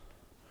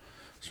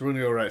So we're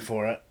going to go right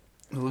for it.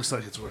 It looks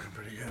like it's working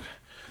pretty good.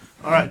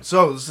 All right,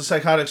 so this is the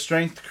Psychotic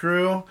Strength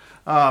Crew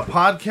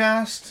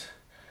podcast.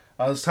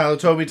 This is Tyler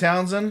Toby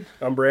Townsend.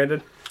 I'm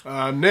Brandon.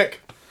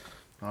 Nick.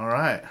 All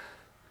right.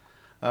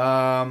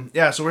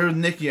 So we're with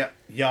Nick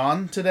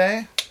Jan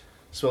today.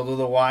 Spelled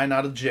with a Y,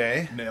 not a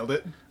J. Nailed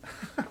it.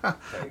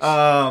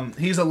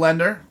 He's a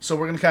lender, so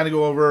we're going to kind of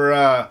go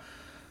over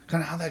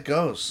kind of how that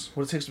goes,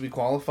 what it takes to be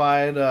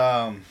qualified,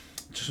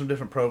 just some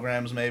different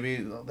programs maybe,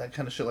 that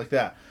kind of shit like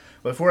that.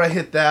 But before I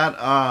hit that,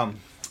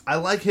 I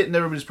like hitting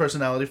everybody's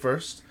personality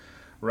first,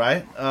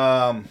 right?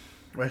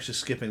 We're actually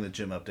skipping the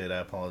gym update. I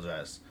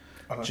apologize.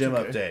 Gym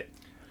update.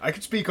 I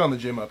could speak on the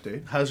gym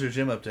update. How's your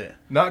gym update?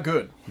 Not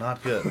good.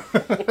 Not good.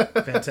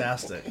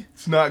 Fantastic.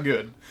 It's not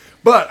good.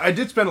 But I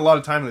did spend a lot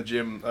of time in the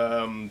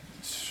gym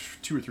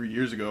 2 or 3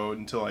 years ago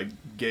until I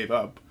gave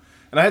up.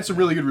 And I had some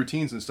really good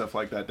routines and stuff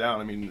like that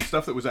down. I mean,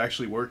 stuff that was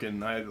actually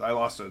working. I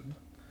lost a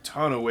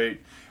ton of weight.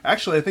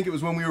 Actually, I think it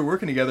was when we were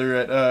working together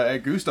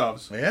at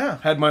Gustav's. Yeah.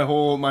 Had my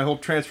whole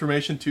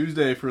Transformation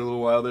Tuesday for a little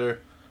while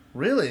there.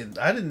 Really?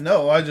 I didn't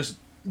know. I just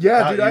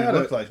Yeah, dude, I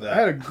had like that. I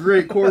had a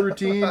great core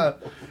routine. I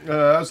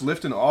was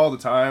lifting all the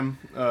time.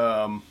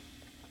 I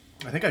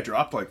think I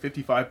dropped like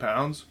 55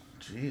 pounds.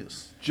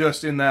 Jeez.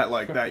 Just in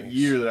that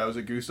year that I was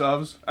at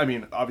Gustav's. I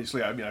mean,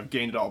 obviously, I've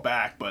gained it all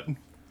back, but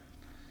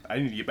I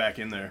need to get back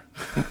in there.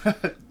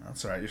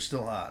 That's all right. You're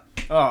still hot.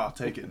 Oh, I'll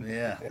take it.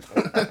 Yeah.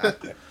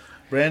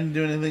 Brandon,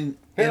 do anything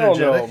Hell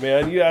energetic? no,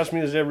 man. You ask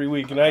me this every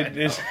week, and I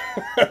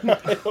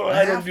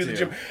don't do the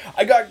gym.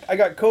 I got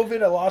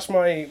COVID. I lost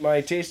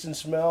my taste and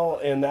smell,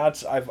 and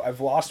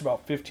I've lost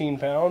about 15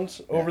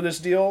 pounds over this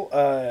deal.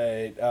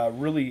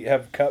 Really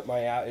have cut my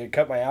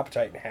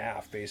appetite in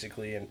half,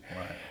 basically, and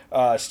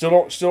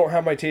still don't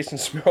have my taste and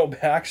smell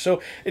back.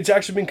 So it's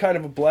actually been kind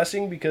of a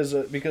blessing because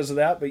of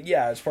that. But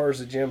yeah, as far as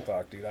the gym,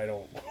 fuck, dude, I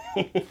don't.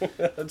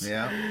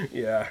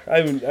 Yeah. I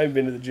haven't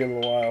been to the gym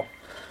in a while.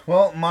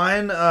 Well,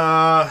 mine,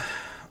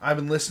 I've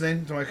been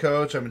listening to my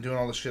coach. I've been doing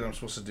all the shit I'm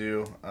supposed to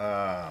do.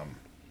 Oh,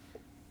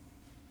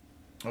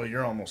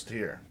 you're almost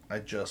here. I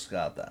just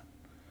got that.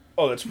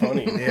 Oh, that's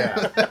funny.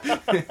 Yeah.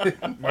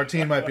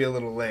 Martine might be a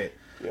little late.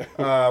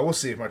 We'll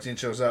see if Martine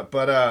shows up.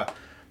 But,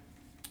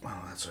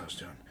 that's what I was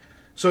doing.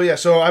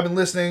 So I've been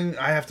listening.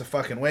 I have to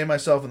fucking weigh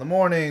myself in the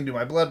morning, do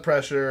my blood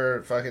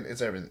pressure. Fucking,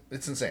 it's everything.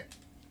 It's insane.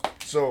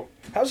 So,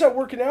 how's that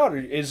working out? Are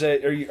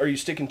you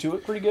sticking to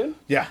it pretty good?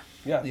 Yeah.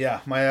 Yeah. Yeah.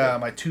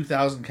 My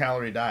 2,000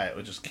 calorie diet,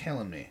 which is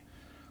killing me.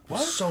 I'm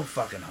so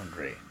fucking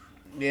hungry.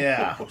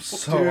 Yeah. I'm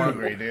so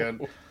hungry,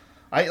 dude.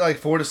 I eat like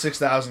 4,000 to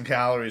 6,000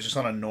 calories just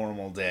on a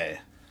normal day.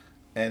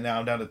 And now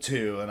I'm down to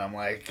 2, and I'm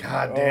like,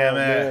 God damn it.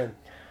 Man.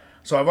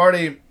 So I've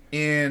already,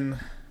 in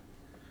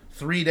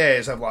 3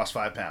 days, I've lost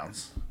 5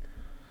 pounds.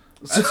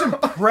 That's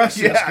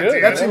impressive. Yeah, That's good.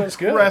 dude, That's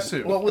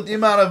impressive. Well, with the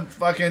amount of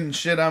fucking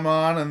shit I'm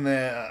on and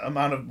the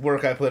amount of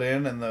work I put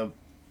in and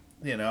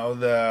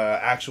the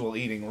actual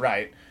eating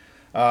right,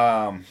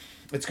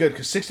 it's good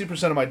because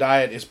 60% of my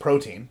diet is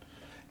protein.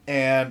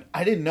 And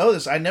I didn't know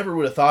this. I never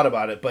would have thought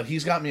about it, but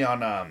he's got me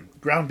on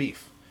ground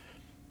beef.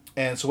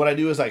 And so what I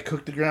do is I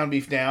cook the ground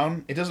beef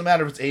down. It doesn't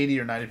matter if it's 80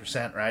 or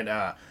 90%,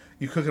 right?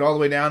 You cook it all the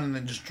way down and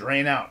then just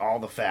drain out all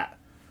the fat.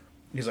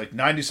 He's like,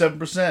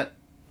 97%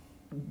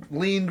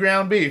 lean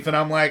ground beef. And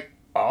I'm like,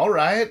 all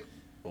right,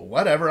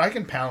 whatever. I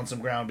can pound some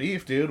ground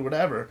beef, dude,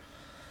 whatever.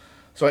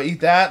 So I eat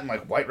that and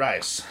like white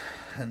rice.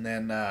 And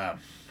then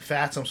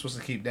fats I'm supposed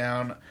to keep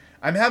down.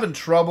 I'm having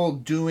trouble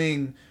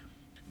doing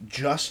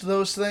just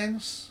those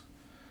things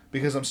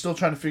because I'm still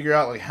trying to figure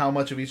out like how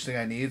much of each thing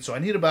I need. So I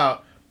need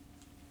about,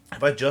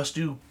 if I just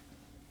do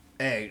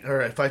egg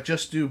or if I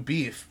just do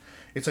beef,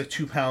 it's like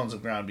 2 pounds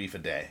of ground beef a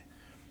day,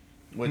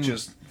 which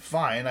is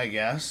fine, I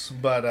guess.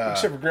 But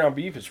except for ground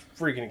beef, it's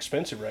freaking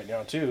expensive right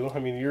now too. I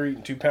mean, you're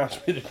eating 2 pounds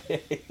of it a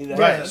day.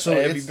 That's so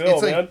a heavy it's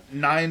bill, like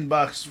man.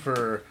 $9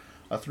 for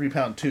a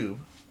 3-pound tube,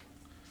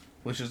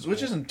 which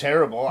isn't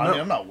terrible. I mean,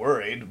 I'm not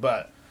worried,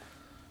 but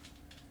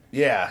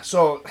yeah.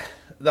 So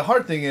the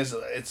hard thing is,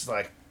 it's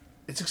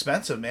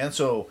expensive, man.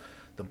 So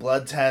the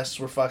blood tests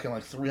were fucking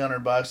like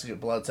 $300 to get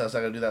blood tests.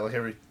 I gotta do that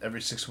like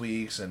every 6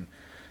 weeks, and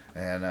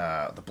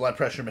the blood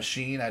pressure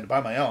machine I had to buy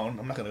my own.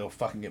 I'm not gonna go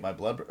fucking get my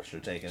blood pressure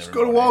taken. Just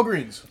go to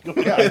Walgreens.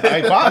 Yeah,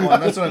 I bought one.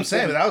 That's what I'm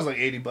saying. But that was like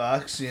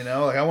 $80. You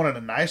know, like I wanted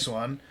a nice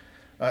one.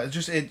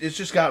 It's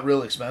just got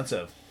real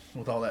expensive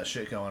with all that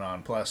shit going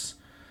on. Plus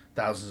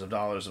thousands of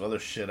dollars of other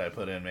shit I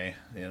put in me.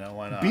 You know,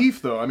 why not?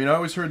 Beef, though. I mean, I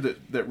always heard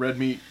that red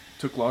meat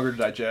took longer to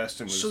digest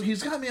and was... So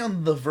he's got me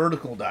on the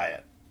vertical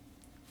diet.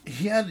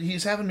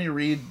 He's having me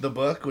read the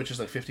book, which is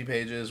like 50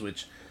 pages,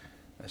 which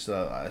I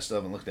still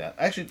haven't looked at.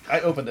 Actually,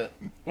 I opened it.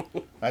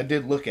 I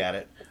did look at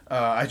it.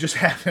 I just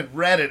haven't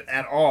read it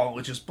at all,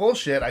 which is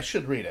bullshit. I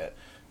should read it.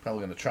 Probably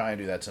going to try and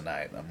do that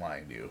tonight. I'm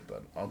lying to you,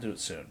 but I'll do it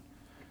soon.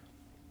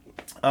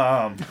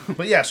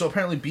 But yeah, so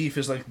apparently beef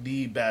is like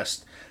the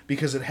best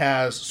because it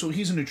has... So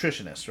he's a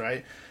nutritionist,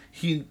 right?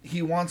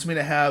 He wants me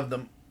to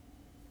have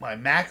my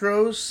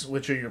macros,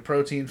 which are your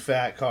protein,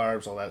 fat,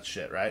 carbs, all that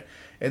shit, right?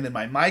 And then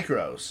my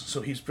micros.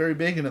 So he's very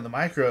big into the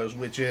micros,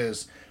 which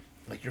is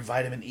like your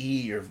vitamin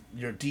E, your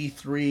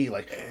D3,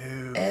 like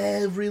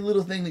every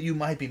little thing that you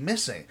might be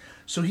missing.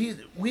 So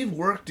we've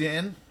worked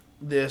in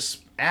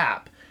this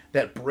app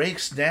that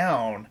breaks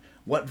down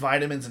what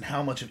vitamins and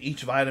how much of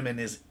each vitamin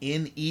is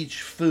in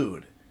each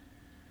food.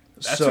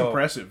 That's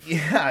impressive.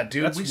 Yeah,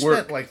 dude. That's we work.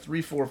 spent like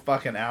 3-4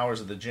 fucking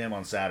hours at the gym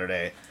on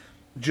Saturday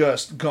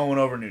just going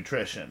over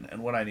nutrition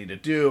and what I need to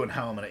do and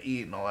how I'm going to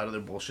eat and all that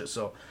other bullshit.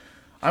 So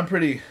I'm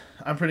pretty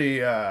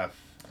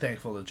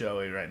thankful to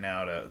Joey right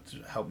now to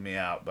help me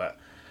out. But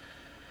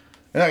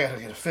then I got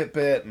to get a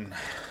Fitbit, and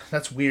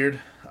that's weird.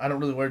 I don't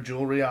really wear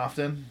jewelry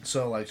often,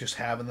 so like just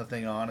having the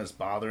thing on is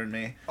bothering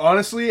me.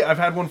 Honestly, I've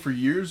had one for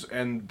years,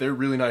 and they're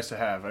really nice to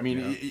have. I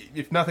mean,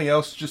 if nothing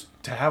else, just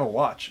to have a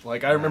watch.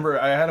 Like, I remember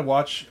I had a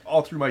watch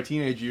all through my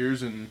teenage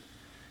years, and,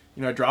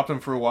 you know, I dropped them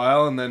for a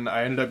while, and then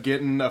I ended up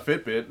getting a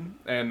Fitbit,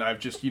 and I've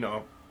just, you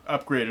know,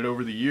 upgraded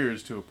over the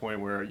years to a point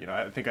where, you know,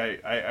 I think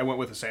I went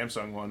with a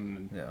Samsung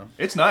one. And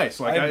it's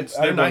nice. Like,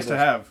 they're nice to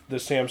have. The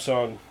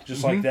Samsung,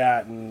 just like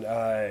that, and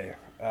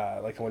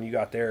like the one you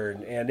got there,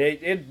 and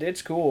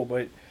it's cool,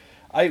 but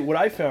what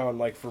I found,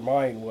 like, for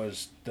mine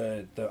was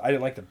the I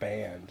didn't like the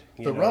band,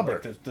 the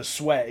rubber, like the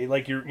sweat,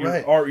 like your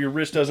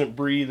wrist doesn't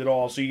breathe at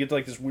all, so you get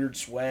like this weird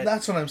sweat.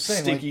 That's what I'm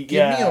saying. Sticky, like,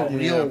 give me a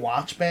real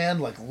watch band,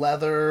 like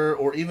leather,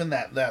 or even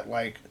that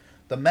like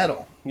the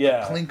metal,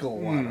 Klinkle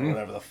one or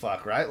whatever the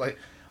fuck, right? Like,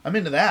 I'm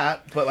into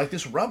that, but like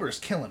this rubber's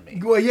killing me.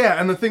 Well, yeah,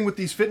 and the thing with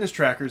these fitness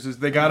trackers is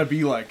they gotta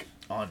be like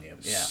on you,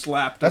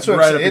 slapped. That's what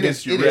right up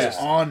against your wrist. It is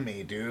on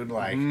me, dude.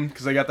 Like,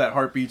 because I got that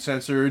heartbeat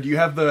sensor. Do you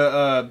have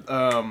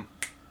the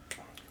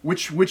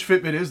which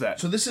Fitbit is that?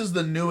 So this is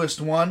the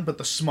newest one, but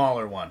the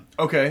smaller one.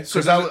 Okay, so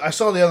because I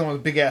saw the other one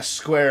with big ass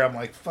square. I'm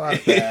like,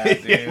 fuck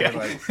that, dude.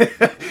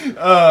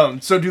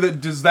 Like, so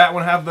does that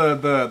one have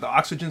the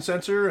oxygen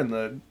sensor and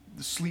the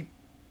sleep?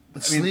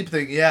 Sleep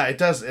thing, yeah, it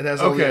does. It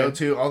has all the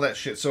O2, all that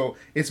shit. So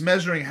it's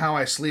measuring how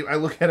I sleep. I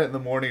look at it in the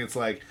morning. It's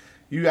like,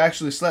 you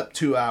actually slept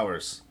 2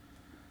 hours.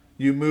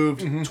 You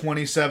moved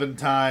 27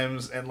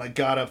 times and like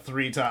got up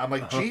 3 times. I'm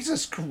like,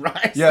 Jesus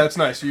Christ. Yeah, that's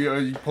nice.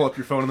 You pull up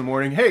your phone in the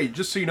morning. Hey,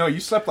 just so you know, you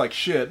slept like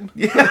shit.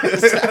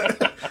 Yeah,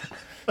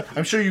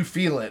 I'm sure you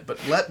feel it, but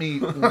let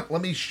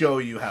me show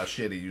you how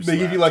shitty you slept. They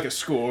give you like a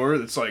score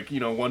that's like,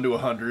 1 to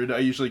 100. I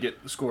usually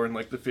get the score in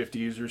like the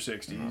 50s or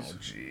 60s. Oh,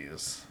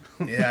 jeez.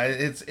 Yeah,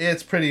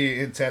 it's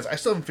pretty intense. I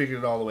still haven't figured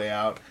it all the way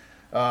out.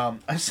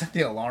 I set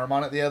the alarm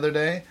on it the other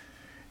day,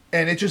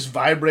 and it just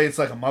vibrates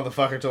like a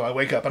motherfucker till I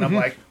wake up, and I'm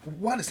like,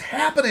 what is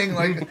happening?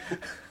 Like,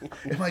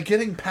 am I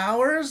getting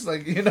powers?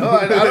 Like, I don't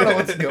know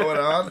what's going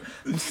on.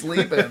 I'm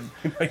sleeping.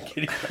 Am I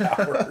getting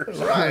powers?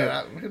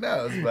 Right, who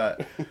knows?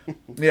 But,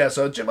 yeah,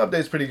 so gym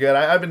update's pretty good.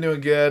 I've been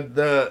doing good.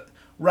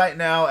 Right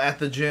now at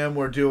the gym,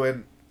 we're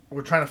trying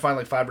to find,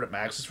 like, 5-rep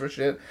maxes for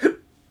shit.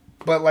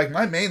 But, like,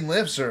 my main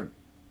lifts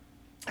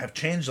have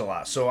changed a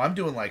lot. So I'm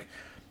doing like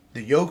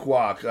the yoke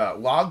walk,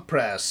 log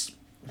press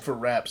for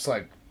reps,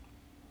 like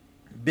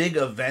big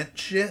event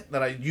shit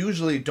that I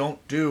usually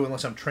don't do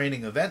unless I'm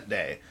training event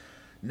day.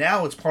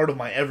 Now it's part of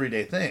my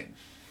everyday thing.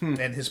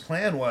 And his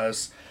plan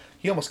was,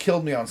 he almost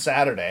killed me on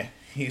Saturday.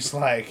 He's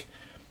like,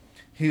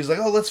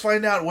 oh, let's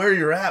find out where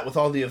you're at with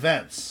all the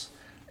events.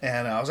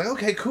 And I was like,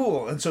 okay,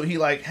 cool. And so he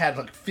like had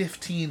like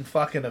 15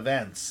 fucking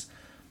events.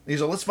 He's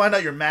like, let's find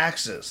out your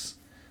maxes.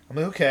 I'm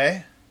like,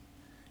 okay.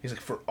 He's like,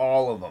 for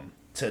all of them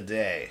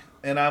today.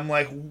 And I'm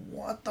like,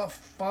 what the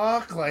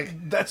fuck?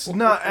 Like, that's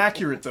not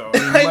accurate though.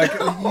 I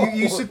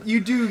mean, like you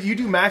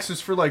do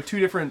maxes for like two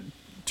different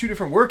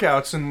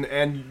workouts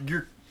and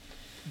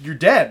you're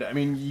dead. I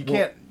mean, you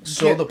can't.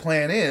 So the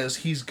plan is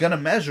he's gonna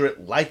measure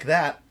it like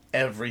that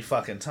every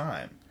fucking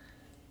time.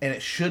 And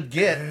it should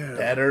get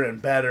better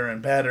and better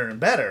and better and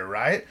better,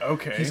 right?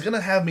 Okay. He's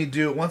gonna have me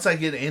do, once I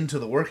get into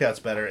the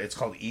workouts better, it's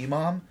called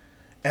EMOM,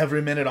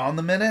 every minute on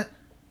the minute.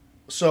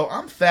 So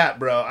I'm fat,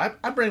 bro.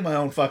 I bring my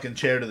own fucking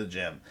chair to the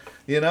gym.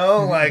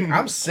 Like,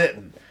 I'm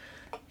sitting.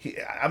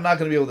 I'm not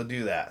going to be able to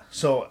do that.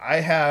 So I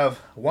have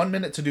 1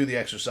 minute to do the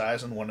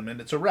exercise and 1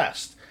 minute to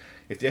rest.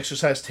 If the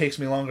exercise takes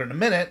me longer than a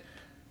minute,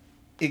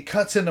 it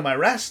cuts into my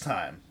rest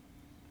time.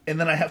 And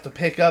then I have to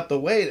pick up the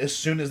weight as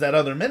soon as that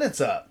other minute's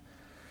up.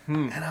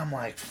 And I'm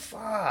like,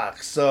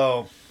 fuck.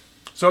 So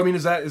I mean,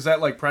 is that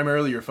like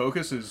primarily your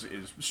focus is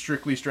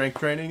strictly strength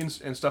training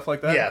and stuff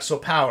like that? Yeah, so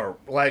power.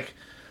 Like,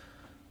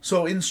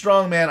 so in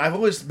strongman, I've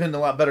always been a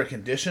lot better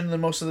conditioned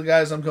than most of the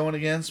guys I'm going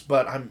against,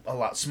 but I'm a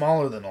lot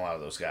smaller than a lot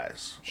of those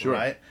guys. Sure.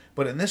 Right?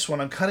 But in this one,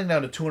 I'm cutting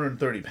down to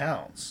 230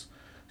 pounds.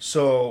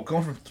 So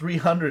going from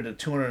 300 to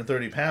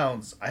 230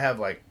 pounds, I have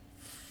like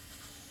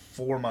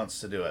 4 months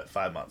to do it,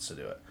 5 months to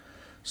do it.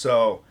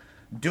 So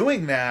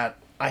doing that,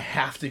 I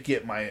have to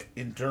get my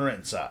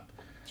endurance up.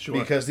 Sure.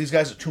 Because these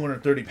guys at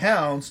 230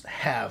 pounds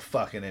have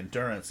fucking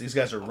endurance. These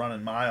guys are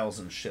running miles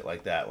and shit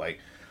like that, like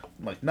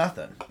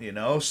nothing,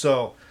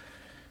 So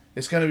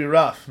it's going to be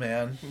rough,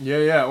 man.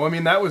 Yeah. Well,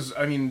 when I was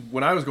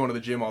going to the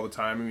gym all the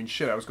time,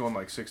 I was going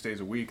like 6 days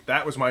a week.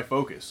 That was my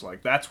focus.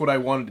 Like, that's what I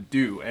wanted to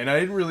do. And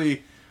I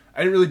I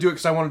didn't really do it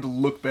because I wanted to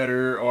look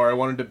better or I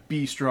wanted to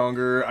be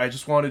stronger. I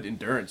just wanted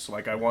endurance.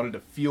 Like, I wanted to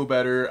feel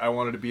better. I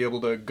wanted to be able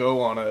to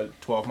go on a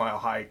 12-mile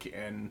hike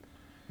and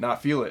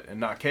not feel it and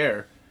not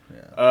care.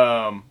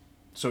 Yeah.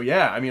 So,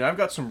 yeah, I mean, I've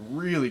got some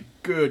really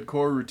good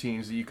core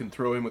routines that you can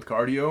throw in with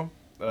cardio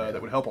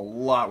that would help a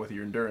lot with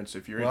your endurance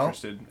if you're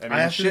interested. I mean,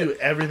 I have to do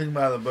everything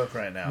by the book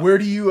right now. Where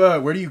do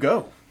you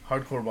go?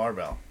 Hardcore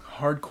Barbell.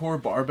 Hardcore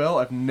Barbell?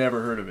 I've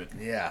never heard of it.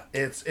 Yeah,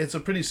 it's a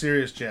pretty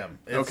serious gym.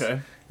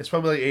 Okay. It's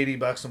probably like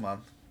 $80 a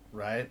month,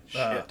 right?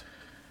 Shit.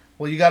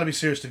 Well, you got to be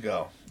serious to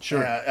go.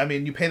 Sure. I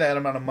mean, you pay that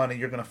amount of money,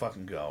 you're gonna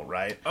fucking go,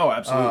 right? Oh,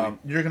 absolutely.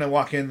 You're gonna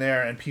walk in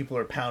there and people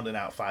are pounding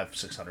out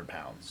 500-600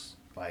 pounds.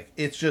 Like,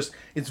 it's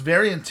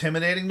very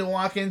intimidating to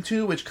walk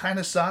into, which kind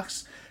of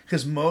sucks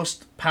because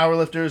most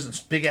powerlifters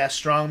and big ass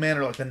strongmen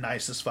are like the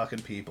nicest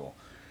fucking people.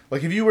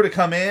 Like, if you were to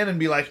come in and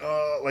be like,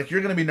 oh, like,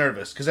 you're gonna be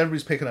nervous because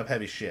everybody's picking up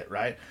heavy shit,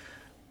 right?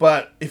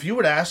 But if you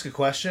were to ask a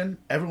question,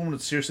 everyone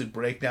would seriously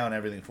break down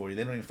everything for you.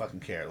 They don't even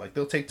fucking care. Like,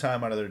 they'll take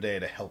time out of their day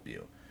to help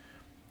you.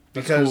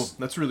 That's Because cool.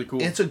 That's really cool.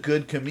 it's a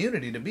good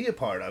community to be a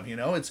part of, you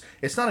know?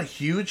 It's not a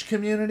huge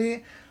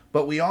community,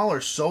 but we all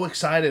are so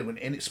excited when,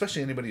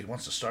 especially anybody who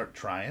wants to start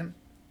trying.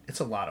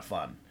 It's a lot of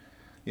fun.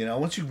 You know,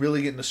 once you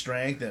really get into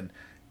strength, and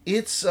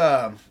it's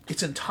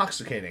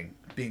intoxicating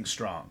being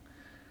strong.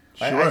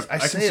 Sure. I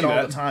can say see it all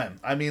that. the time.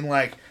 I mean,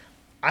 like,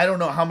 I don't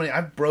know how many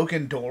I've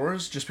broken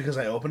doors just because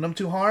I opened them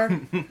too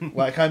hard.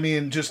 Like, I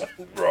mean, just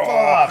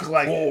fuck,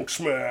 like, Hulk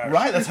smash.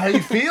 right? That's how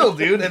you feel,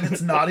 dude, and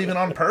it's not even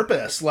on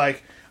purpose.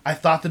 Like, I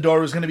thought the door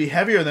was going to be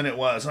heavier than it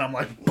was, and I'm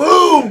like,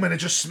 boom, and it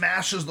just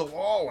smashes the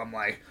wall. I'm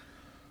like,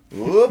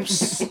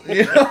 whoops,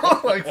 you know,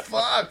 like,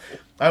 fuck.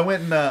 I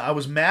went and I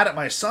was mad at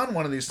my son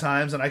one of these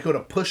times, and I go to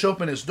push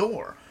open his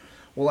door.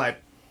 Well, I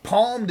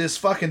palmed his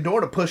fucking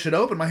door to push it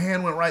open. My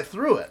hand went right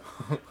through it,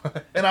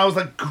 and I was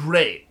like,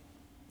 great.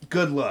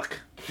 Good look.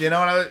 You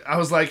know, and I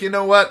was like, you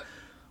know what?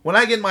 When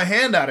I get my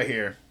hand out of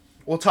here,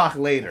 we'll talk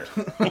later.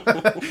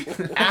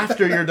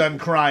 After you're done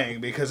crying,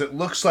 because it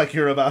looks like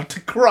you're about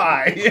to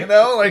cry, you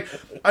know? Like,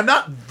 I'm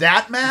not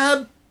that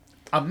mad.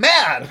 I'm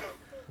mad,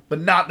 but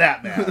not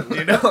that mad,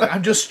 you know? Like,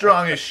 I'm just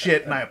strong as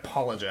shit, and I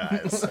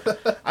apologize.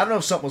 I don't know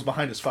if something was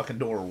behind his fucking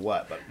door or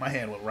what, but my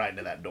hand went right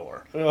into that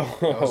door. I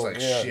was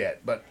like,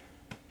 shit. But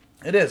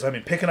it is. I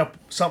mean, picking up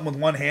something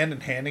with one hand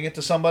and handing it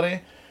to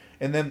somebody,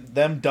 and then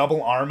them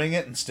double arming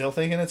it and still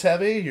thinking it's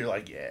heavy, you're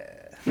like, yeah.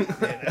 You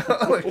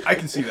know? Like, I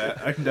can see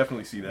that. I can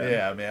definitely see that.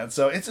 yeah, man.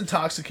 So it's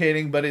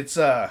intoxicating, but it's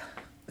so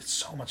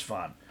much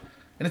fun,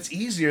 and it's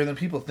easier than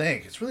people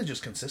think. It's really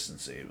just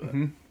consistency. But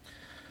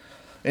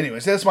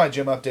anyways, that's my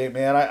gym update,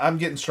 man. I'm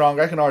getting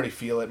stronger. I can already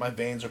feel it. My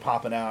veins are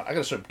popping out. I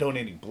gotta start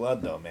donating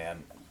blood, though,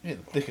 man. I'm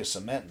getting thick as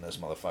cement in this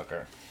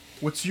motherfucker.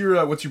 What's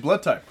your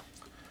blood type?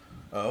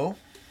 Oh,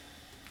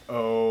 I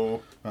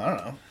don't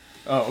know.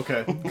 Oh,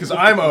 okay. Because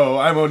I'm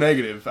O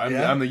negative.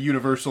 Yeah? I'm the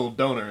universal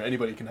donor.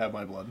 Anybody can have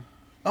my blood.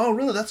 Oh,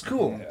 really? That's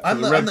cool. Yeah. I'm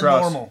The the Red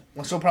Cross. normal,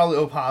 so probably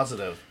O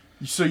positive.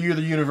 So you're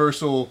the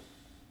universal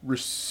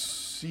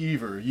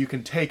receiver. You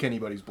can take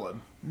anybody's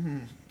blood.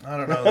 I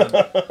don't know.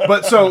 Then.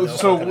 But so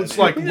what it's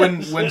I like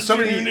when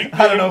somebody.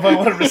 I don't know if I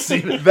want to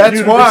receive it. That's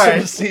Universal why.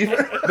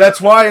 receiver. That's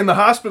why in the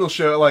hospital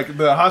show, like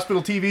the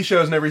hospital TV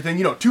shows and everything,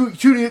 you know, two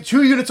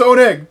units O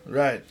neg.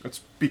 Right. It's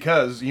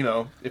because, you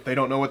know, if they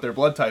don't know what their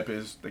blood type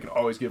is, they can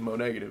always give them O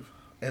negative.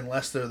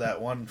 Unless they're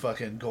that one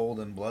fucking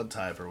golden blood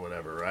type or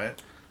whatever,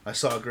 right? I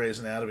saw Grey's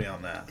Anatomy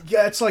on that.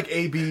 Yeah, it's like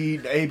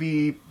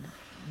AB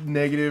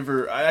negative,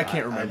 or I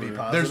can't remember. IB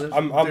positive?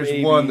 There's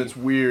AB. one that's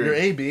weird. You're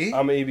AB?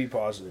 I'm AB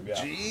positive,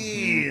 yeah.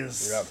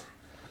 Jeez. Yep.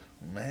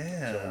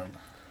 Man.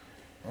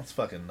 That's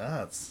fucking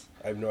nuts.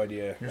 I have no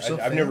idea. You're so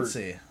I've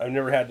fancy. I've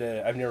never had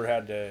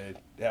to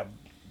have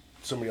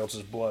somebody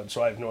else's blood,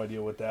 so I have no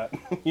idea what that.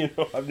 You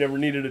know, I've never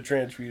needed a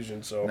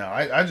transfusion, so. No,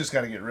 I just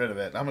got to get rid of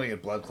it. I'm going to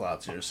get blood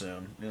clots here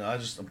soon. You know,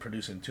 I'm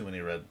producing too many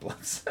red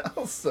blood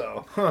cells,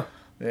 so. Huh.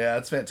 Yeah,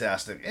 it's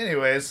fantastic.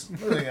 Anyways,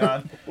 moving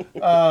on.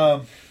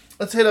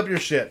 Let's hit up your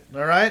shit,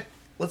 all right?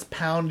 Let's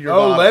pound your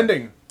bottom.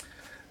 lending.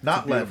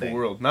 Not Beautiful lending.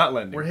 world. Not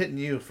lending. We're hitting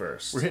you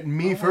first. We're hitting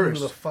me I wanna know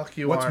first. Who the fuck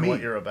you What's are and me?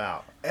 what you're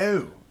about.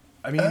 Oh.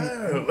 I mean,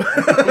 I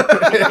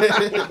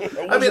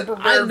mean,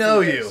 I know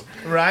you,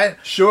 right?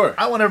 sure.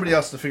 I want everybody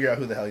else to figure out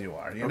who the hell you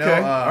are. You know?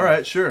 Okay. All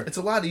right, sure. It's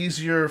a lot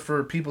easier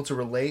for people to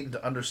relate and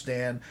to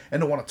understand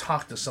and to want to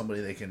talk to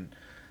somebody they can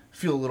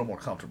feel a little more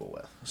comfortable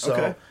with. So,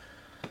 Okay.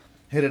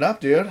 hit it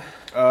up, dude.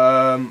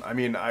 I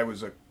mean, I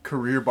was a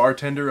career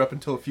bartender up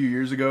until a few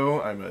years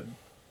ago. I'm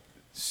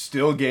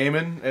still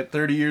gaming at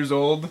 30 years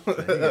old.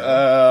 What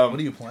are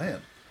you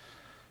playing?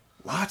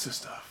 Lots of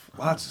stuff.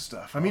 Lots of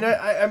stuff. I mean,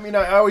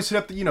 I always hit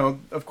up the, you know,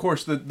 of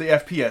course, the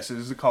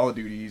FPSs, the Call of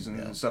Duties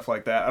and stuff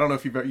like that. I don't know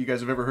if you guys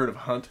have ever heard of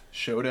Hunt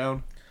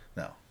Showdown.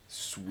 No.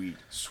 Sweet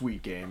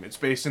game. It's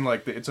based in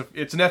like it's an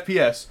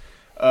FPS.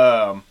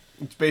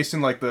 It's based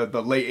in like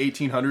the late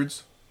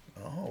 1800s.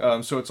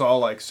 Oh. So it's all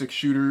like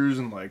 6-shooters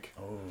and like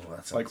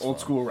That sounds like old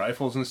fun. school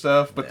rifles and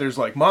stuff. But Yeah. there's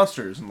like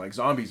monsters and like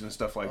zombies and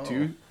stuff like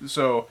too.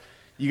 So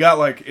you got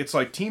like it's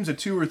like teams of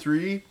 2 or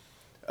 3.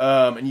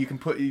 And you can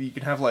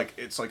have like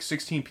it's like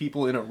 16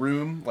 people in a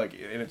room, like,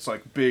 and it's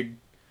like big.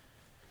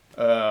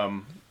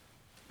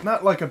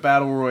 Not like a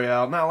battle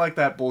royale, not like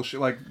that bullshit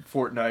like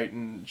Fortnite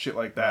and shit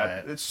like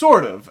that. Right. It's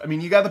sort of. I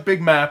mean, you got the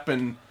big map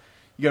and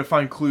you got to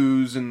find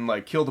clues and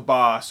like kill the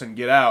boss and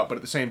get out, but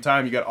at the same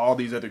time, you got all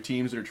these other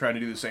teams that are trying to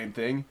do the same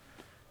thing,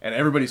 and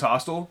everybody's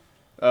hostile.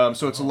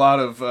 So it's a lot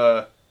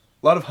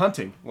of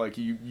hunting. Like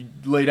you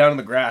lay down in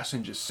the grass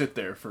and just sit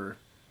there for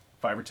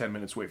 5 or 10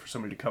 minutes, wait for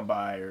somebody to come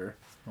by or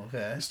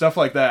stuff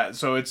like that.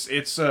 So it's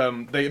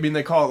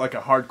they call it like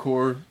a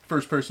hardcore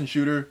first person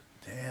shooter.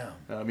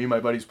 Damn. Me and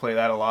my buddies play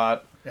that a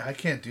lot. Yeah, I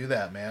can't do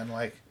that, man.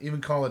 Like even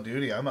Call of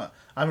Duty, I'm a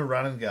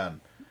run and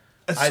gun.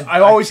 I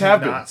always have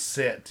been. Not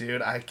sit,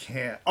 dude. I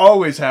can't.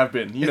 Always have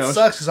been. You know, it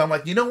sucks because I'm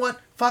like, you know what?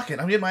 Fuck it.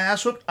 I'm getting my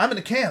ass whooped. I'm in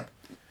a camp,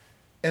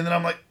 and then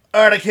I'm like,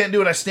 all right, I can't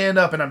do it. I stand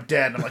up and I'm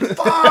dead. And I'm like,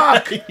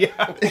 fuck.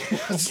 Yeah.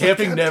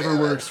 Camping never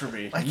works for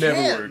me. I never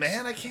can't, works.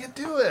 man. I can't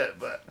do it.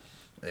 But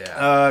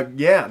yeah.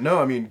 Yeah. No,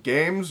 I mean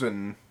games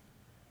and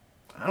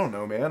I don't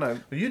know,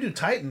 man. But you do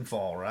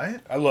Titanfall,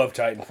 right? I love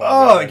Titanfall.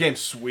 Oh, that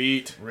game's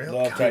sweet. Really?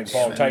 Love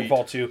Titanfall.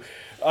 Titanfall 2.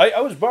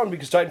 I was bummed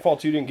because Titanfall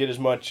 2 didn't get as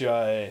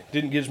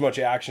much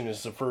action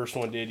as the first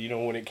one did. You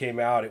know, when it came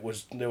out,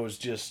 wasn't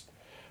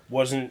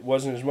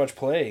as much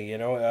play. You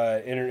know,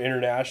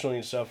 internationally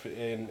and stuff,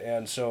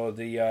 and so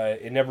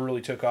it never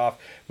really took off.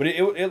 But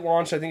it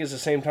launched, I think, at the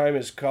same time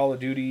as Call of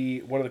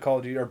Duty, one of the Call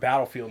of Duty or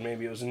Battlefield.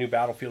 Maybe it was a new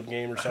Battlefield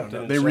game or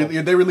something.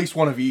 They released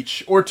one of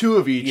each or two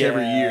of each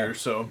every year.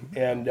 So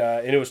and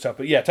it was tough.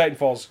 But yeah,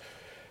 Titanfall's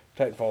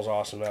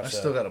awesome. I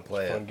still got to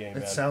play it. Fun game,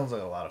 it sounds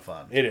like a lot of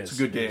fun. It is. It's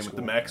a good game with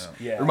the mechs.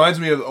 Yeah. Reminds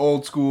me of the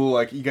old school,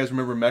 like, you guys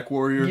remember Mech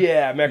Warrior?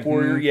 Yeah, Mech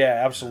Warrior.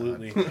 Yeah,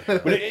 absolutely.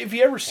 But if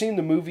you ever seen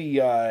the movie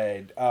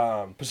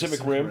Pacific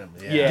Rim?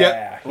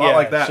 Yeah, a lot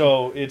like that.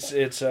 So it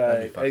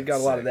got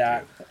a lot of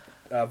that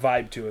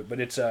vibe to it, but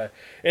it's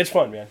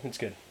fun, man. It's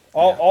good.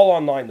 All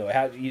online though.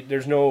 I think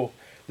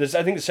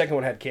the second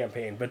one had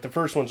campaign, but the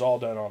first one's all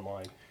done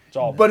online.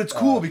 But it's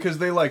cool because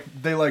they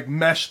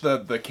mesh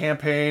the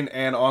campaign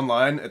and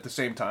online at the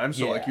same time.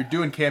 So like you're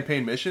doing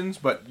campaign missions,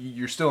 but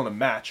you're still in a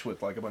match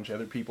with like a bunch of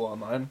other people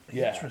online.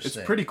 Yeah, it's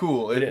pretty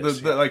cool. It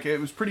was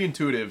pretty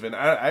intuitive, and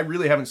I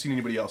really haven't seen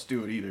anybody else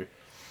do it either.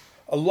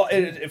 A lot,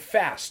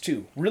 fast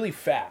too, really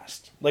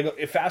fast, like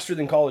faster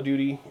than Call of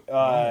Duty.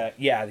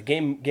 Yeah, the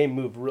game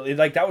moved really.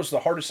 Like that was the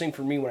hardest thing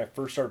for me when I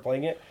first started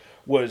playing it.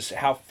 Was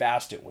how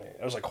fast it went.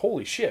 I was like,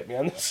 holy shit,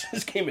 man,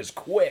 this game is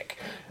quick.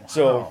 Wow.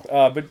 So,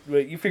 but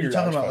you figure you're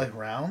talking about like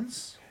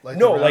rounds? Like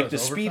no, like the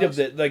speed of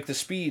the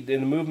speed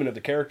and the movement of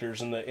the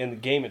characters in the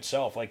game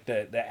itself. Like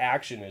the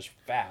action is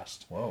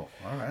fast. Whoa,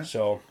 all right.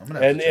 So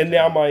and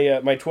now my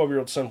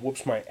 12-year-old son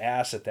whoops my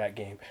ass at that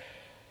game.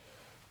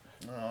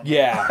 Oh, no.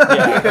 Yeah.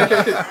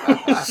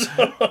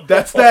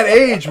 That's that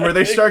age where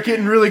they start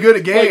getting really good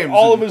at games. Like,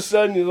 all of a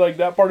sudden, like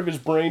that part of his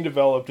brain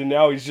developed, and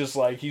now he's just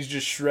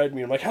shredding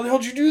me. I'm like, how the hell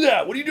did you do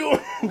that? What are you doing?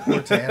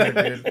 Poor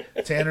Tanner, dude.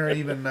 Tanner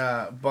even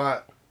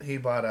bought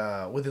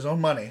with his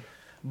own money,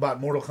 bought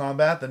Mortal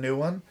Kombat, the new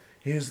one.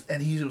 He was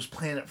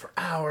playing it for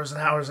hours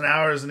and hours and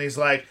hours, and he's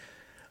like,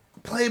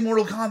 play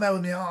Mortal Kombat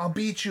with me. I'll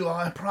beat you.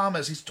 I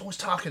promise. He's always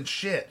talking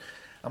shit.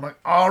 I'm like,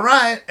 all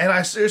right. And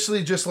I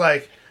seriously just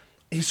like.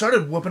 He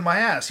started whooping my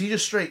ass. He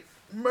just straight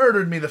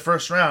murdered me the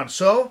first round.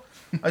 So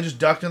I just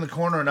ducked in the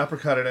corner and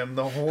uppercutted him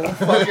the whole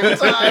fucking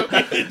time.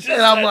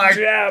 And I'm like,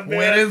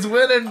 winning's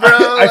winning, bro.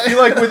 I feel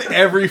like with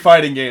every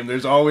fighting game,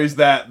 there's always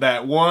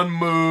that one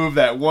move,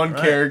 that one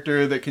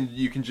character that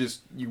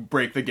you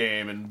break the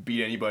game and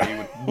beat anybody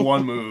with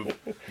one move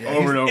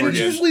over and over again. It's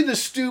usually the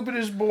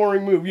stupidest,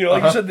 boring move. You know,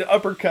 like you said, the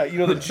uppercut. You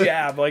know, the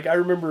jab. Like I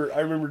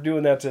remember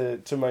doing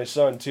that to my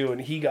son too,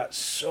 and he got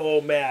so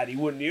mad. He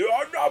wouldn't.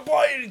 I'm not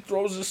playing. He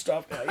throws his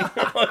stuff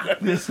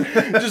at you.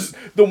 Just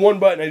the one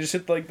button. I just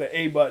hit like the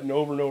A button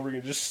over and over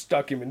again. Just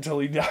stuck him until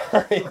he died.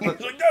 He's like,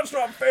 that's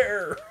not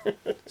fair.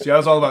 See, I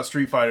was all about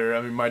Street Fighter.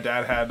 I mean, my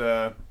dad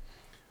had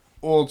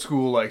old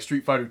school like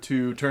Street Fighter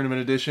 2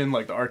 Tournament Edition,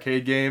 like the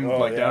arcade game,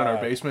 down in our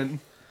basement.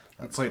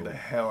 I played the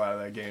hell out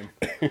of that game.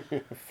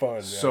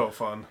 Fun, so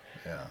fun.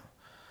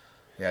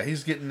 Yeah.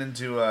 He's getting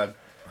into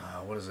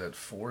what is it,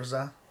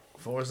 Forza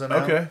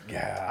now? Okay.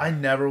 Yeah. I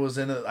never was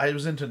into. I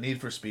was into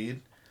Need for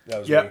Speed. That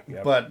was me.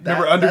 Yep. But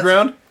remember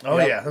Underground?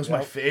 Yeah, that was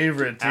my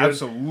favorite. Dude.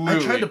 Absolutely. I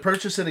tried to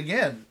purchase it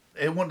again.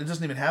 It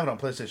doesn't even have it on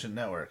PlayStation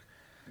Network.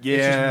 Yeah,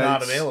 it's just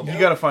not available. You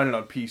got to find it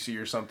on PC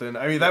or something.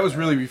 I mean, that was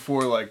really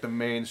before like the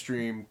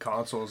mainstream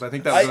consoles. I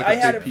think that was like I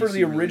had it for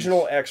the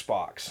original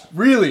Xbox.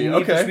 Really?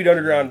 Need for Speed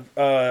Underground.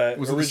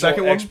 Was it the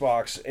second one?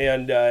 Xbox,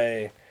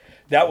 and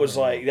that was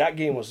like that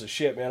game was the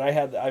shit, man.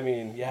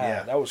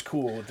 That was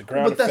cool with the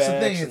ground effects.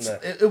 But that's the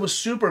thing. It was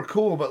super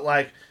cool, but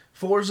like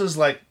Forza's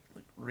like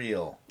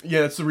real.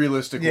 Yeah, it's the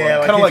realistic one.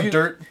 Like kind of like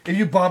Dirt. If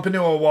you bump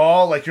into a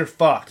wall, like you're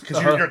fucked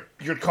because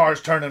your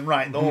car's turning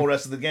right the whole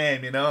rest of the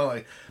game. You know,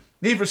 like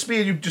Need for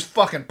Speed, you just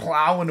fucking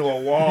plow into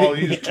a wall.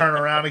 You just turn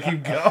around and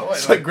keep going.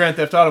 It's like Grand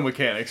Theft Auto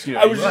mechanics. You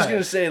know, I was just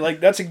gonna say, like,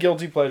 that's a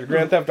guilty pleasure.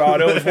 Grand Theft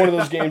Auto is one of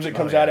those games that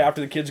comes out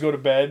after the kids go to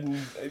bed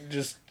and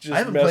just. I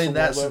haven't played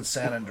that since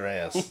San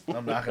Andreas.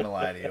 I'm not gonna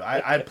lie to you.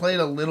 I played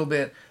a little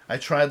bit. I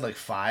tried like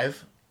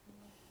 5.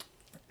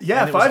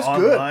 Yeah, and it was 5's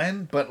good.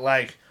 online, but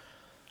like,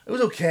 it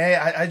was okay.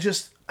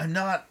 I'm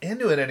not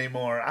into it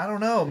anymore. I don't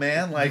know,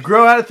 man. Like, You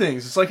grow out of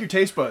things. It's like your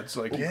taste buds.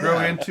 Like you grow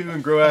into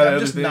and grow out of I'm other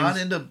just things. not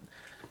into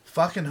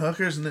fucking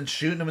hookers and then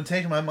shooting them and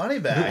taking my money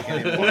back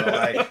anymore.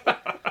 Like,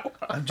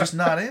 I'm just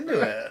not into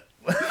it.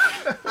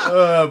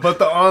 But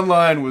the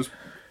online was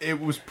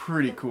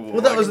pretty cool.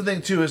 Well, that was the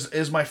thing too.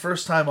 Is my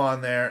first time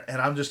on there,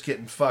 and I'm just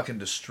getting fucking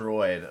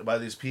destroyed by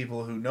these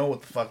people who know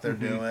what the fuck they're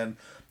doing.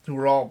 Who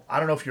are all, I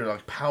don't know if you're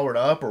like powered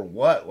up or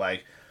what.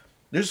 Like,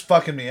 they're just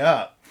fucking me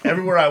up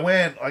everywhere I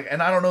went. Like,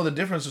 and I don't know the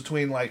difference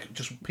between like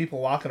just people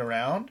walking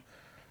around.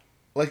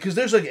 Like, because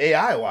there's like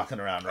AI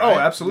walking around, right? Oh,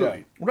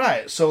 absolutely. Yeah.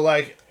 Right. So,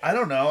 like, I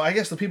don't know. I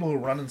guess the people who are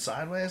running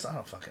sideways, I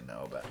don't fucking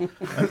know. But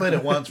I played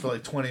it once for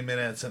like 20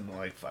 minutes and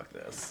like, fuck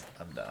this.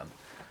 I'm done.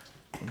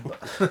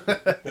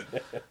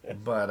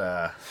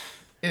 But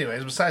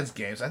anyways, besides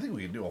games, I think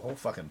we can do a whole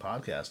fucking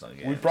podcast on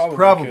games. We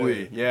probably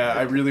could. Yeah.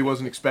 I really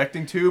wasn't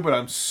expecting to, but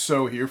I'm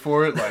so here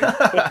for it.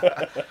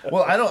 Like,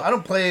 Well, I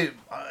don't play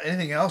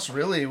anything else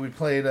really. We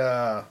played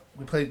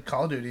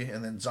Call of Duty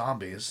and then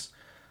Zombies.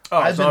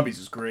 Zombies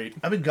is great.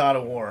 I've been God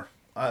of War.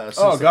 Since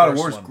God the of first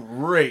War's one.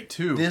 great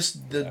too.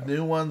 The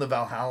new one, the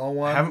Valhalla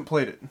one. I haven't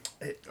played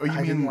it.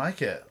 I didn't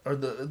like it, or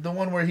the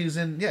one where he's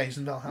in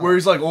Valhalla. Where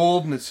he's like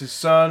old and it's his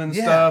son and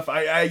Yeah. stuff.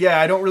 I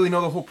don't really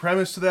know the whole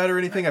premise to that or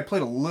anything. I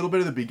played a little bit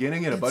of the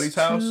beginning at a buddy's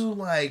house.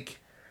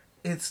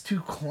 It's too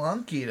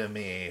clunky to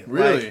me.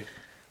 Really?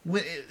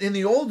 Like, in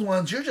the old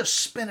ones, you're just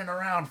spinning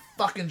around,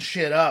 fucking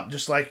shit up.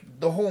 Just like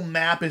the whole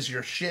map is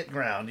your shit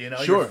ground. You know,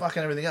 Sure. You're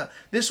fucking everything up.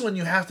 This one,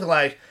 you have to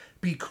like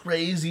be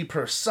crazy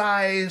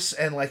precise,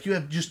 and like you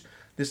have just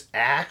this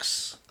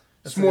axe.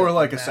 It's more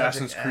like magic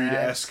Assassin's axe.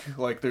 Creed-esque.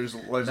 Like there's a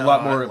No,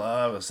 lot more. I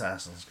love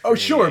Assassin's Creed. Oh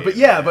sure, but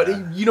but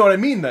you know what I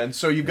mean then.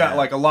 So you've got Yeah.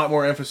 like a lot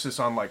more emphasis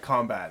on like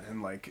combat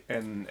and like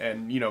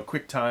and you know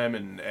quick time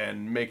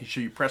and making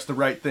sure you press the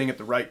right thing at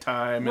the right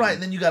time. Right,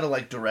 and then you got to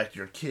like direct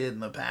your kid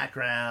in the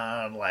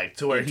background, like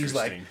to where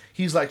Interesting.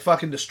 he's like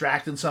fucking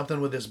distracting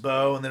something with his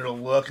bow, and then it'll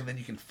look, and then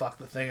you can fuck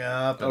the thing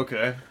up. And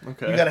Okay.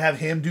 You got to have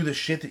him do the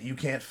shit that you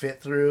can't fit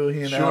through,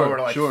 you know, Sure, or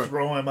like sure.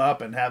 throw him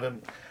up and have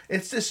him.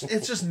 It's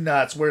just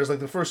nuts. Whereas like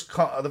the first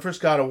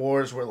God of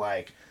Wars were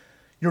like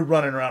you're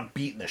running around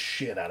beating the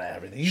shit out of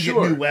everything. You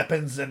Sure. get new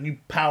weapons and you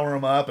power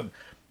them up. And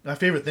my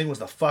favorite thing was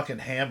the fucking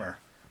hammer.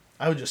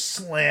 I would just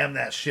slam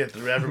that shit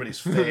through everybody's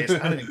face. I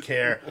didn't even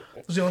care.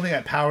 It was the only thing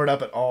I powered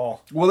up at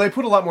all. Well, they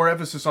put a lot more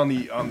emphasis on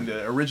the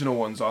original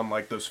ones on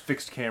like those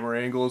fixed camera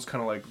angles,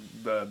 kind of like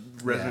the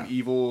Resident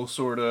Evil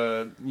sort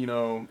of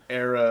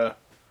era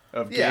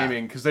of Yeah.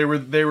 gaming, because they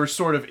were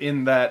sort of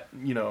in that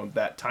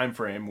that time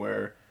frame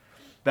where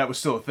that was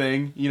still a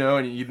thing,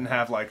 and you didn't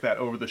have like that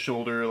over the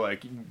shoulder,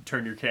 like you can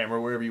turn your camera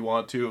wherever you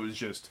want to. It was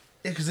just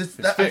Yeah, because I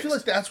fixed. feel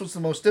like that's what's the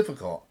most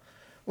difficult.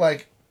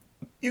 Like,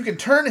 you can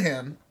turn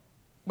him,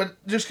 but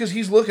just because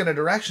he's looking a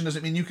direction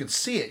doesn't mean you can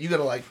see it. You got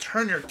to like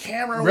turn your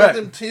camera Right.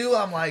 with him too.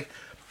 I'm like,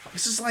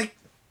 this is like,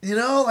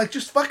 like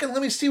just fucking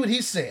let me see what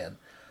he's saying.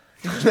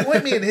 You just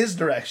point me in his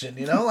direction,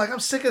 Like I'm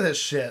sick of this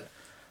shit.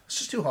 It's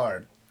just too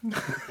hard.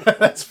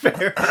 That's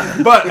fair.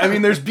 But I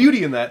mean, there's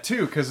beauty in that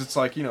too, because it's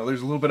like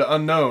there's a little bit of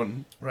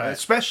unknown, Right.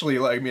 Especially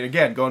like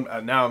again, going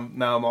now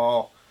I'm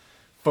all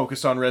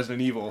focused on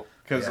Resident Evil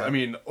because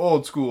Yeah.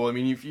 old school.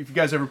 If you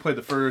guys ever played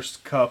the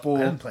first couple,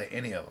 I didn't play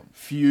any of them.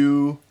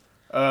 few,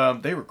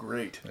 they were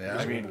great.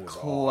 Yeah.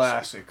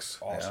 Classics,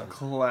 Awesome.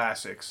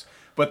 classics.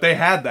 But they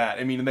had that.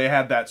 They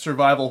had that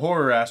survival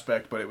horror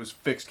aspect, but it was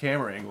fixed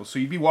camera angles. So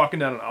you'd be walking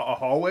down a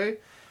hallway,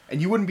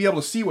 and you wouldn't be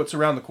able to see what's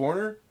around the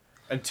corner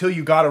until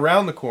you got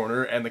around the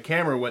corner and the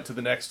camera went to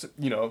the next,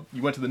 you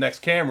went to the next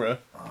camera.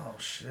 Oh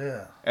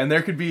shit! And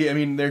there could be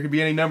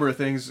any number of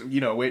things,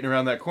 waiting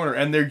around that corner.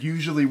 And there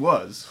usually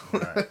was.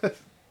 Right.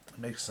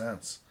 Makes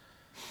sense.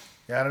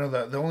 Yeah, I don't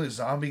know. The only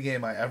zombie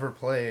game I ever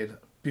played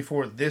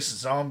before this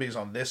zombies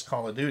on this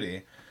Call of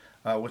Duty,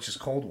 which is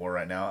Cold War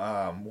right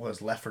now,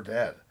 was Left 4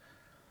 Dead.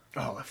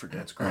 Oh, Left 4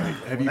 Dead's great.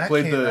 Have When you that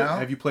played came out-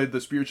 Have you played the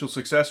spiritual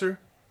successor,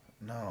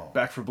 No.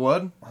 Back 4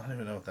 Blood? I don't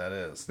even know what that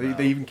is. They No.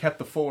 they even kept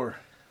the 4.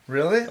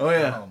 Really? Oh,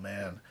 yeah. Oh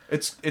man.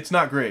 It's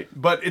not great,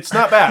 but it's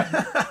not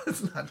bad.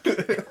 It's not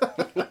good.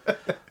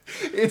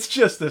 It's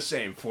just the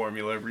same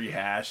formula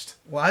rehashed.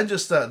 Well, I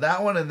just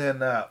that one, and then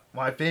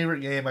my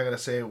favorite game. I gotta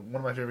say, one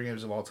of my favorite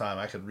games of all time.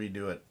 I could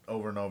redo it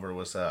over and over.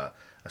 Was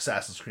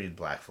Assassin's Creed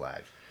Black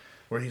Flag,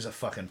 where he's a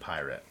fucking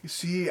pirate. You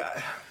see,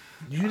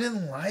 You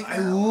didn't like I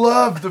that?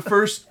 loved the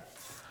first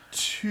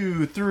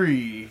 2,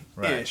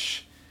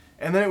 3-ish,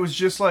 and then it was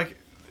just like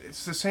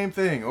it's the same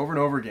thing over and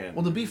over again.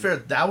 Well, to be fair,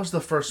 that was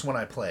the first one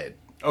I played.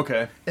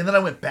 Okay. And then I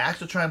went back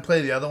to try and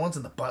play the other ones,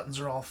 and the buttons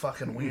are all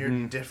fucking weird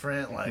and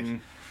different. Like,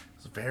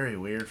 It's very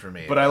weird for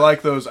me. But I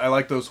like those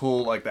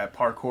whole like that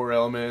parkour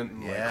element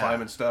and like Yeah.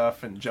 climbing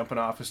stuff and jumping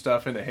off of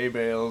stuff into hay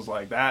bales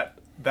like that.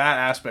 That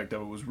aspect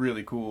of it was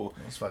really cool.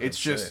 That's fucking It's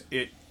just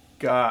sick.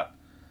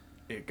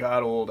 it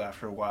got old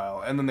after a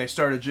while, and then they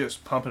started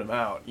just pumping them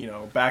out,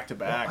 back to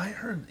back. I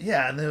heard,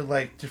 yeah, and they're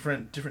like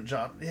different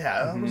genres.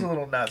 Yeah, that was a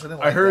little nuts. I didn't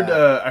like I heard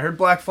that. I heard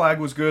Black Flag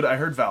was good. I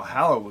heard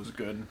Valhalla was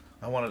good,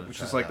 I wanted to which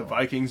try is like that the one.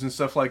 Vikings and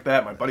stuff like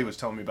that. My buddy was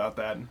telling me about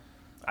that.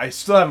 I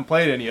still haven't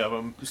played any of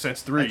them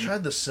since 3. I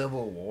tried the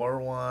Civil War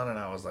one, and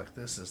I was like,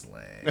 "This is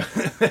lame."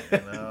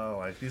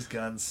 Like these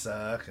guns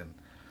suck, and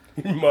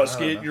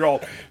Musket, you're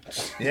all.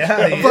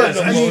 yeah, he But- is.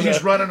 I mean,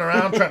 he's running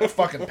around trying to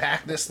fucking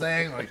pack this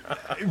thing. Like,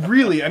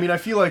 Really, I mean, I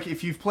feel like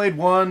if you've played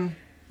one,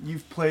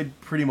 you've played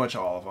pretty much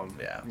all of them.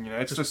 Yeah.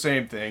 It's the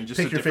same thing, just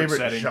pick a your different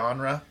favorite setting.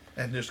 genre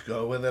and just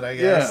go with it. I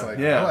guess. Yeah, Like,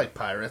 yeah. I like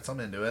pirates. I'm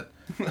into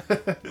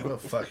it. Go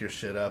fuck your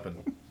shit up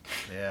and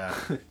yeah.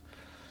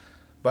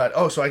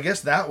 But so I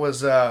guess that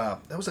was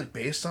like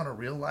based on a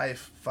real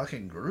life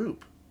fucking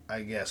group.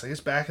 I guess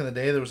back in the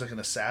day there was like an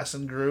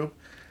assassin group,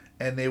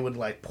 and they would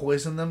like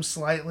poison them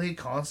slightly,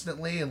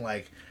 constantly, and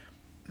like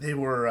they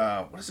were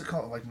what is it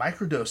called, like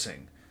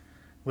microdosing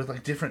with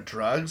like different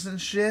drugs and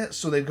shit.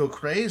 So they'd go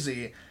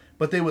crazy,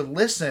 but they would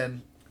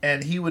listen,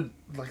 and he would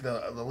like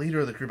the leader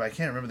of the group. I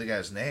can't remember the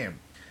guy's name,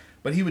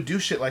 but he would do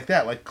shit like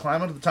that, like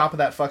climb up to the top of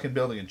that fucking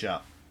building and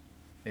jump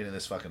into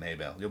this fucking hay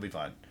bale. You'll be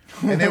fine.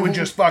 And they would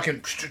just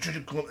fucking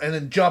and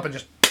then jump and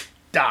just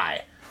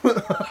die.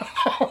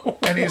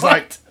 And he's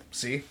like,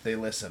 see, they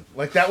listen.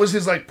 Like that was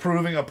his like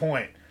proving a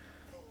point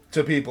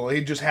to people.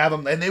 He'd just have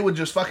them, and they would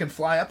just fucking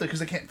fly up there because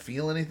they can't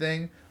feel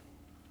anything.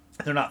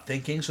 They're not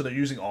thinking, so they're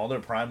using all their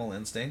primal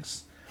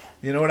instincts.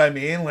 You know what I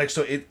mean? Like,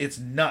 so it's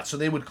nuts. So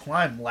they would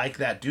climb like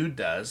that dude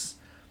does,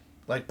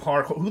 like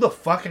parkour. Who the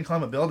fuck can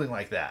climb a building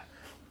like that?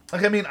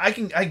 Like, I mean, I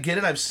get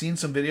it. I've seen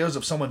some videos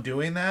of someone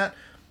doing that.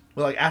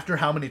 But like, after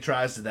how many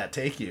tries did that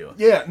take you?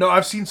 Yeah, no,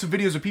 I've seen some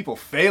videos of people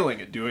failing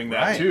at doing that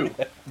Right. too.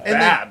 And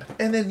Bad.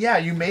 then yeah,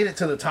 you made it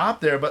to the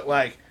top there, but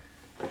like,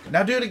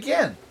 now do it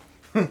again.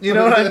 You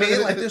know what I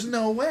mean? Like, there's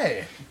no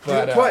way. Do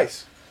it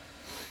twice.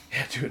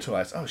 Yeah, do it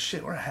twice. Oh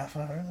shit, we're a half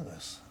hour into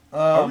this.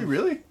 Are we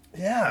really?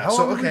 Yeah. How so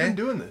long have we okay, been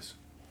doing this?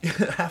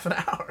 half an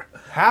hour.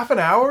 Half an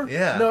hour?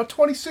 Yeah. No,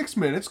 26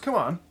 minutes. Come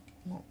on.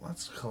 Well,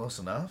 that's close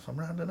enough. I'm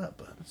rounding up,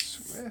 but That's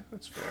fair.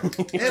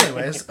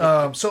 anyways,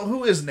 so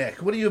who is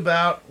Nick? What are you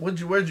about? Where'd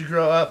you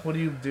grow up? What do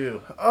you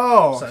do?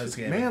 Oh, Besides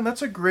gaming. man,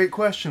 that's a great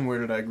question. Where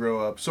did I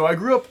grow up? So I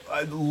grew up,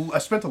 I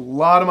spent a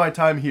lot of my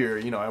time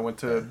here. I went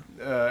to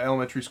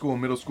elementary school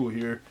and middle school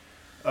here.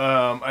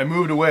 I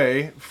moved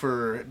away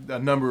for a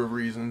number of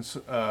reasons.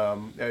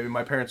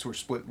 My parents were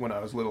split when I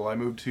was little. I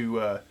moved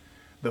to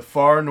the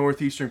far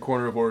northeastern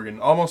corner of Oregon,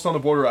 almost on the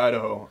border of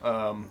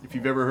Idaho. If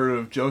you've ever heard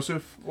of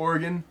Joseph,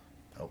 Oregon,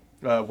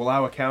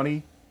 Wallowa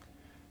County,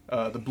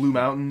 the Blue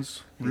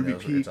Mountains, He Ruby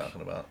knows what you're Peak.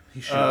 talking about.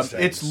 He shoots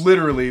It's things.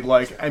 literally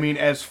like, I mean,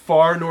 as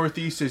far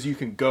northeast as you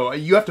can go.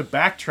 You have to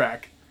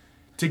backtrack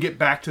to get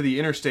back to the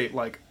interstate,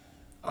 like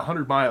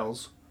 100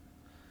 miles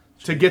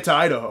to get to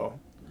Idaho.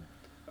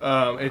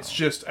 It's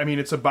just, I mean,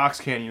 it's a box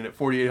canyon at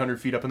 4,800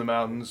 feet up in the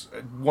mountains.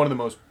 One of the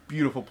most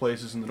beautiful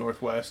places in the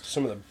Northwest.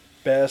 Some of the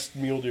best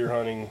mule deer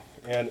hunting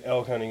and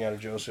elk hunting out of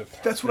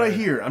Joseph. That's what I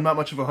hear. I'm not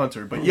much of a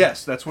hunter, but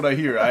yes, that's what I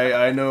hear.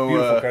 I know.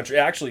 Beautiful country.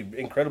 Actually,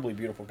 incredibly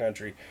beautiful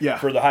country. Yeah.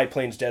 For the High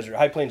Plains Desert.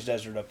 High Plains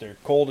Desert up there.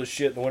 Cold as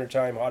shit in the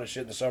wintertime, hot as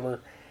shit in the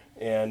summer.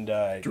 And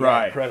Dry.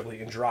 yeah,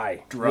 incredibly. And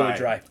dry. Really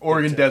dry.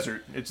 Oregon But,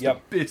 Desert. It's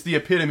Yep. it's the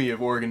epitome of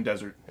Oregon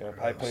Desert. yeah,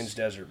 High Plains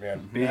Desert,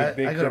 man. Big, I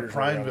big go to critters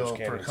running around those Prineville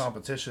for canyons.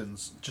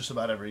 competitions just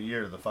about every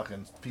year. The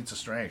fucking Pizza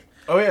Strength,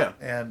 Oh yeah.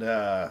 and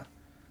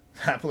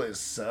that place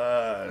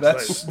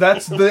sucks.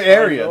 That's the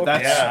area. Okay.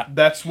 That's Yeah.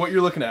 that's what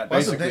you're looking at.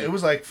 That's the Basically. thing. It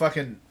was like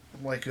fucking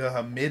like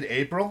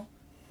mid-April,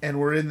 and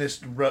we're in this.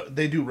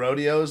 They do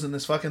rodeos in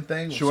this fucking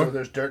thing. Sure. So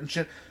there's dirt and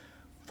shit.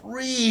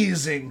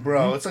 Freezing,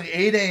 bro. It's like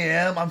 8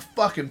 a.m. I'm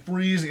fucking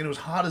freezing, and it was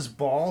hot as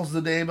balls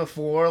the day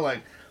before.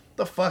 Like,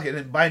 the fuck?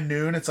 And by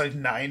noon, it's like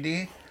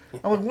 90.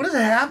 I'm like, what is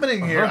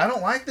happening here? I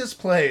don't like this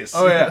place.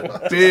 Oh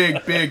yeah,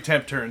 big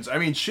temp turns. I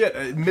mean,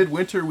 shit.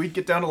 Midwinter, we'd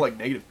get down to like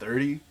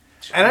 -30,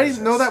 and I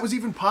didn't know that was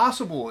even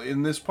possible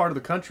in this part of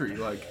the country.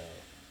 Like,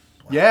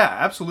 yeah,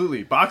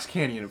 absolutely. Box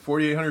Canyon,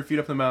 4,800 feet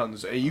up in the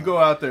mountains. You go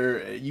out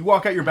there, you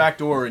walk out your back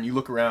door, and you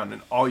look around,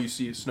 and all you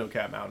see is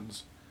snow-capped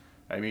mountains.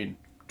 I mean,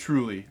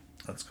 truly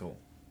That's cool.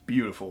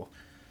 beautiful.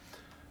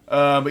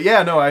 But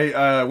yeah, no,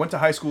 I went to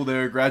high school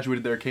there,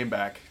 graduated there, came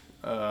back.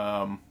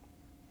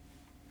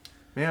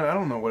 Man, I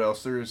don't know what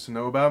else there is to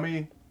know about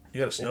me. You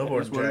got a snowboard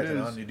It is what it jacket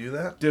is. on. You do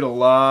that? Did a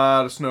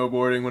lot of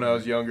snowboarding when I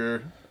was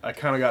younger. I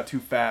kind of got too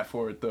fat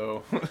for it,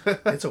 though.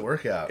 It's a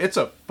workout. It's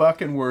a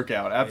fucking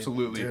workout,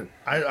 absolutely. Dude,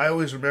 I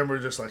always remember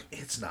just like,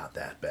 it's not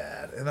that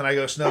bad. And then I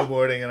go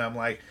snowboarding and I'm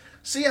like,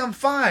 see, I'm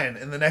fine.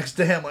 And the next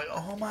day, I'm like,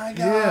 oh my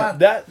God.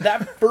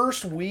 That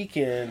first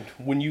weekend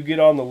when you get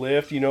on the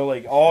lift, you know,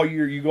 like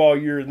you go all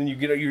year, and then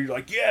you're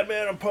like, yeah,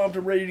 man, I'm pumped,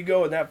 I'm ready to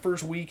go. And that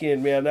first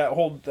weekend, man,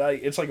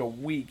 it's like a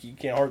week. You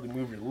can't hardly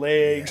move your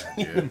legs.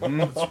 Yeah, dude.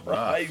 It's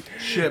rough.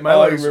 Shit, my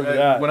legs. remember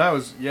that. When I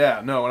was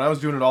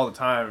doing it all the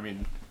time. I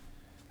mean,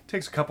 it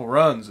takes a couple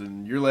runs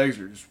and your legs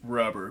are just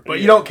rubber, but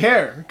you don't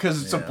care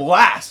because it's a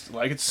blast.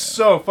 Like it's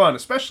so fun,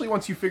 especially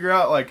once you figure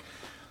out. Like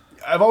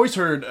I've always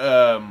heard.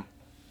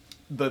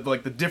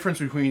 The difference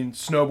between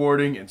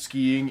snowboarding and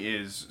skiing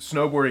is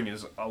snowboarding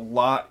is a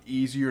lot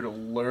easier to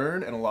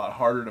learn and a lot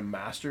harder to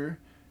master,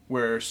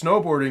 where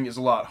snowboarding is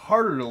a lot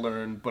harder to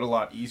learn but a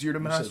lot easier to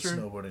master.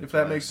 If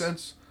that makes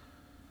sense.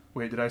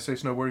 Wait, did I say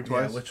snowboarding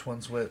twice? Yeah, which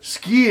one's which?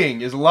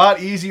 Skiing is a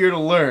lot easier to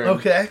learn.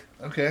 Okay.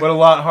 But a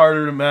lot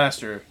harder to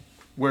master.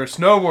 Where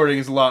snowboarding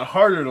is a lot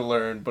harder to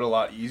learn but a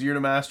lot easier to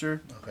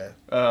master. Okay.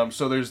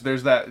 So there's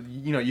that,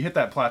 you hit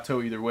that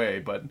plateau either way,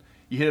 but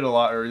you hit it a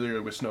lot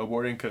earlier with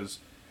snowboarding because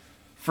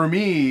for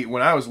me,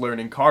 when I was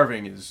learning,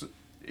 carving is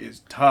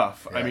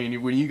tough. Yeah. I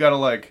mean, when you gotta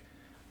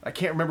I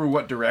can't remember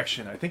what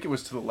direction. I think it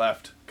was to the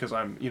left because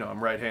I'm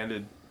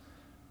right-handed.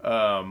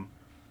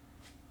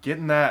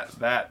 Getting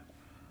that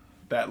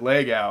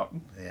leg out.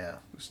 Yeah.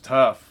 It was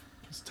tough.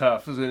 It's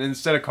tough. And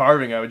instead of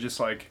carving, I would just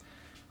go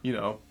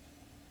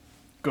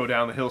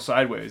down the hill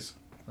sideways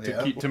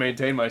to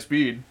maintain my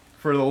speed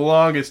for the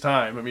longest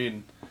time. I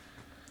mean.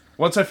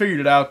 Once I figured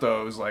it out,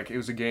 though, it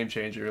was a game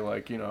changer.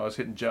 I was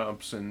hitting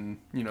jumps and,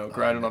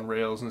 grinding on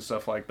rails and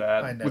stuff like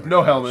that. With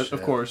no helmet,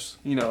 of course,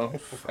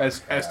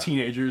 as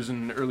teenagers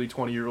and early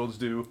 20-year-olds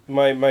do.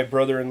 My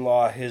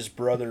brother-in-law, his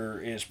brother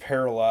is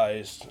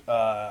paralyzed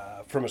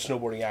from a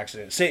snowboarding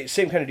accident.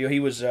 Same kind of deal. He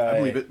was I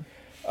believe it.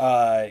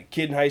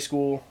 Kid in high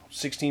school,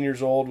 16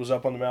 years old, was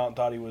up on the mountain,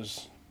 thought he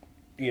was,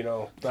 had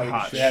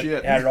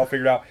it all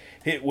figured out.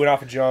 Went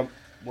off a jump,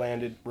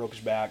 landed, broke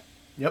his back.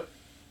 Yep.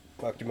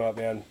 Fucked him up,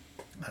 man.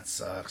 That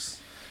sucks.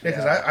 Yeah,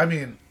 because I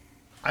mean,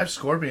 I've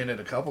scorpioned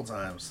a couple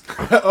times.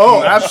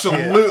 Oh,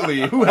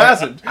 absolutely. Who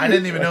hasn't? I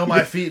didn't even know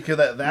my feet could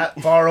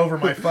that far over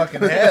my fucking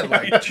head.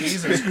 Like,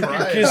 Jesus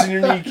Christ. Kissing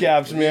your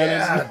kneecaps, man.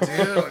 Yeah,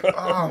 dude.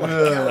 Oh, my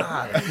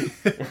God.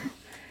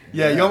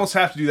 Yeah, you almost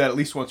have to do that at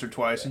least once or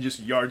twice and just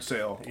yard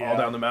sail all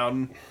down the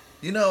mountain.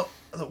 The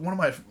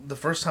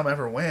first time I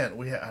ever went,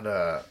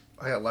 I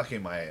got lucky.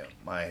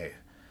 My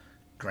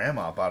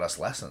grandma bought us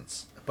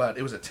lessons, but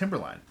it was at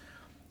Timberline.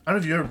 I don't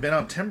know if you've ever been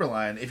on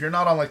Timberline. If you're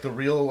not on the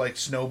real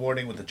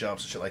snowboarding with the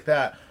jumps and shit like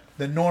that,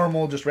 the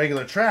normal just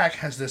regular track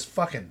has this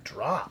fucking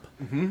drop.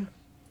 Mm-hmm.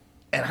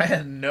 And I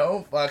had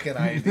no fucking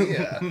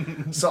idea.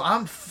 So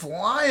I'm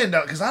flying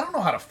down because I don't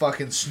know how to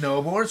fucking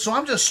snowboard. So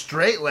I'm just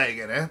straight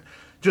legging it,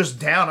 just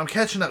down. I'm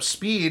catching up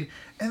speed,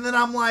 and then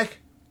I'm like,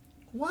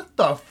 what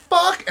the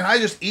fuck? And I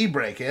just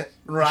e-brake it,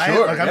 right?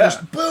 Sure, I'm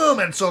just boom,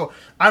 and so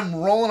I'm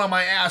rolling on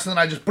my ass, and then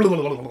I just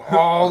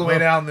all the way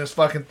down this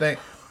fucking thing.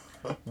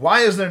 Why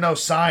is there no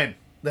sign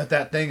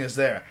that thing is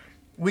there?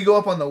 We go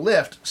up on the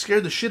lift,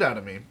 scared the shit out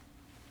of me.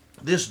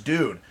 This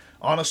dude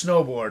on a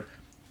snowboard,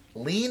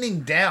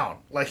 leaning down,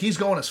 like he's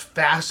going as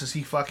fast as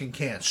he fucking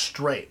can,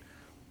 straight,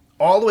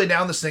 all the way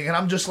down this thing, and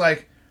I'm just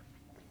like,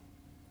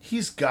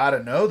 he's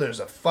gotta know there's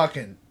a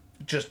fucking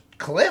just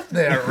cliff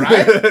there,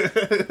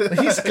 right?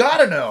 He's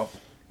gotta know.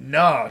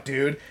 No,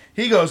 dude.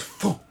 He goes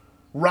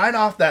right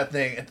off that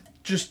thing, and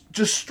just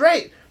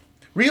straight.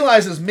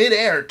 Realizes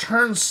midair,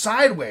 turns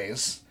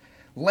sideways,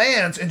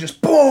 lands, and just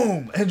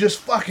boom, and just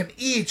fucking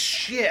eats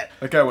shit.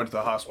 That guy went to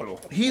the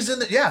hospital. He's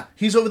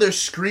he's over there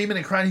screaming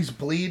and crying. He's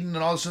bleeding and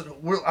all this.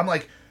 I'm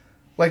like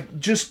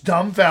just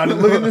dumbfounded.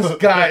 Look at this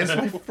guy.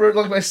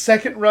 It's my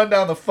second run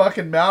down the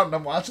fucking mountain.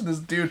 I'm watching this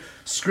dude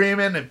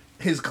screaming, and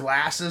his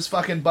glasses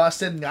fucking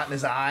busted and got in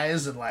his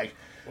eyes, and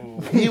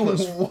he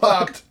was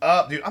fucked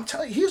up, dude. I'm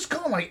telling you, he was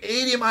going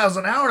 80 miles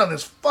an hour on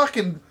this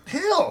fucking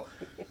hill.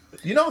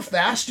 You know how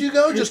fast you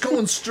go just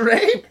going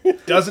straight?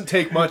 Doesn't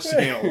take much to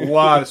gain a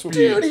lot of speed.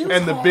 Dude,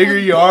 and the bigger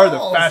you are, the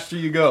faster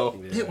you go.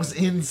 It was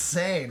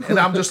insane. And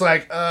I'm just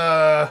like,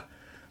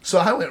 So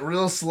I went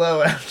real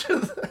slow after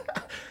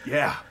that.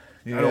 Yeah.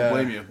 I don't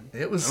blame you.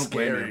 It was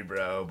scary,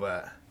 bro,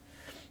 but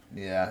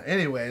yeah.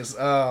 Anyways,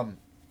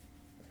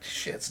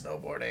 shit,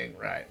 snowboarding,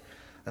 right.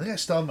 I think I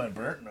still have my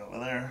Burton over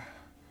there.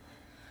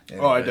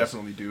 Anyways. Oh, I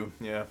definitely do,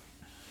 yeah.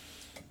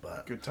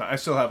 But good time. I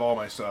still have all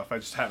my stuff. I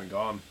just haven't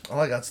gone. All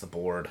I got's the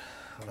board.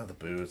 I don't have the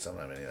boots. I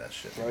don't have any of that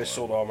shit. I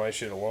sold all my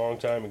shit a long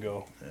time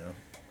ago. Yeah.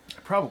 I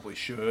probably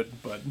should,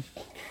 but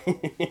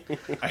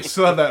I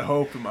still have that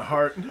hope in my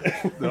heart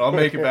that I'll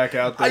make it back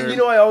out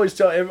there. I always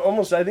tell,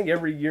 I think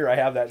every year I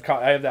have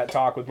that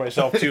talk with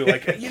myself too.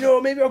 Like,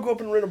 maybe I'll go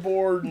up and rent a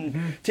board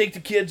and take the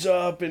kids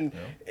up and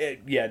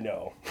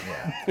no.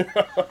 Yeah.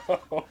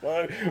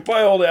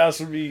 my old ass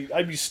would be,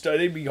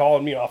 they'd be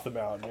hauling me off the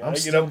mountain. Man. I'm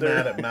still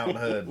mad at Mount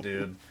Hood,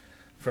 dude,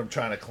 from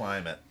trying to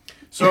climb it.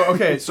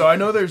 So I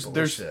know there's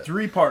Bullshit.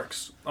 3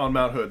 parks on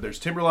Mount Hood. There's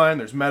Timberline,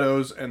 there's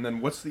Meadows, and then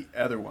what's the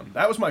other one?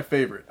 That was my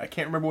favorite. I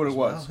can't remember what it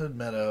was. Mount Hood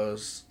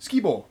Meadows. Ski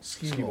Bowl.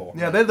 Ski Bowl.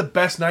 Yeah, they had the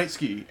best night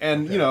ski,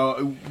 and you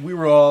know we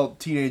were all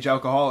teenage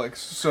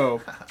alcoholics,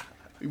 so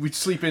we'd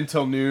sleep in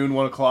till noon,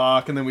 1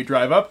 o'clock, and then we'd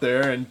drive up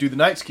there and do the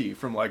night ski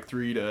from like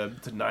 3 to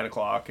 9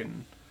 o'clock,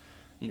 and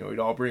you know we'd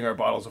all bring our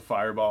bottles of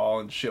Fireball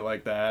and shit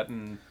like that,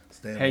 and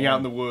hang out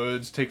in the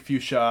woods, take a few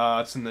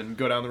shots, and then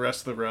go down the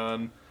rest of the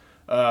run.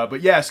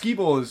 But yeah, Ski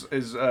Bowl is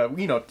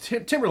you know,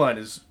 Timberline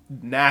is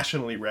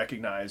nationally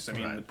recognized. I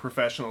mean, the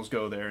professionals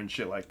go there and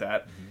shit like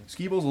that. Mm-hmm.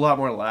 Ski Bowl's a lot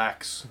more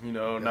lax, you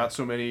know, not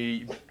so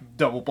many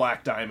double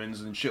black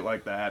diamonds and shit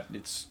like that.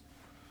 It's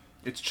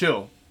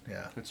chill.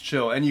 Yeah. It's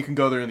chill. And you can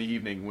go there in the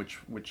evening,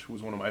 which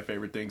was one of my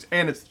favorite things.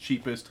 And it's the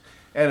cheapest,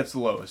 and it's the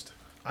lowest.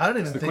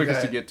 It's the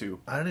quickest to get to.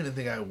 I don't even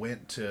think I've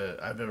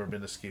never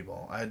been to Ski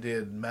Bowl. I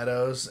did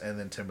Meadows and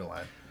then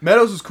Timberline.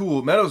 Meadows is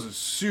cool. Meadows is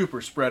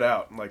super spread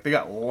out. Like, they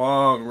got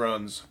long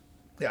runs.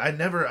 Yeah, I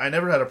never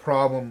had a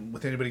problem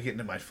with anybody getting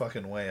in my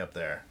fucking way up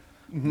there.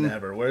 Mm-hmm.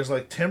 Never. Whereas,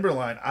 like,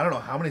 Timberline, I don't know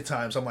how many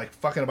times I'm, like,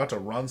 fucking about to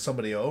run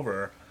somebody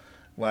over,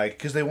 like,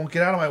 because they won't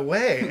get out of my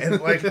way.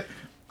 And, like,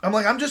 I'm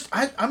like,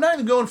 I'm not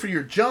even going for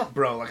your jump,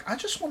 bro. Like, I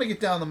just want to get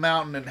down the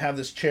mountain and have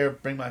this chair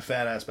bring my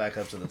fat ass back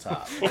up to the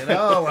top. You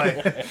know?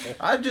 Like,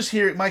 I'm just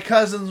here. My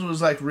cousin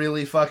was, like,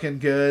 really fucking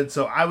good,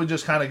 so I would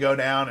just kind of go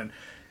down and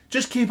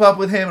just keep up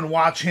with him and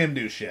watch him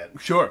do shit.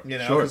 Sure. You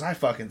know, because I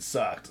fucking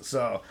sucked.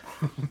 So,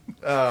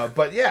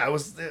 but yeah, it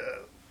was,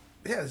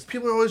 these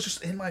people are always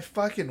just in my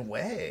fucking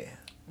way.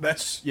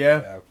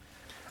 Yeah.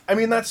 I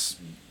mean, that's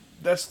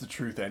the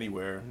truth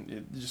anywhere.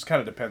 It just kind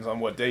of depends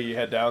on what day you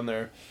head down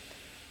there.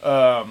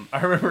 I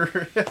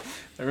remember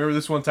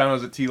this one time I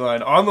was at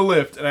T-Line on the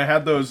lift, and I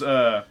had those,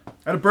 I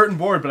had a Burton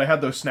board, but I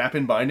had those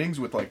snap-in bindings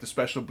with, like, the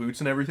special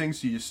boots and everything,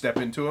 so you just step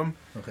into them.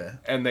 Okay.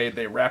 And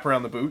they wrap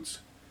around the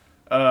boots.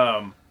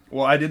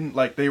 Well, I didn't,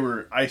 like, they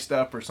were iced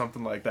up or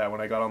something like that when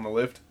I got on the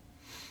lift.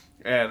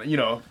 And, you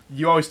know,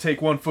 you always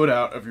take one foot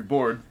out of your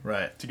board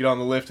to get on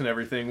the lift and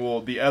everything.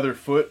 Well, the other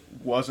foot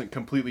wasn't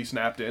completely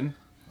snapped in.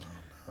 Oh,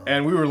 no.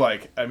 And we were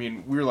like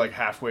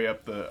halfway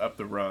up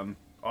the run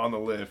on the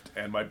lift,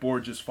 and my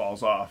board just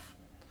falls off.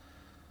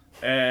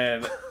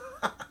 And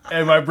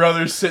my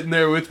brother's sitting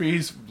there with me,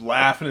 he's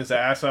laughing his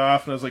ass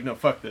off, and I was like, no,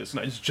 fuck this. And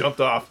I just jumped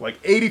off, like,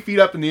 80 feet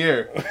up in the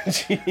air.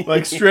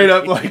 Like, straight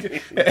up,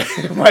 like,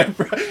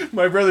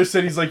 my brother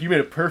said, he's like, you made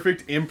a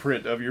perfect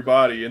imprint of your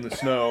body in the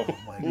snow.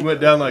 You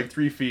went down, like,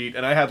 3 feet,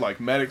 and I had,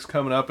 like, medics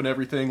coming up and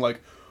everything, like,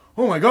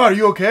 oh my God, are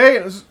you okay? And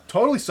it was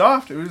totally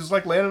soft. It was just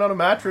like landing on a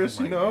mattress,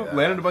 you know,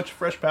 landing a bunch of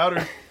fresh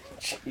powder.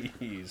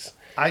 Jeez.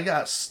 I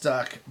got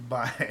stuck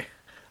by,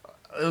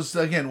 it was,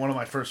 again, one of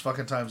my first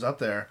fucking times up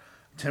there,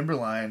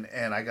 Timberline,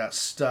 and I got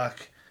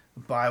stuck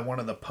by one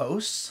of the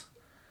posts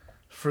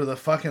for the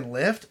fucking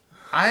lift.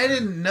 I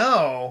didn't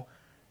know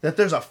that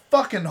there's a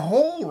fucking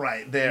hole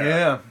right there.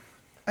 Yeah.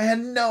 I had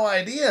no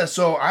idea.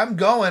 So I'm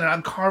going and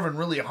I'm carving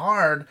really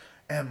hard,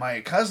 and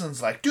my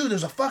cousin's like, dude,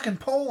 there's a fucking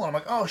pole. And I'm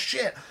like, oh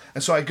shit.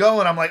 And so I go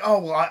and I'm like, oh,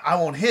 well, I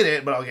won't hit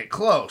it, but I'll get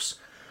close.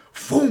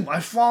 Boom, I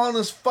fall in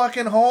this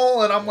fucking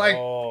hole, and I'm like,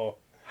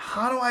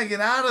 how do I get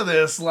out of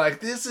this?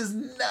 Like, this is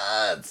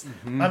nuts.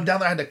 Mm-hmm. I'm down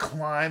there. I had to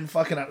climb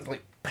fucking,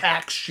 like,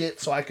 pack shit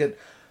so I could,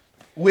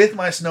 with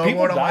my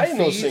snowboard on my feet.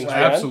 Those things, like,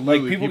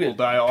 absolutely. Like, people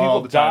die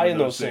all the time. People die in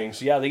those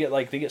things. Yeah, they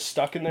get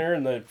stuck in there,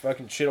 and the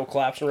fucking shit will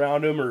collapse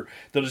around them, or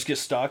they'll just get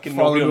stuck and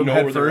nobody will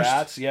know where they're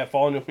at. Yeah,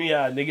 falling into them.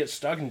 Yeah, and they get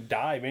stuck and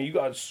die. Man, you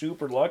got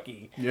super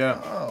lucky.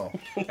 Yeah. Oh.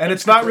 And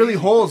it's not really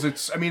holes.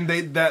 It's, I mean,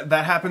 that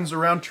happens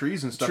around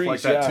trees and stuff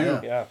like that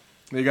too. Yeah.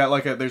 They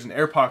got there's an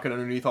air pocket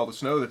underneath all the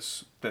snow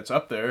that's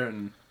up there,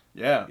 and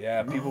yeah,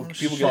 people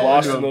get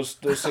lost in those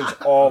things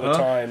all the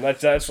time.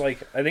 That's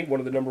like, I think one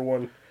of the number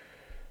one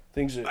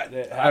things that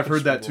happens. I've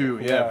heard that too.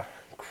 Yeah.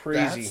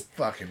 Crazy. That's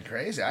fucking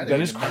crazy. I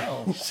didn't even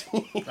know.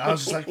 I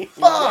was just like,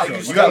 fuck. So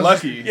you got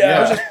lucky.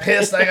 I was just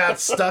pissed I got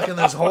stuck in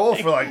this hole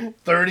for like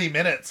 30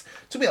 minutes.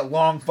 It took me a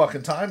long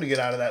fucking time to get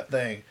out of that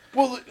thing.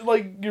 Well,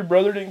 like, your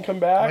brother didn't come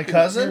back? My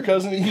cousin? Your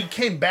cousin? He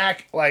came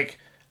back, like,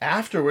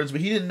 afterwards,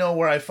 but he didn't know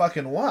where I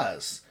fucking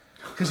was.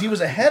 Because he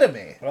was ahead of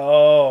me.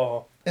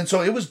 Oh. And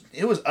so it was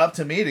up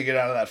to me to get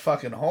out of that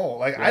fucking hole.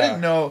 Like, I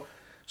didn't know.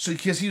 So,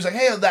 because he was like,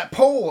 hey, that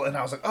pole. And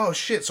I was like, oh,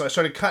 shit. So I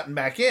started cutting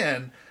back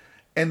in.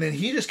 And then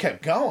he just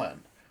kept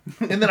going.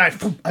 And then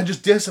I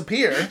just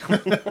disappeared.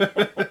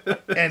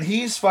 And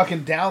he's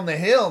fucking down the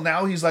hill.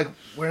 Now he's like,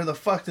 where the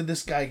fuck did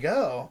this guy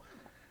go?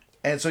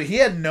 And so he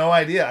had no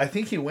idea. I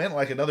think he went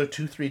like another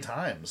 2-3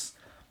 times.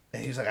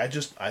 And he's like,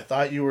 I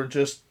thought you were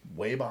just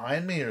way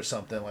behind me or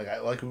something.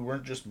 Like we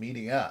weren't just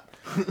meeting up.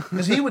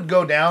 Because he would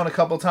go down a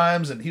couple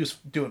times and he was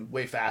doing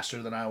way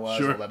faster than I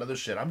was. All that other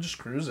shit. I'm just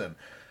cruising.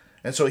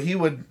 And so he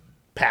would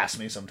pass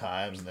me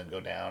sometimes and then go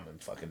down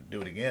and fucking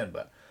do it again.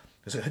 But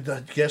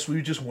I guess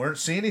we just weren't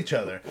seeing each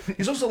other.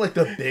 He's also like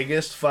the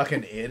biggest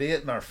fucking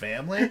idiot in our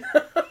family.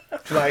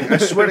 Like, I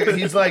swear to God,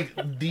 he's like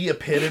the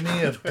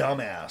epitome of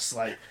dumbass.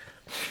 Like,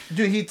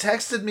 dude, he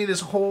texted me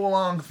this whole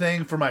long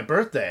thing for my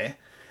birthday.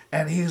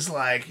 And he's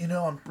like, you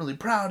know, I'm really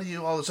proud of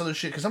you, all this other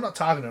shit. Because I'm not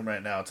talking to him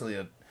right now until he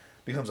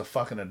becomes a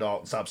fucking adult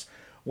and stops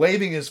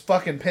waving his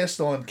fucking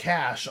pistol and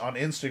cash on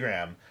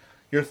Instagram.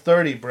 You're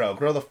 30, bro.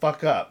 Grow the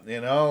fuck up,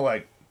 you know?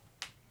 Like,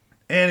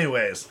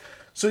 anyways.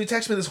 So he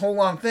texted me this whole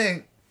long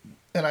thing,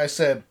 and I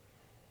said,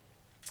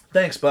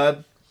 thanks,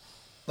 bud.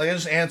 Like, I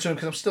just answered him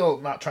because I'm still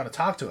not trying to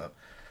talk to him.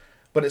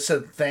 But it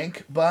said,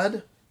 thank,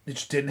 bud. It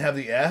just didn't have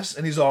the S.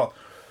 And he's all,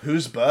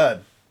 who's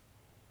bud?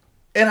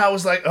 And I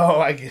was like, oh,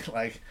 I get,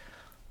 like...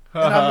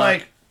 And I'm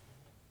like,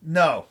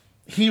 no.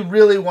 He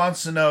really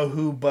wants to know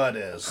who Bud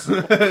is.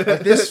 Like,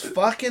 this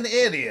fucking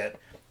idiot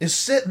is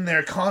sitting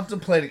there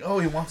contemplating, oh,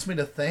 he wants me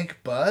to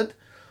thank Bud?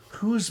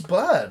 Who's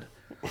Bud?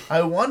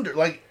 I wonder,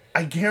 like,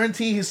 I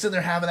guarantee he's sitting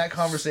there having that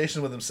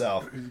conversation with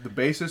himself. The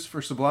basis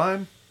for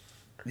Sublime?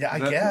 Yeah, I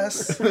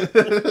guess.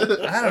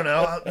 I don't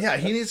know. Yeah,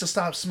 he needs to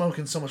stop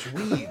smoking so much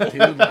weed,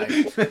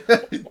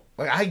 dude.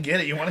 Like I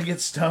get it. You want to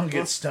get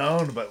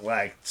stoned, but,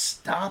 like,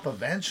 stop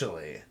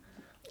eventually.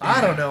 I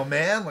don't know,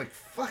 man. Like,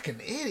 fucking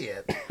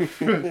idiot.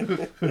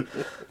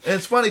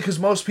 It's funny because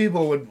most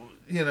people would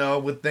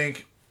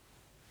think,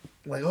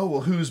 like, oh,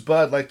 well, who's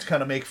Bud? Like, to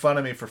kind of make fun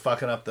of me for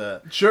fucking up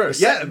the Sure, the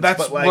yeah, sentence. that's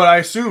But, like, what I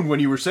assumed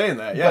when you were saying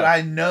that, yeah. But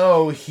I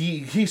know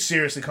he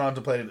seriously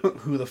contemplated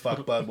who the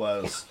fuck Bud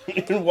was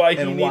and why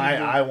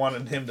I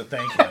wanted him to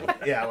thank him.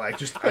 Yeah, like,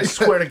 just, I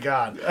swear to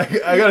God.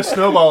 I got a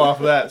snowball off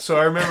of that. So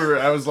I remember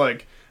I was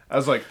like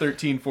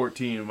 13,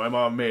 14, and my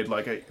mom made,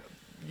 like,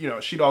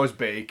 she'd always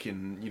bake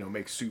and,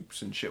 make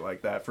soups and shit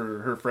like that for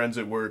her friends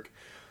at work.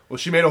 Well,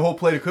 she made a whole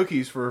plate of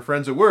cookies for her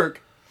friends at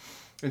work,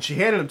 and she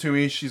handed them to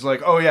me. She's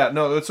like, oh, yeah,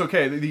 no, that's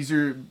okay. These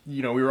are,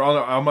 we were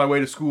on my way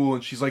to school,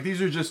 and she's like,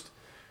 these are just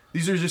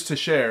to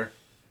share.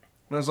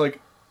 And I was like,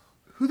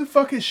 who the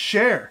fuck is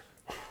Cher?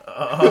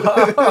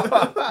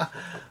 That's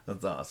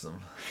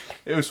awesome.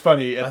 It was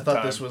funny at I the thought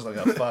time. this was like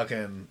a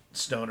fucking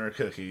stoner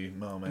cookie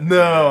moment.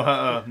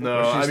 No, no.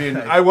 Where I she's mean,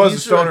 like, I was a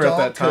 "These are stoner at adult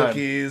that time.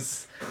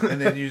 cookies,"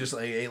 and then you just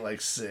like ate like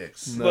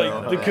 6. No.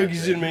 Like, the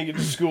cookies didn't make it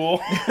to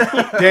school.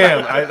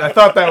 Damn, I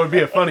thought that would be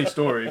a funny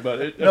story,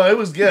 but No, it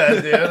was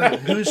good, dude.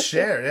 Who's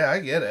Cher? Yeah, I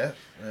get it.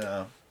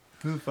 Yeah,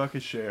 who the fuck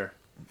is Cher?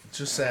 it's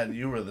just sad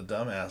you were the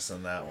dumbass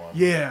in that one.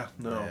 Yeah,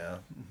 no.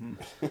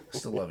 Yeah.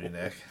 Still love you,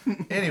 Nick.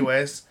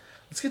 Anyways,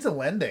 let's get to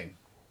lending.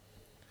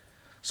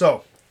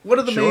 So, what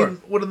are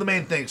the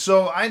main things?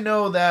 So, I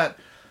know that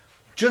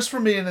just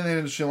from being in the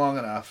industry long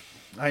enough,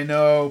 I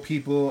know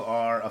people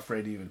are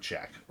afraid to even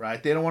check,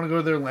 right? They don't want to go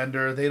to their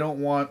lender. They don't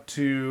want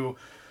to...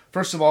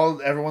 First of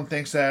all, everyone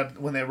thinks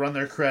that when they run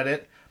their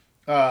credit,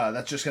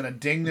 that's just going to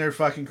ding their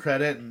fucking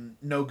credit and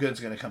no good's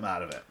going to come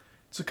out of it.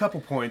 It's a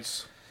couple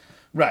points.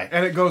 Right.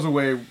 And it goes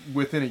away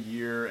within a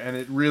year, and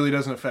it really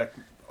doesn't affect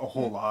a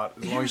whole lot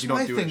as long as you don't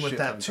do it. Here's my thing with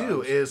that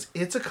too is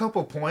it's a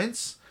couple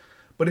points,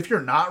 but if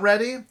you're not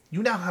ready,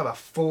 you now have a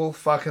full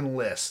fucking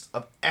list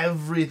of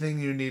everything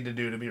you need to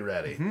do to be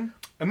ready. Mm-hmm.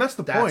 And that's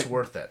the point. That's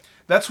worth it.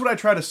 That's what I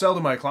try to sell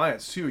to my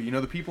clients too.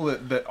 The people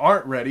that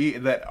aren't ready,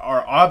 that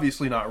are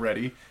obviously not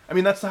ready. I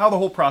mean, that's how the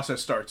whole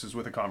process starts, is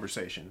with a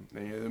conversation.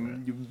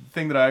 The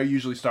thing that I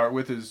usually start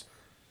with is,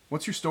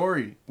 what's your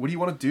story? What do you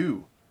want to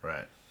do?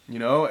 Right.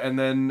 And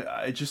then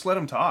I just let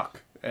them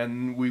talk.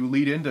 And we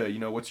lead into,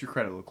 what's your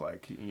credit look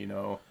like?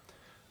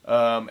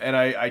 And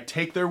I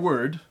take their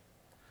word,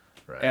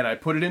 Right. and I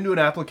put it into an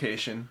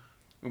application,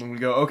 and then we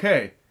go,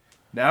 okay,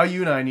 now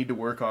you and I need to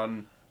work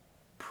on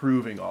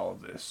proving all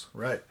of this.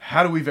 Right.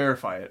 How do we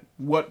verify it?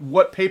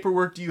 What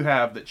paperwork do you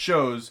have that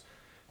shows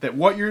that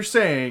what you're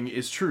saying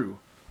is true?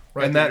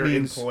 Right. And that that you're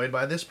means employed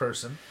by this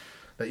person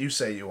that you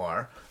say you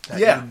are. That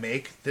Yeah. you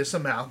make this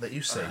amount that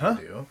you say Uh-huh.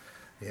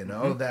 you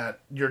do. That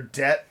your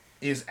debt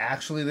is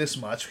actually this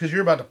much because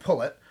you're about to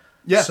pull it.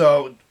 Yeah.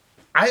 So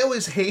I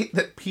always hate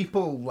that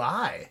people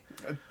lie.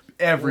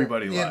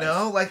 everybody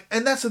lies.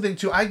 And that's the thing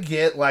too. I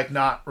get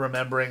not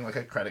remembering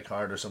a credit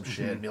card or some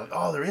shit Mm-hmm. and be like,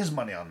 oh, there is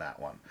money on that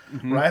one,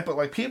 right?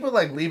 But people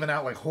leaving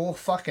out whole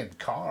fucking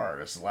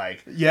cars.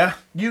 Yeah.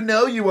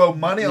 You owe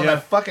money on Yeah.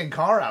 that fucking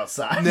car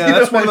outside. Yeah, You know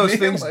that's one what of I those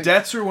mean? things.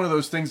 Debts are one of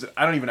those things that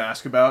I don't even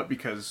ask about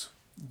because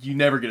you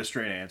never get a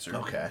straight answer.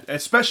 Okay.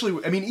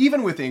 Especially,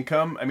 even with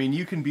income,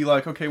 you can be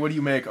like, okay, what do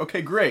you make?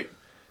 Okay, great.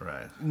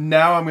 Right.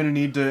 Now I'm gonna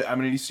need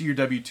to see your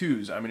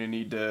W-2s.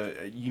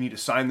 You need to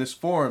sign this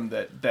form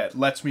that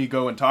lets me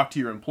go and talk to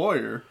your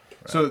employer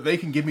so that they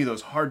can give me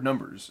those hard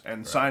numbers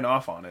and sign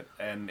off on it,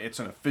 and it's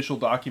an official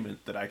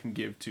document that I can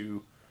give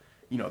to,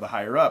 the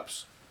higher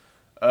ups.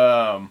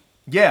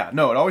 It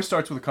always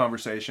starts with a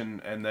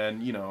conversation, and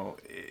then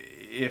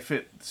if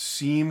it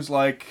seems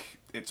like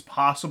it's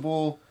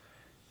possible,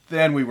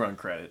 then we run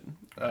credit.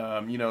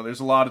 There's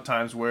a lot of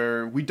times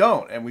where we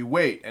don't, and we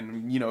wait,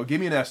 and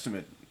give me an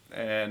estimate.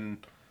 And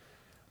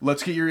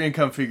let's get your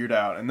income figured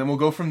out, and then we'll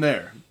go from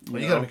there.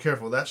 You gotta be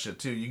careful with that shit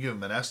too. You give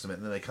them an estimate,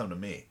 and then they come to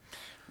me.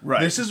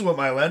 Right. This is what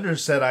my lender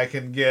said I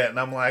can get, and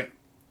I'm like,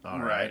 all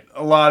right.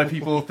 A lot of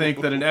people think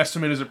that an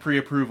estimate is a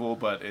pre-approval,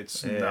 but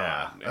it's Yeah,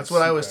 not. that's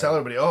what I always tell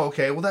everybody. Oh,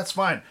 okay, well that's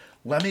fine.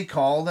 let me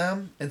call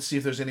them and see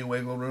if there's any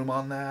wiggle room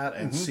on that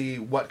and see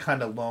what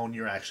kind of loan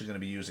you're actually going to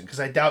be using.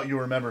 Because I doubt you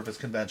remember if it's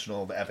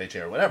conventional, the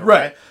FHA or whatever,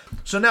 right?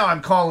 So now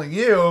I'm calling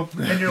you,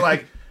 and you're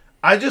like,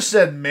 I just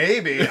said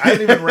maybe. I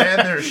haven't even ran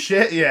their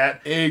shit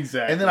yet.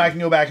 Exactly. And then I can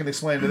go back and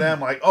explain to them,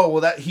 like, oh,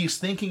 well, that he's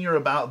thinking you're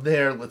about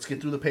there. Let's get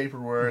through the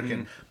paperwork.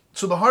 And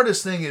so the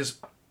hardest thing is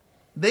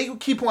they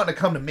keep wanting to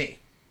come to me.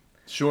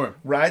 Sure.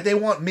 Right? They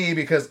want me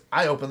because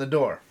I open the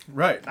door.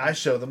 Right. I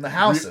show them the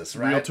houses,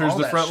 right? Realtor's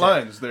the front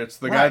lines. That's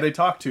the guy they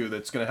talk to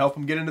that's going to help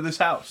them get into this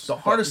house. The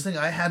hardest thing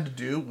I had to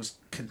do was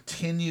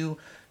continue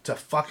to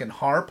fucking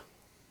harp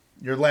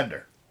your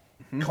lender.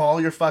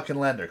 Call your fucking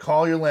lender.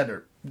 Call your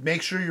lender.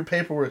 Make sure your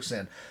paperwork's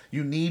in.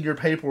 You need your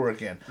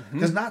paperwork in.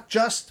 Because not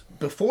just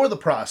before the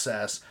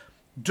process,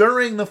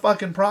 during the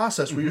fucking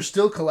process where you're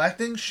still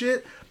collecting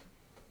shit,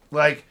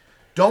 like,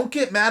 don't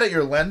get mad at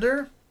your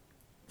lender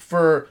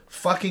for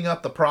fucking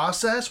up the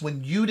process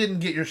when you didn't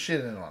get your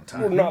shit in on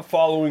time. We're not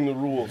following the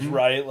rules,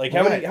 right? Like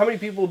how many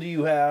people do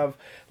you have?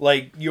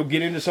 Like you'll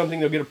get into something,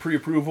 they'll get a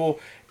pre-approval,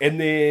 and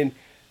then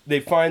they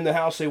find the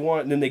house they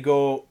want, and then they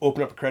go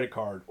open up a credit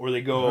card, or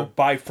they go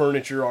buy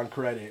furniture on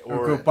credit,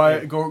 or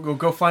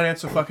go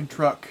finance a fucking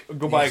truck,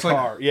 go buy a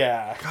car.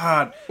 Yeah,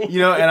 God,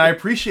 and I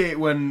appreciate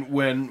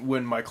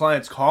when my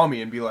clients call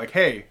me and be like,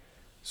 hey,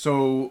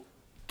 so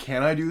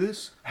can I do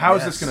this? How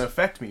is this going to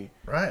affect me?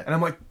 Right. And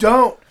I'm like,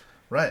 don't.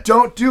 Right.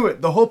 Don't do it.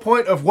 The whole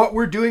point of what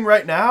we're doing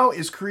right now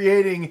is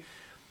creating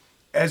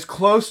as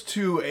close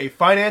to a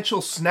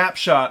financial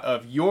snapshot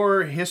of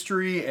your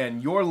history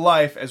and your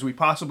life as we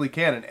possibly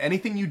can. And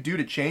anything you do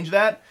to change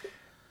that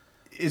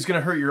is going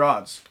to hurt your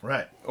odds.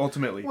 Right.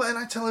 Ultimately. Well, and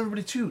I tell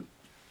everybody, too,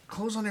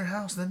 close on your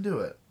house, then do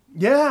it.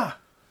 Yeah.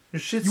 Your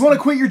shit's... You want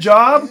to quit your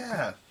job?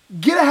 Yeah.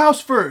 Get a house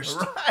first.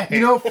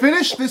 Right.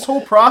 Finish this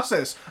whole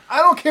process. I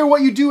don't care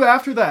what you do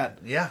after that.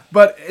 Yeah.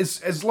 But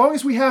as long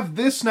as we have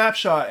this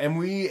snapshot and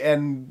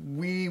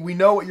we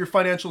know what your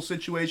financial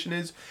situation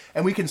is,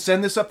 and we can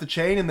send this up the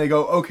chain and they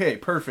go, okay,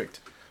 perfect.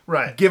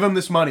 Right. Give them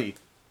this money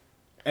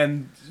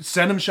and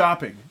send them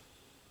shopping.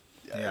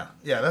 Yeah.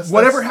 Yeah. That's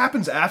whatever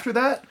happens after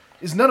that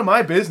is none of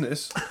my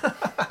business.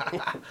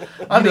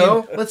 I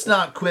mean, let's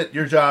not quit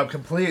your job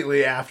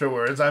completely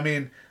afterwards. I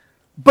mean,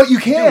 but you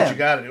can. Do what you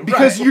gotta do.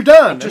 Because right. you're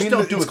done. Just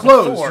don't do it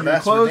closed. before. You're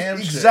closed.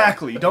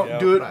 Exactly. Shit. Don't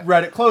do it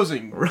right at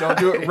closing. Right. Don't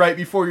do it right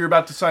before you're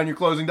about to sign your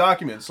closing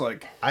documents.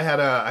 Like I had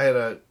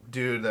a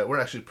dude that we're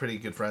actually pretty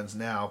good friends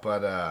now,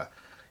 but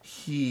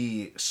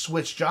he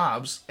switched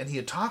jobs and he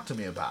had talked to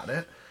me about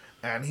it,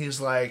 and he's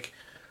like,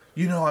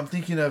 I'm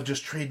thinking of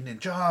just trading in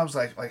jobs.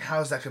 Like how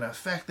is that going to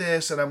affect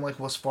this? And I'm like,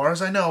 well, as far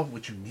as I know,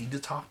 which you need to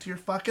talk to your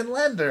fucking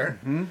lender.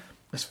 Mm-hmm.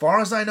 As far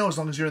as I know, as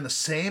long as you're in the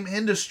same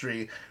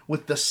industry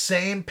with the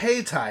same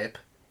pay type,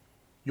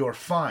 you're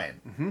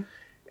fine. Mm-hmm.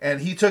 And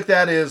he took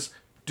that as,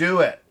 do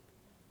it.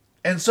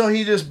 And so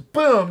he just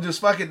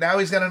fucking, now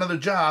he's got another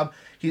job.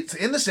 He's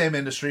in the same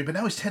industry, but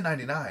now he's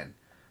 1099.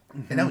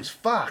 Mm-hmm. And now he's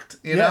fucked,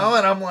 you know?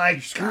 And I'm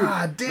like,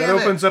 God damn it.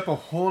 That opens up a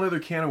whole other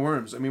can of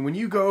worms. I mean, when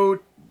you go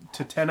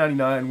to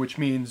 1099, which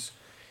means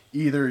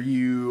either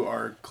you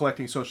are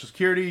collecting Social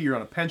Security, you're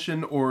on a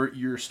pension, or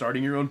you're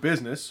starting your own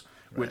business,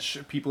 which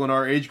people in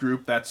our age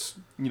group, that's,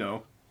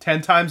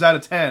 10 times out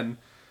of 10,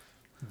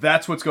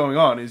 that's what's going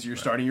on, is you're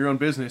starting your own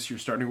business, you're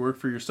starting to work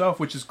for yourself,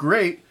 which is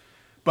great,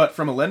 but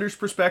from a lender's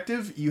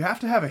perspective, you have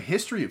to have a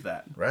history of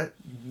that. Right.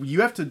 You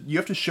have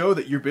to show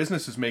that your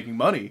business is making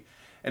money,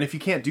 and if you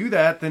can't do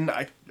that, then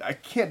I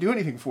can't do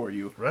anything for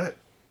you. Right.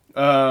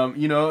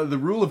 The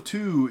rule of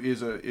 2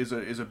 is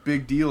a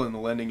big deal in the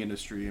lending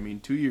industry. I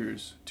mean, 2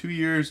 years,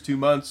 2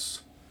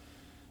 months.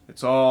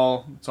 It's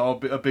all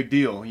a big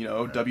deal,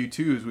 Right.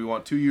 W-2s, we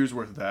want 2 years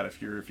worth of that.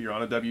 If you're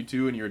on a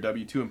W-2 and you're a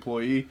W-2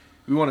 employee,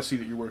 we want to see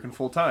that you're working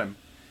full time.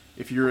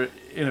 If you're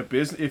in a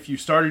business, if you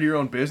started your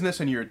own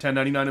business and you're a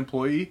 1099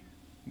 employee,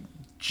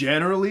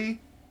 generally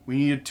we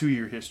need a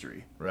 2-year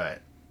history. Right.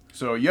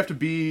 So you have to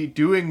be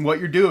doing what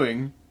you're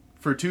doing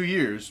for 2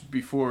 years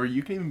before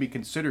you can even be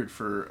considered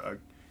for a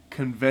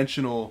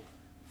conventional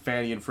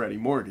Fannie and Freddie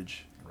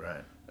mortgage.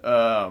 Right.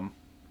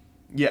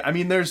 Yeah, I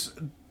mean there's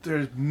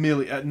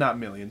not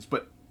millions,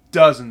 but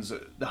dozens,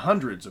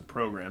 hundreds of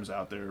programs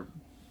out there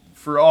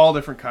for all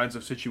different kinds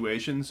of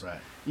situations. Right.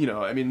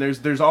 I mean,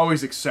 there's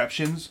always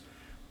exceptions,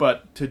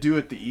 but to do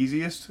it the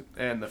easiest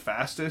and the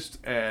fastest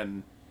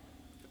and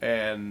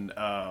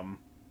to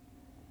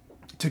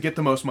get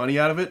the most money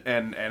out of it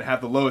and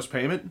have the lowest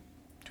payment,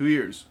 2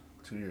 years.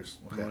 2 years.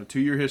 Okay. We want a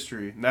 2-year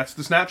history, and that's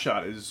the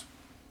snapshot, is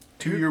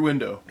 2-year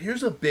window.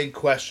 Here's a big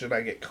question I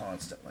get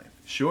constantly.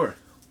 Sure.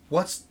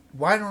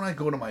 Why don't I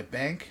go to my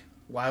bank?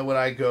 Why would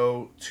I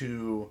go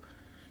to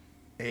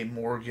a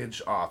mortgage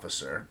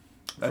officer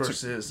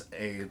versus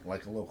a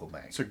local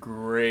bank? It's a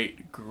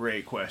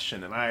great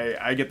question, and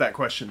I get that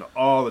question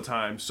all the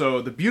time.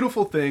 So the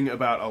beautiful thing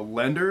about a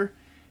lender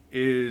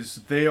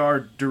is they are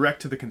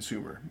direct to the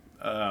consumer.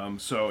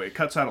 So it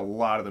cuts out a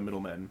lot of the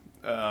middlemen.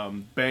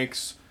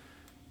 Banks,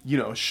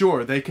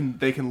 sure, they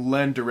can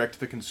lend direct to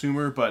the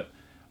consumer, but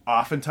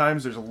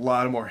oftentimes there's a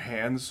lot more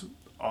hands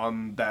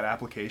on that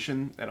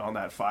application and on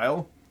that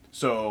file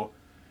So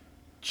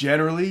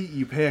generally,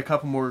 you pay a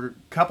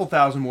couple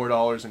thousand more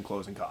dollars in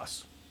closing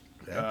costs.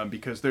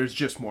 Because there's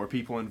just more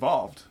people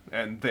involved,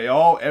 and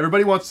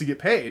everybody wants to get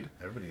paid.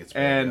 Everybody gets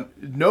paid, and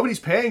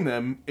nobody's paying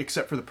them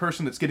except for the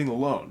person that's getting the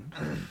loan.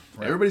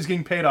 Right. Everybody's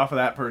getting paid off of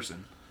that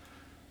person.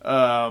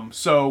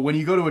 So when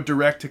you go to a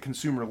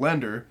direct-to-consumer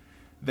lender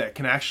that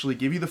can actually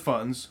give you the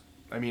funds,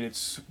 I mean,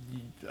 it's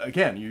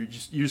again, you're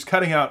just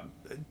cutting out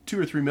 2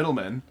 or 3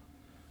 middlemen,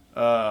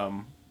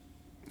 and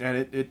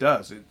it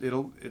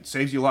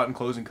saves you a lot in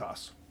closing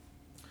costs,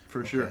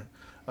 for sure.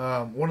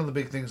 One of the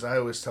big things I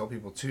always tell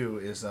people too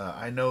is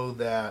I know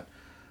that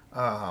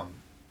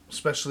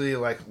especially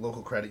like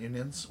local credit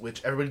unions,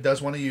 which everybody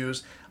does want to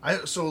use.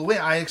 So the way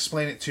I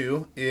explain it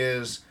too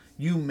is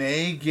you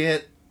may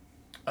get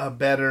a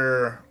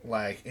better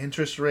like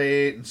interest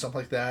rate and stuff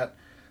like that.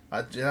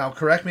 Now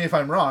correct me if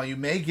I'm wrong. You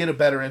may get a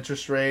better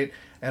interest rate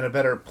and a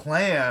better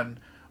plan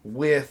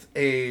with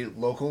a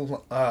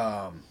local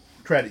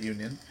credit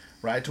union,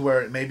 right? To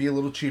where it may be a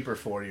little cheaper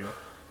for you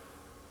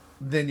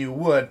than you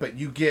would, but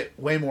you get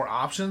way more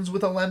options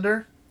with a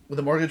lender, with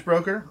a mortgage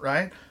broker,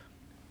 right?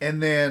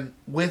 And then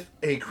with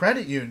a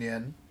credit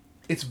union,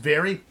 it's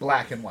very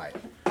black and white.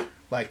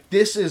 Like,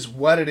 this is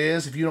what it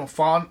is. If you don't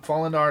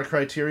fall into our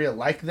criteria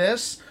like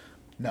this,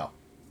 no.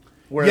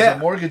 Whereas a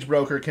mortgage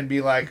broker can be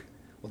like,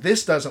 well,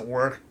 this doesn't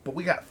work, but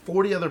we got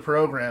 40 other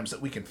programs that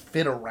we can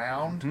fit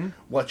around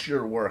what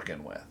you're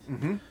working with.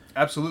 Mm-hmm.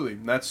 Absolutely.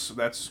 That's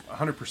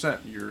 100%.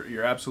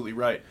 You're absolutely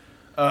right.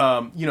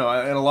 And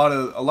a lot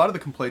of the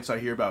complaints I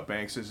hear about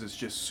banks is it's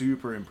just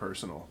super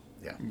impersonal.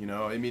 Yeah.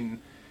 I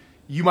mean,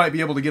 you might be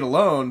able to get a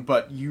loan,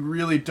 but you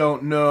really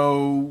don't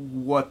know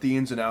what the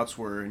ins and outs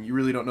were, and you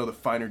really don't know the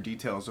finer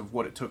details of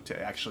what it took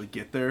to actually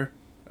get there.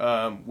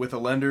 With a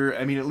lender,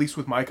 I mean, at least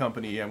with my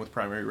company and with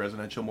Primary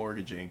Residential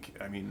Mortgage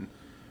Inc., I mean,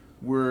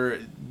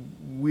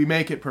 we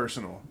make it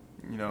personal.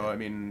 I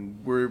mean,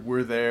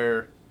 we're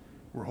there,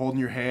 we're holding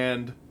your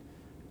hand.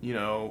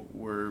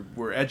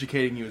 We're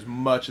educating you as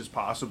much as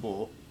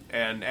possible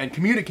and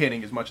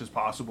communicating as much as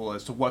possible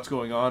as to what's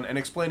going on and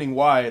explaining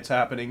why it's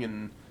happening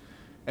and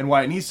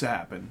why it needs to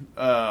happen.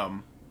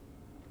 I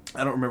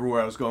don't remember where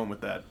I was going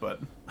with that, but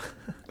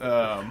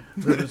the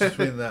difference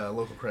between the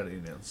local credit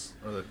unions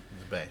or the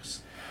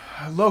banks.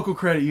 Local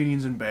credit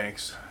unions and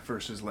banks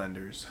versus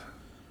lenders.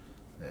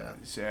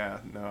 Yeah.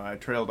 No, I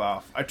trailed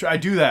off. I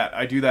do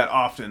that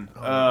often.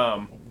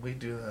 We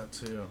do that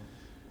too.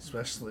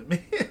 Especially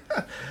me.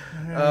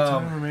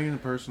 We're making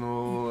it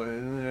personal.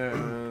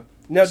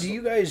 Now, do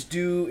you guys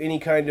do any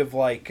kind of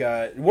like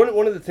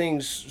one of the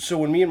things? So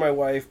when me and my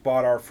wife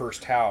bought our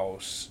first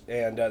house,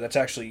 and that's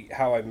actually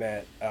how I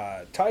met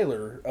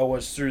Tyler,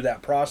 was through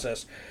that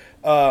process.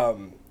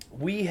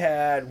 We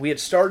had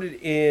started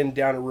in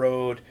down a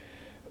road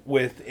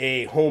with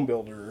a home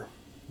builder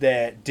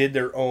that did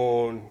their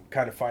own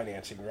kind of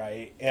financing,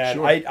 right? And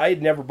sure. I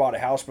had never bought a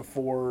house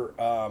before.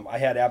 I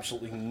had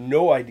absolutely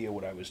no idea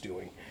what I was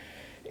doing.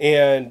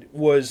 And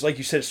was, like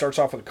you said, it starts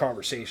off with a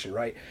conversation,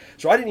 right?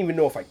 So I didn't even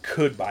know if I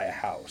could buy a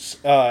house.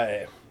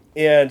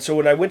 And so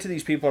when I went to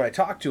these people and I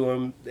talked to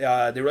them,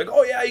 they were like,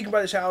 oh, yeah, you can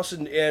buy this house,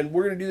 and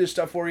we're going to do this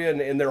stuff for you.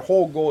 And their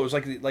whole goal was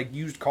like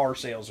used car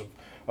sales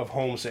of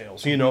home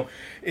sales,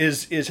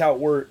 is how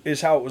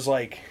it was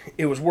like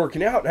it was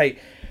working out. And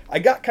I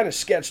got kind of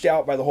sketched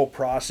out by the whole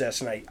process,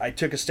 and I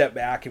took a step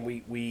back, and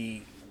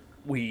we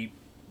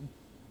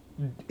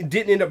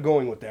didn't end up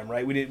going with them,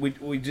 right?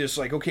 We just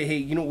like, okay,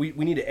 hey,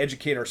 we need to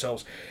educate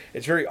ourselves.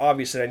 It's very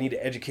obvious that I need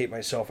to educate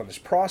myself on this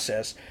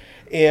process.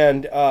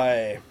 And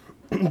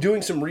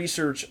doing some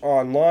research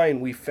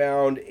online, we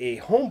found a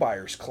home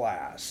buyers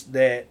class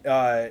that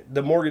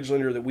the mortgage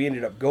lender that we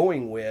ended up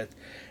going with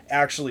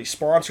actually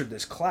sponsored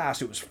this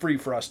class. It was free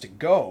for us to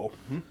go.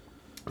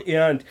 Mm-hmm.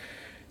 And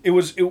it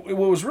was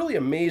really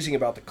amazing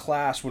about the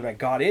class when I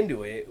got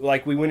into it.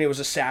 Like it was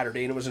a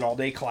Saturday and it was an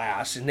all-day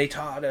class, and they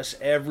taught us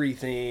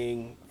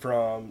everything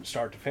from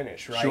start to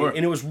finish, right? Sure.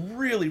 And it was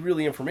really,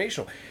 really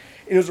informational.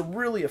 And it was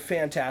a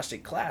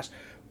fantastic class.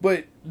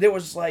 But there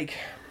was like,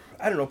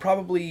 I don't know,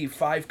 probably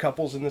 5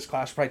 couples in this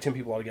class, probably 10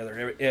 people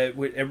altogether.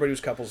 Everybody was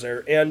couples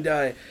there. And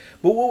but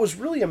what was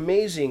really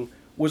amazing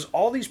was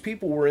all these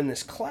people were in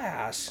this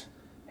class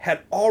had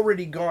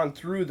already gone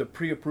through the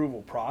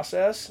pre-approval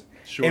process.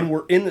 Sure. And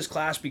were in this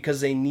class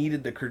because they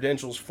needed the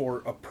credentials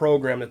for a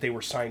program that they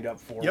were signed up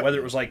for, yep. Whether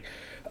it was like,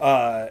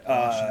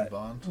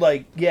 bond.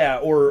 like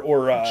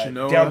or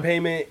down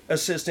payment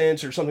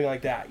assistance or something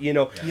like that, Yeah.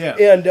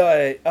 And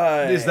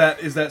is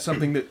that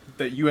something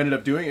that you ended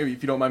up doing, if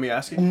you don't mind me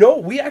asking? No,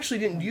 we actually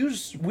didn't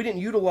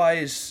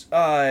utilize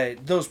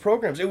those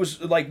programs. It was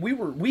like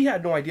we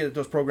had no idea that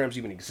those programs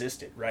even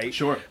existed, right?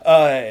 Sure.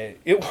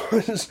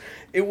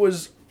 It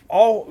was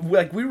all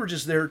like we were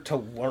just there to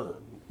learn.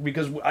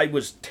 Because I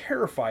was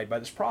terrified by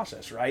this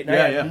process, right? And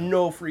I had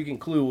no freaking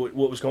clue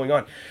what was going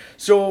on.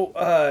 So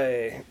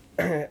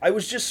I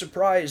was just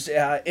surprised.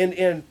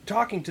 And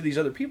talking to these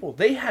other people,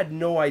 they had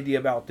no idea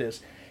about this.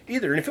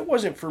 either. And if it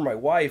wasn't for my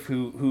wife,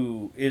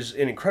 who is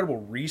an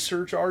incredible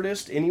research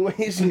artist,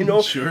 anyways, you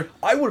know, Sure.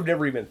 I would have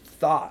never even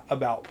thought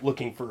about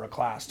looking for a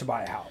class to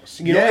buy a house.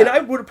 You Yeah. know, and I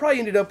would have probably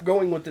ended up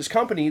going with this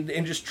company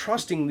and just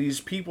trusting these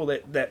people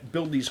that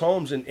build these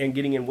homes and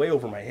getting in way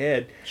over my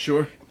head.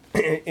 Sure.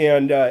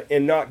 And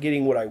not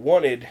getting what I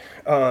wanted.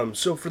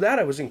 So for that,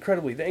 I was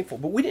incredibly thankful.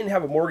 But we didn't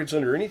have a mortgage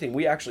lender or anything.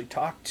 We actually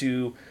talked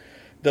to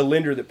the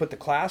lender that put the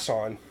class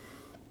on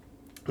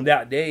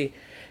that day,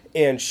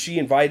 and she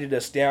invited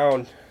us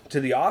down to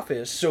the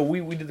office. So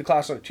we did the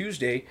class on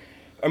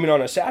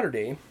a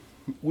Saturday.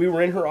 We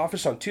were in her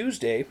office on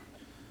Tuesday.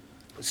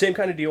 Same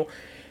kind of deal.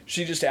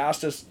 She just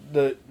asked us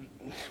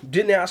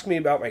didn't ask me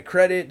about my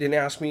credit, didn't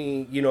ask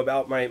me, you know,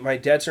 about my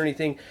debts or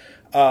anything.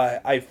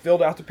 I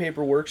filled out the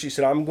paperwork. She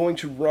said, I'm going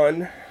to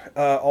run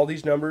all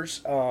these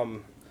numbers.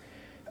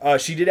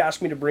 She did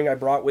ask me to I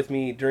brought with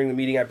me during the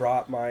meeting, I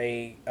brought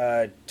my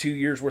 2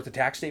 years worth of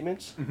tax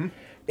statements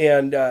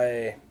and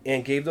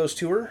gave those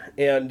to her.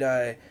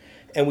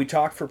 And we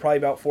talked for probably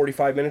about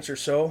 45 minutes or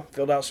so,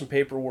 filled out some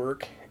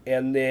paperwork.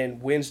 And then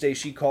Wednesday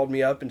she called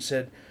me up and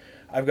said,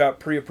 I've got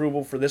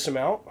pre-approval for this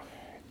amount.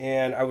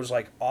 And I was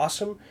like,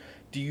 awesome.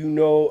 Do you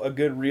know a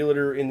good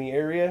realtor in the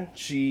area?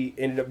 She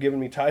ended up giving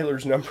me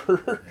Tyler's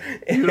number,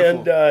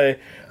 and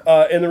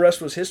the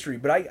rest was history.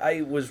 But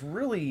I was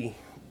really,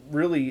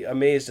 really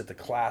amazed at the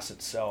class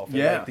itself. And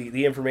Yeah. like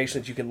the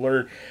information that you can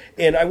learn.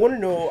 And I want to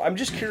know, I'm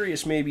just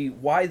curious maybe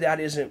why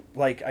that isn't,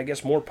 like, I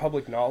guess, more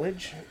public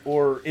knowledge?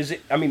 Or is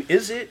it,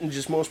 and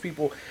just most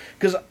people,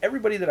 because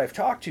everybody that I've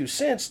talked to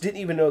since didn't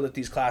even know that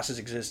these classes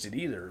existed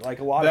either. Like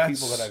a lot of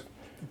people that I've...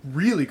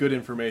 Really good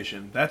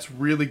information. That's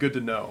really good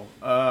to know.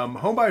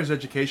 Homebuyers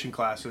education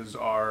classes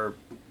are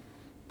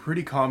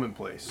pretty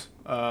commonplace,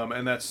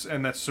 and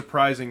that's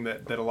surprising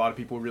that a lot of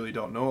people really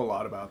don't know a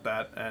lot about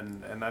that,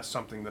 and that's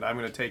something that I'm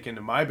going to take into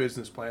my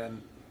business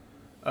plan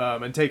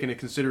and take into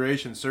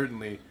consideration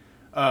certainly.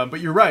 But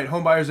you're right.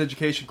 Homebuyers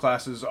education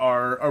classes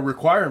are a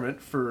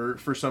requirement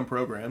for some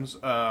programs,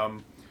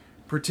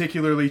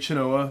 particularly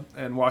Chenoa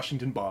and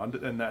Washington Bond,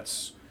 and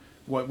that's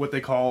what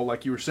they call,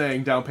 like you were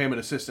saying, down payment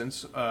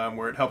assistance,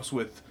 where it helps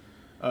with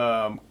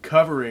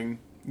covering,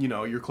 you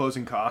know, your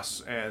closing costs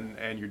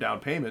and your down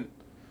payment,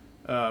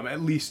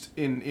 at least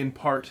in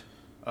part,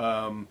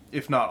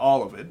 if not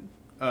all of it.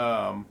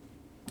 At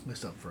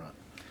least up front.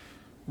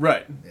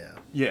 Right. Yeah.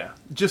 Yeah,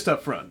 just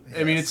up front. Yes.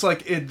 I mean, it's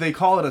like they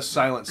call it a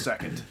silent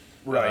second.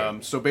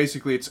 Right. So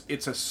basically,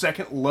 it's a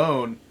second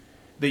loan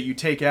that you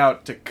take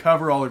out to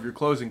cover all of your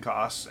closing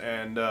costs,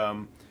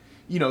 and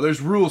you know,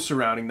 there's rules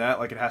surrounding that,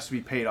 like it has to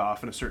be paid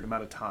off in a certain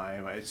amount of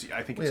time. I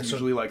think it's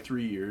usually like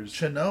 3 years.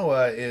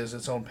 Chenoa is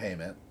its own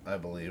payment, I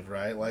believe,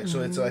 right? Like,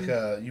 so it's like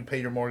you pay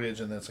your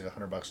mortgage and then it's like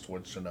 $100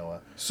 towards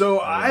Chenoa.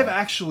 So I've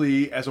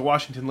actually, as a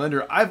Washington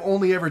lender, I've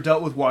only ever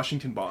dealt with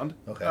Washington Bond.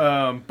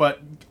 Okay. But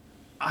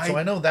So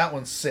I know that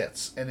one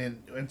sits,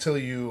 and until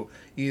you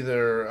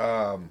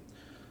either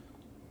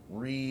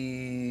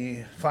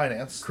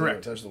refinance.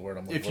 Correct. There's the word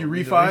I'm looking if for. you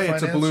Either refi,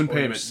 it's a refinance balloon or you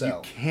payment. You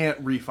sell.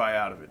 can't refi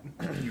out of it.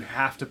 You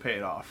have to pay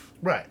it off.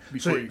 Right.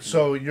 before you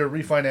So can- your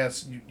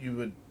refinance, you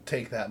would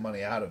take that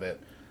money out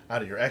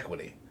of your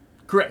equity.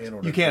 Correct. in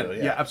order You to can. do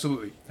it, Yeah,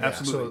 absolutely. Yeah,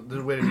 Absolutely. so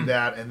there's a way to do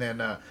that, and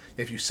then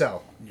if you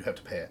sell, you have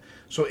to pay it.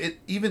 So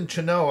even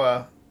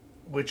Chenoa,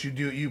 which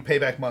you pay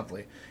back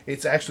monthly,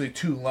 it's actually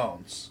 2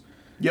 loans.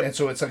 Yep. And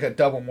so it's like a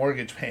double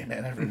mortgage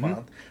payment every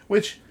month,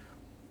 which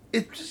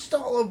it's just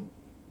all of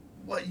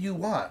what you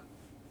want.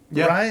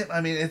 Yeah. Right?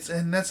 I mean,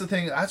 and that's the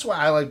thing. That's why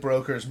I like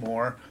brokers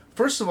more.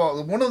 First of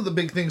all, one of the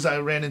big things I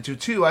ran into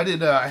too, I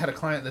had a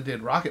client that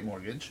did Rocket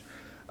Mortgage.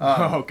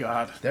 Oh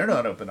God. They're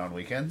not open on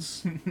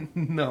weekends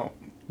No.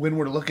 when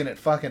we're looking at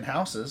fucking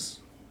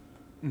houses.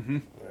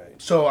 Right.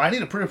 So I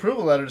need a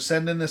pre-approval letter to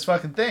send in this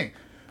fucking thing.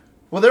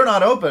 Well, they're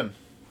not open.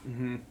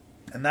 And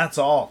that's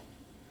all.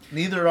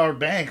 Neither are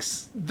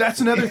banks.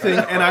 That's another thing,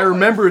 and I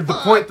remembered the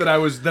point that I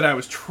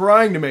was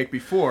trying to make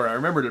before. I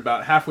remembered it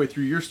about halfway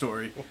through your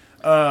story.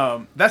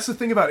 That's the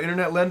thing about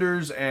internet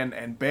lenders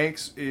and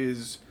banks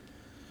is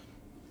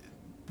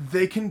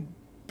they can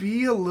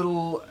be a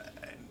little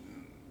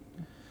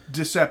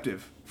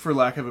deceptive, for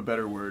lack of a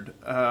better word,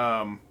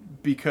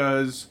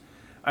 because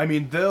I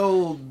mean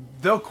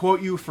they'll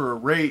quote you for a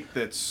rate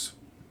that's,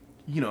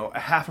 you know,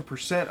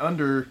 0.5%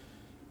 under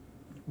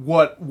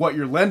what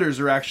your lenders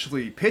are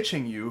actually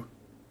pitching you,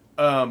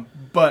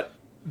 but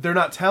they're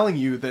not telling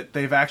you that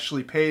they've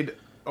actually paid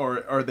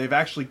or they've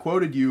actually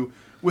quoted you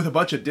with a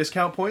bunch of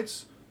discount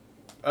points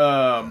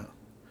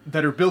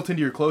that are built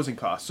into your closing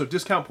costs. So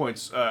discount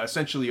points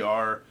essentially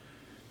are,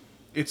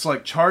 it's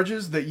like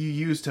charges that you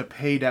use to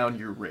pay down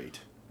your rate,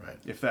 Right.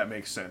 if that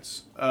makes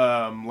sense.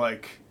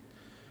 Like,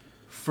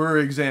 for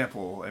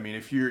example, I mean,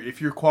 if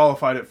you're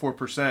qualified at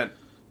 4%,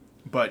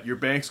 but your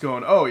bank's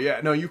going, oh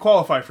yeah, no, you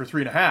qualify for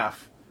 3.5%.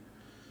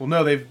 Well,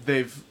 no,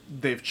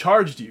 they've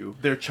charged you.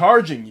 They're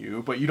charging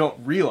you, but you don't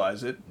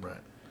realize it.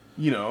 Right.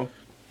 You know,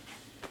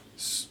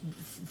 $3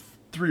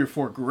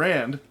 or $4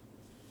 grand,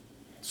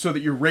 so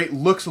that your rate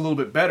looks a little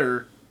bit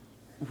better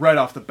right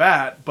off the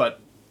bat. But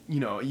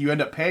you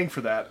end up paying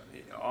for that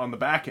on the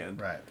back end.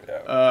 Right.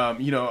 Yeah.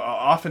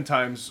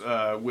 Oftentimes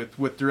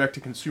with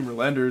direct-to-consumer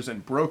lenders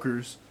and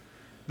brokers,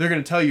 they're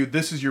going to tell you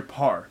this is your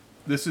par.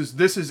 This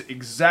is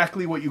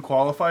exactly what you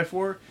qualify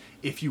for.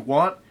 If you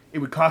want, it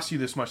would cost you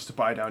this much to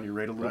buy down your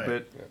rate a little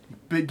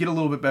bit, get a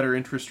little bit better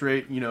interest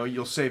rate.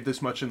 You'll save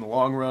this much in the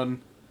long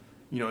run.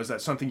 Is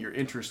that something you're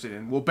interested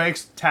in? Well,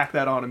 banks tack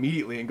that on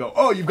immediately and go,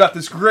 oh, you've got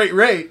this great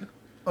rate.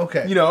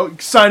 Okay.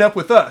 Sign up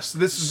with us.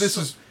 This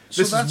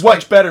is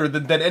much better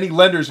than any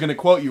lender is going to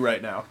quote you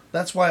right now.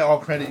 That's why all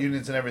credit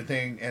unions and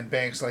everything and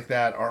banks like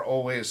that are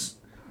always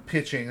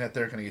pitching that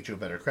they're going to get you a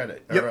better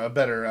credit or a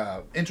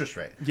better interest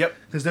rate. Yep.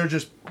 Because they're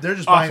just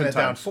buying that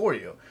down for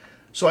you.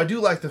 So I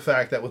do like the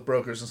fact that with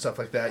brokers and stuff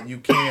like that,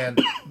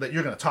 that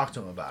you're going to talk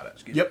to them about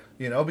it.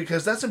 Yep.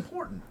 Because that's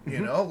important.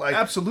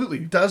 Absolutely.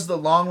 Does the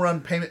long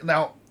run payment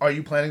now? Are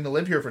you planning to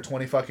live here for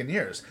 20 fucking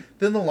years?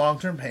 Then the long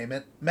term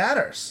payment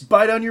matters.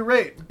 Buy down your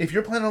rate. If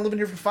you're planning on living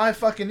here for 5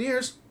 fucking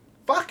years,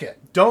 fuck it.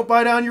 Don't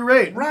buy down your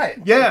rate.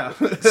 Right. Yeah.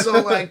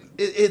 So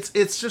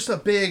it's just a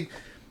big.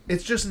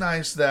 It's just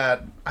nice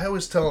that I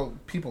always tell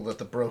people that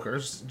the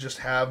brokers just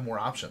have more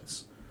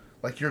options.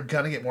 You're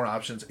gonna get more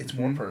options. It's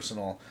more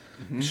personal.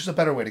 It's just a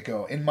better way to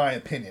go, in my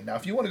opinion. Now,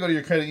 if you want to go to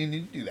your credit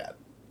union, do that.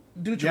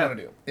 Do what you want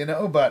to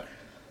do. But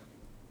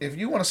if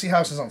you want to see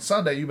houses on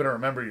Sunday, you better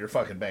remember your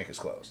fucking bank is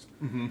closed.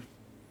 Mm-hmm.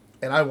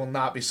 And I will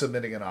not be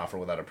submitting an offer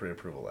without a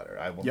pre-approval letter.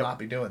 I will not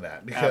be doing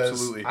that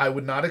because I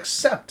would not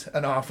accept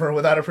an offer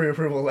without a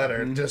pre-approval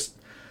letter.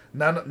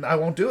 I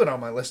won't do it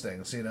on my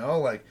listings.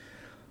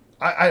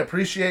 I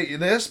appreciate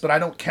this, but I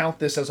don't count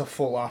this as a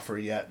full offer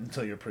yet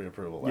until your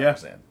pre-approval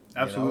letter's in.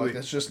 Absolutely.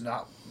 That's just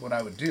not what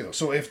I would do.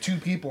 So if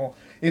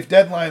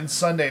deadline's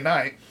Sunday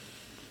night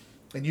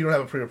and you don't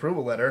have a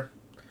pre-approval letter,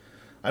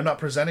 I'm not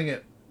presenting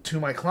it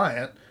to my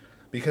client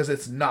because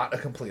it's not a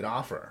complete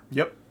offer.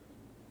 Yep.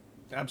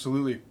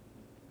 Absolutely.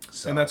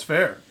 So, and that's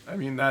fair. I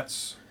mean,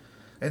 that's...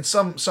 And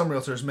some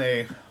realtors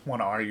may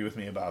want to argue with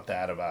me about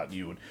that, about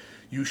you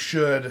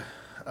should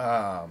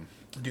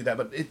do that,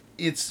 but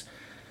it's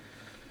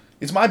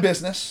my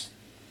business.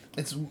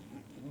 It's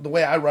the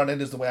way I run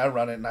it is the way I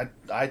run it, and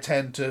I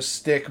tend to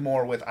stick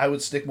more with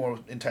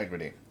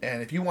integrity.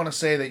 And if you want to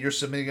say that you're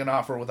submitting an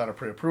offer without a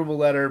pre-approval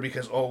letter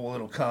because,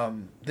 it'll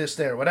come this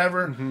day or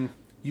whatever,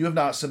 you have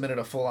not submitted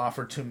a full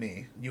offer to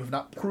me. You have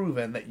not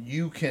proven that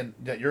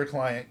that your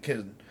client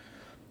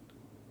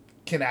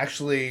can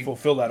actually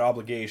fulfill that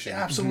obligation.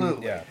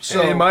 Absolutely. Yeah.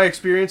 So in my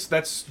experience,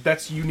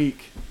 that's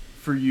unique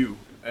for you.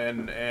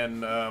 And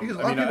because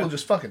a lot of people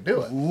just fucking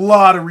do it. A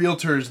lot of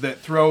realtors that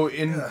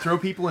throw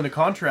people in a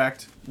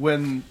contract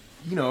when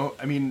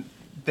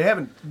they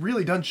haven't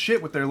really done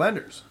shit with their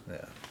lenders.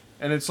 Yeah.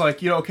 And it's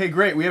like, okay,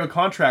 great, we have a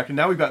contract, and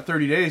now we've got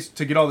 30 days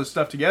to get all this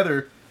stuff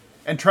together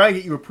and try and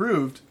get you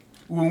approved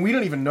when we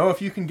don't even know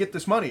if you can get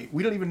this money.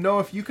 We don't even know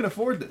if you can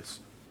afford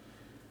this.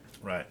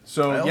 Right.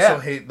 So I also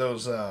hate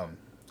those.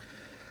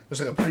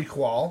 There's a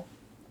pre-qual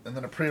and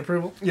then a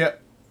pre-approval. Yeah.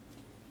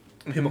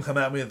 People come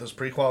at me with those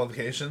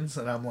pre-qualifications,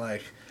 and I'm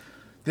like,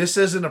 this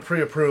isn't a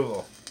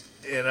pre-approval.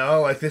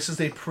 This is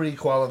a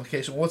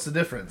pre-qualification. What's the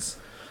difference?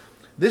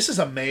 This is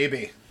a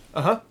maybe.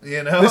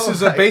 This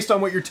is based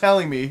on what you're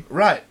telling me.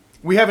 Right.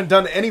 We haven't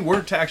done any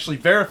work to actually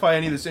verify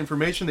any of this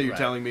information that you're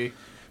telling me.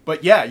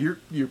 But yeah,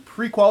 you're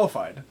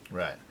pre-qualified.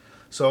 Right.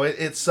 So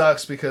it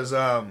sucks because,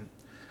 and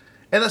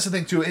that's the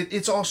thing too.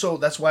 It's also,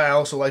 that's why I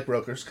also like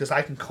brokers, because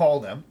I can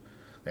call them.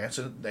 They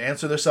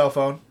answer their cell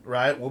phone,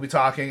 right? We'll be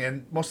talking,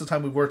 and most of the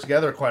time we've worked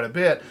together quite a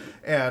bit,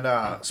 and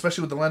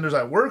especially with the lenders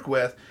I work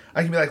with,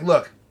 I can be like,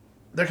 look,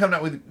 they're coming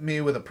out with me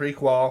with a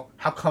pre-qual.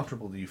 How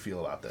comfortable do you feel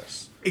about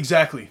this?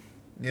 Exactly.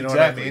 You know what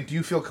I mean? Do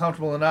you feel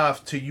comfortable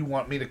enough to you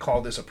want me to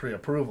call this a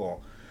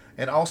pre-approval?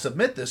 And I'll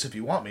submit this if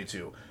you want me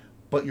to,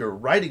 but you're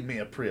writing me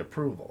a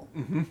pre-approval.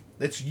 Mm-hmm.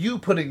 It's you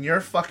putting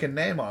your fucking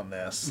name on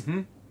this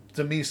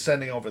to me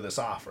sending over this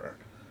offer.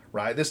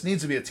 Right, this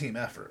needs to be a team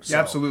effort. So.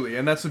 Yeah, absolutely,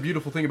 and that's the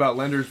beautiful thing about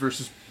lenders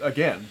versus,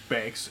 again,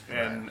 banks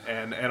and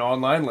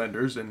online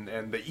lenders and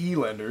the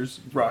e-lenders,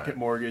 Rocket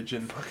Mortgage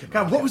and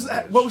God, what was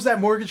that? What was that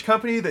mortgage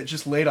company that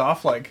just laid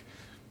off like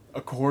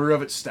a quarter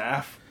of its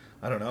staff?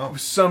 I don't know. It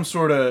was some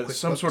sort of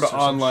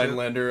online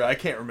lender. I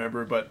can't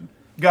remember, but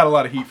got a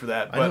lot of heat for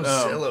that. But I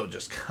know Zillow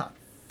just got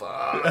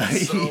fucked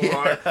so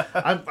hard.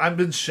 I've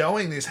been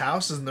showing these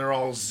houses, and they're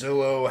all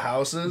Zillow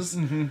houses,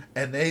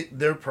 and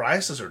their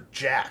prices are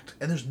jacked,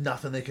 and there's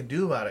nothing they can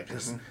do about it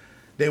because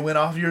they went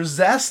off your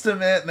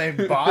Zestimate, and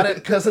they bought it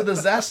because of the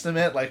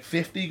Zestimate, like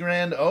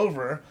 $50,000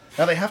 over.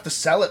 Now they have to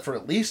sell it for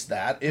at least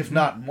that, if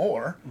not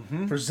more,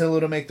 for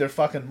Zillow to make their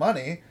fucking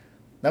money.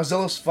 Now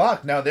Zillow's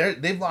fucked. Now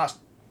they've lost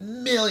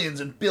millions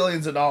and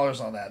billions of dollars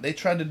on that. They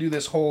tried to do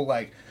this whole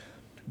like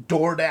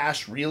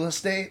DoorDash real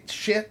estate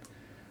shit,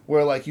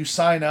 where like you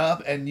sign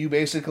up and you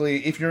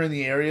basically, if you're in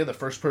the area, the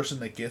first person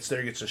that gets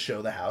there gets to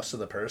show the house to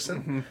the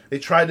person. They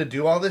tried to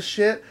do all this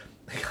shit.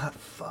 They got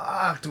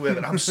fucked with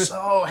it. I'm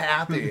so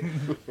happy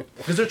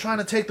because they're trying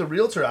to take the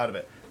realtor out of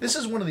it. This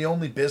is one of the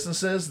only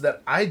businesses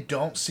that I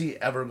don't see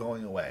ever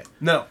going away.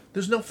 No,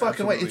 there's no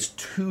fucking way. It's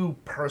too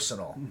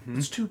personal.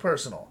 It's too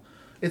personal.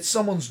 It's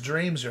someone's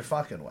dreams you're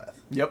fucking with.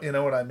 Yep. You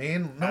know what I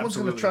mean? No one's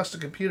going to Absolutely. trust a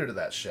computer to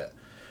that shit.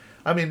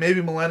 I mean, maybe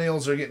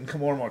millennials are getting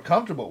more and more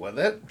comfortable with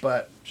it,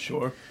 but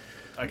Sure.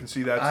 I can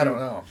see that too. I don't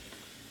know.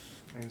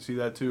 I can see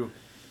that too.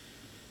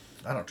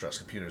 I don't trust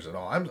computers at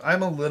all.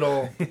 I'm a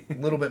little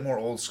bit more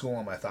old school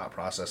on my thought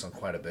process on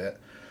quite a bit,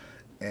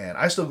 and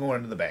I still go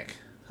into the bank.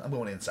 I'm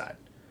going inside.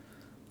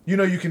 You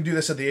know you can do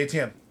this at the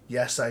ATM.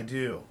 Yes, I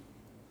do.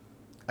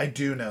 I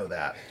do know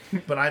that,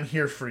 but I'm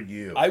here for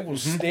you. I will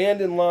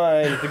stand in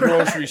line at the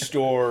grocery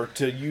store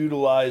to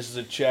utilize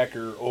the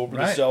checker over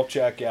the Right.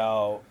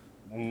 self-checkout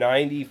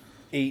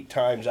 98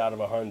 times out of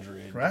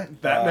 100.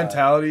 Right? That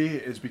mentality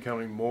is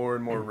becoming more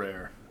and more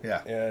rare.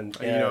 Yeah. And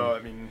You know,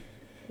 I mean,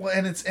 Well,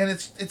 and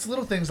it's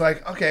little things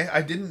like, okay, I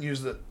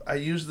used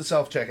the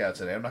self checkout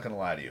today. I'm not gonna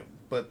lie to you,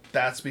 but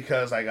that's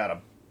because I got a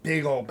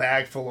big old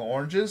bag full of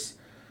oranges,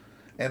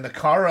 and the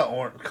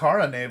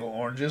Cara navel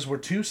oranges were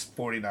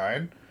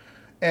 $2.49,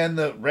 and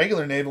the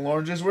regular navel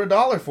oranges were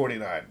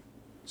 $1.49.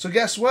 So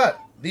guess what?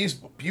 These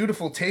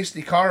beautiful,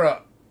 tasty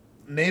Cara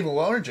navel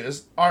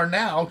oranges are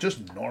now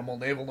just normal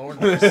navel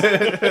oranges.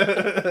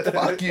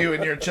 Fuck you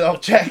and your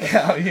self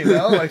checkout, you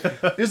know? Like,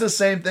 it's the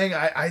same thing.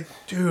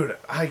 Dude,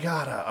 I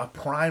got a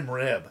prime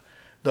rib.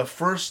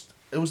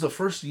 It was the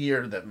first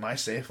year that my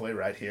Safeway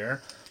right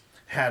here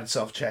had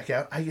self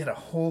checkout. I get a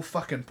whole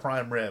fucking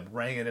prime rib,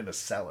 rang it into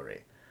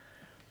celery.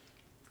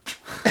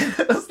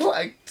 It was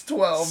like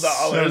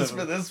 $12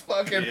 for this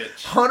fucking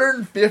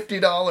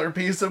 $150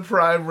 piece of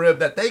prime rib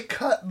that they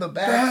cut in the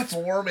back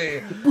for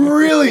me.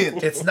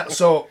 brilliant. It's not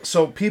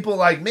so people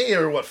like me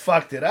are what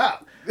fucked it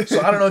up.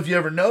 So I don't know if you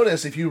ever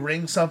notice, if you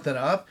ring something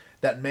up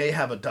that may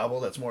have a double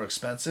that's more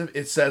expensive,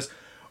 it says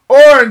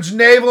orange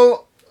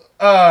navel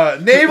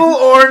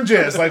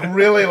oranges, like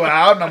really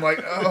loud, and I'm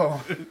like,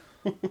 oh,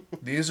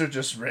 these are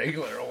just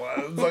regular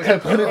ones. Like, I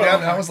put it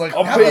down and I was like,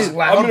 that was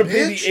loud, I'm gonna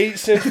bitch. pay the 8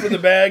 cents for the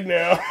bag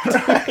now.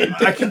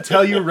 I can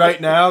tell you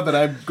right now that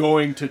I'm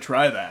going to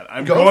try that.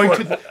 I'm Go going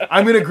for to.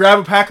 I'm going to grab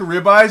a pack of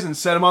ribeyes and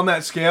set them on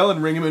that scale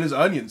and ring them in as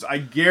onions. I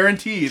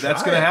guarantee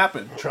that's going to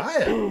happen. Try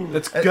it.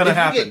 That's If going to you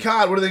happen. get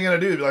caught, what are they gonna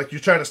do? Be like,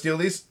 you're trying to steal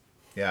these?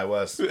 Yeah, I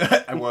was.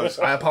 I was.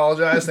 I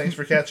apologize. Thanks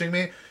for catching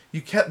me. You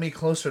kept me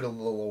closer to the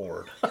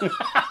Lord.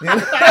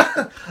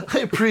 I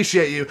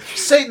appreciate you.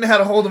 Satan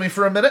had a hold of me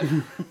for a minute.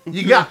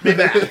 You got me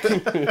back.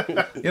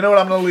 You know what?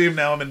 I'm going to leave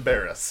now. I'm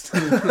embarrassed.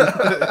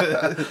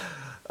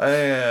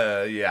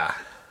 Yeah.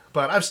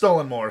 But I've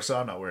stolen more, so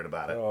I'm not worried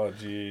about it. Oh,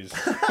 jeez.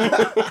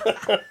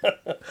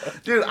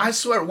 Dude, I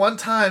swear, one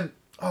time,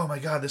 oh my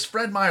God, this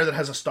Fred Meyer that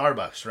has a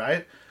Starbucks,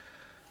 right?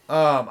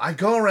 I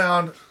go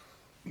around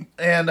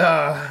and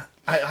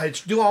I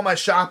do all my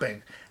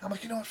shopping. I'm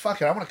like, you know what?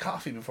 Fuck it. I want a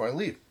coffee before I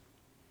leave.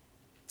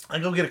 I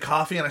go get a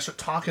coffee and I start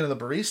talking to the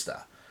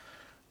barista.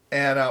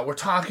 And we're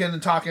talking.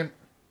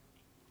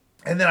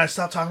 And then I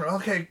stop talking.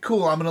 Okay,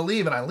 cool. I'm going to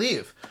leave. And I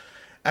leave.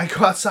 I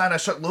go outside and I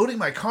start loading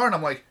my car. And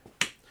I'm like,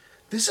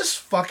 this is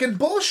fucking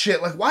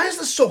bullshit. Like, why is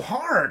this so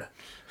hard?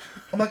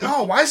 I'm like,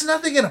 oh, why is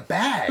nothing in a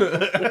bag?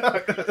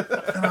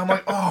 And I'm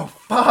like, oh,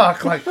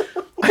 fuck. Like,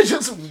 I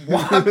just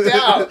walked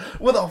out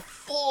with a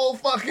full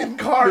fucking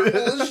cart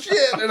full of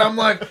shit. And I'm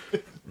like,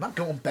 I'm not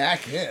going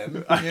back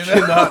in. I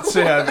cannot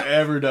say I've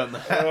ever done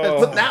that.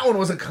 But that one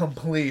was a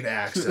complete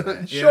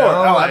accident. you Sure.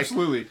 know? Oh, Like,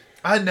 absolutely.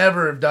 I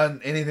never have done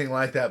anything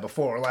like that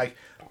before. Like,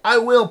 I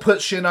will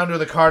put shit under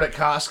the cart at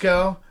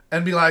Costco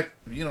and be like,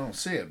 you don't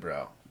see it,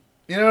 bro.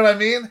 You know what I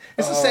mean?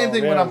 It's the same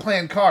thing when man. I'm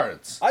playing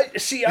cards.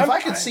 If I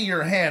can see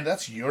your hand,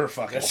 that's your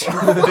fucking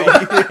problem.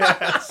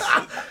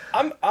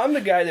 I'm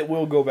the guy that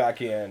will go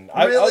back in.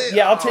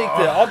 Really? I'll take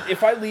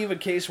if I leave a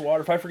case of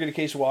water, if I forget a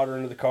case of water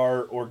under the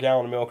car or a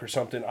gallon of milk or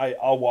something,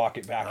 I'll walk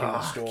it back in the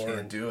I store can't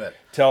and do it.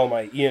 tell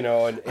them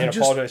and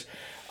apologize.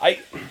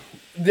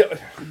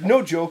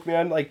 No joke,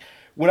 man. Like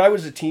when I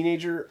was a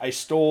teenager, I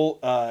stole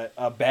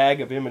a bag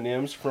of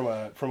M&Ms from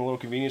a little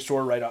convenience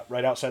store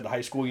right outside the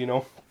high school. You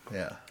know.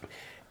 Yeah.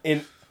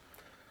 And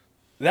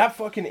that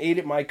fucking ate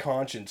at my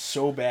conscience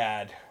so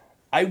bad.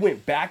 I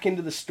went back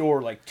into the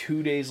store like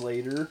 2 days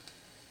later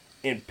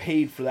and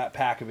paid for that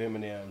pack of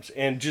M&Ms.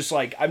 And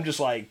I'm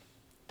just like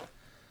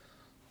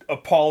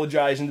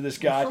apologizing to this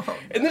guy. Oh,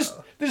 and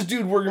this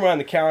dude working behind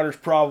the counter's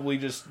probably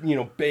just,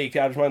 baked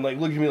out of his mind, like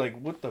looking at me like,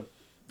 what the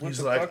He's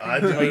the like, fuck I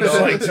are do you-" it He's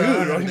all like, the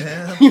dude, time, I'm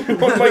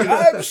man. like,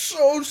 I'm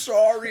so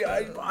sorry.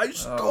 I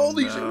stole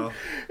these. no.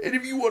 And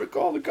if you want to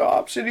call the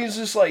cops. And he's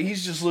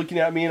just looking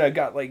at me, and I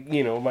got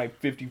my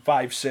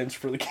 55 cents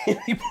for the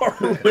candy bar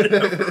or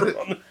whatever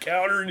on the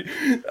counter.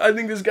 And I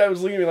think this guy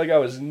was looking at me like I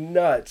was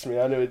nuts,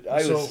 man.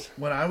 So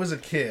when I was a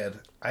kid,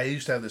 I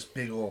used to have this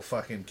big old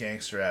fucking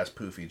gangster ass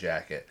poofy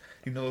jacket.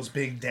 You know those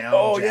big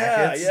down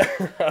jackets?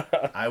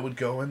 Yeah. I would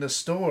go into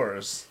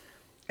stores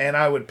and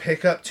I would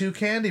pick up 2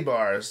 candy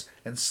bars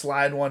and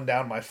slide one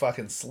down my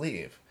fucking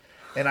sleeve.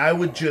 And I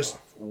would just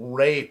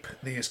rape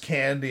these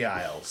candy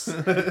aisles.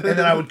 And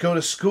then I would go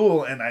to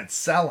school and I'd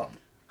sell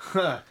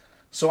them.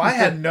 So I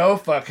had no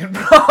fucking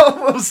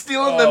problem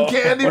stealing them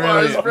candy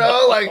bars, really?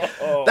 bro. Like,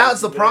 that's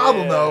the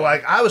problem, man. though.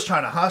 Like, I was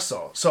trying to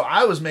hustle. So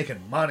I was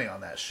making money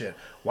on that shit.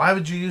 Why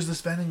would you use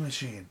this vending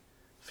machine?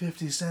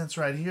 50 cents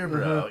right here,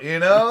 bro. You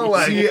know?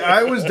 Like, See,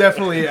 I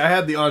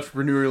had the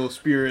entrepreneurial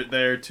spirit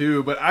there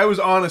too, but I was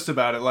honest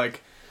about it.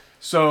 Like,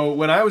 so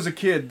when I was a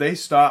kid, they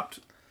stopped,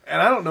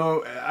 and I don't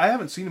know, I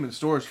haven't seen them in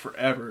stores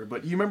forever,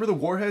 but you remember the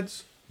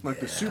Warheads? Like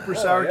the super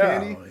sour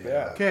candy?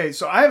 Yeah. Okay,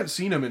 so I haven't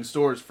seen them in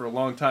stores for a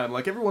long time.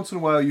 Like, every once in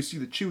a while you see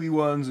the chewy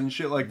ones and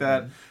shit like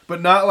that,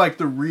 but not like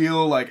the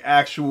real, like,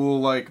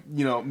 actual, like,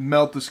 you know,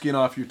 melt the skin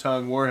off your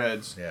tongue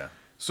Warheads. yeah.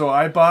 So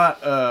I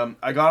bought,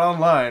 I got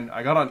online,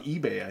 I got on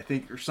eBay, I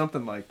think, or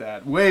something like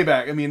that. Way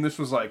back. I mean, this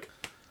was like,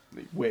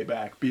 way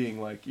back, being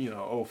like, you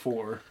know,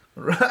 04.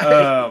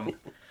 Right.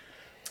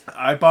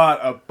 I bought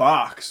a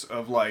box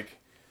of like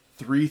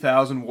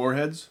 3,000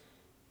 Warheads.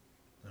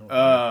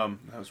 That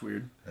was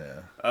weird.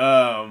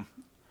 Yeah.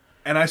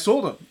 And I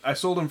sold them. I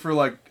sold them for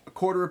like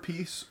 $0.25 a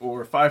piece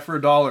or $5 for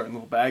 $1 in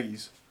little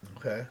baggies.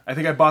 Okay. I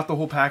think I bought the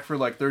whole pack for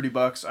like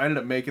 $30. I ended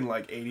up making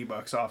like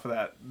 $80 off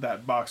of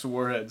that box of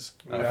Warheads.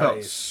 I felt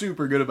Nice.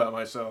 super good about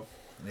myself.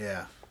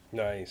 Yeah.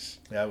 Nice.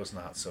 Yeah, I was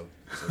not so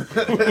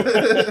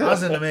good. I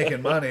was into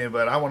making money,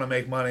 but I want to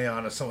make money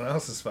on someone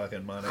else's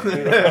fucking money.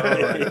 You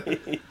know? Like,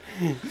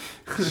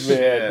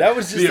 Man, that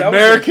was just The that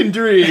American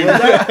dream.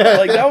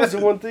 that was the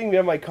one thing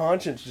that my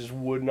conscience just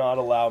would not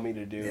allow me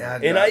to do. Yeah,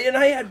 and no.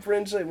 I had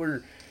friends that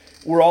were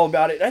all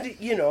about it.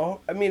 And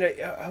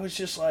I was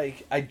just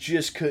like, I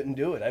just couldn't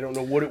do it. I don't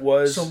know what it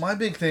was. So my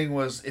big thing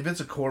was, if it's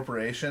a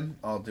corporation,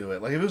 I'll do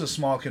it. Like, if it was a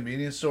small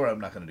convenience store, I'm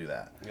not going to do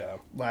that. Yeah.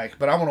 Like,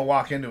 but I want to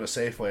walk into a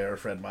Safeway or a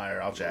Fred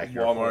Meyer, I'll jack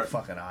your whole Walmart.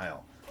 fucking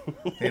aisle.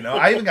 You know,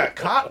 I even got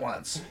caught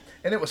once,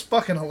 and it was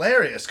fucking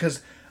hilarious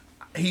because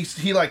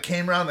he like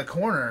came around the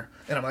corner,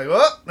 and I'm like,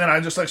 oh, and I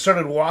just like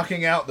started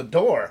walking out the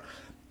door,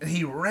 and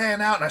he ran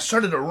out, and I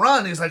started to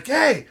run. He's like,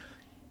 hey,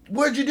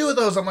 what'd you do with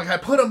those? I'm like, I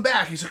put them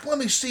back. He's like, let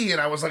me see,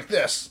 and I was like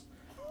this.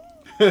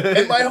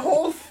 And my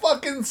whole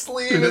fucking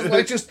sleeve is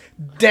like just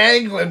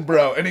dangling,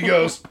 bro. And he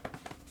goes,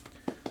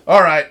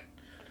 all right.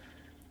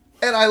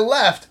 And I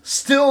left,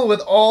 still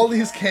with all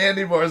these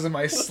candy bars in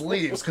my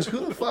sleeves. Because who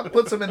the fuck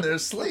puts them in their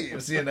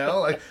sleeves, you know?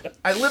 Like,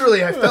 I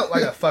felt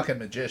like a fucking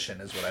magician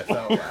is what I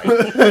felt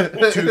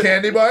like. 2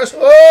 candy bars?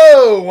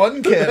 Oh,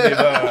 1 candy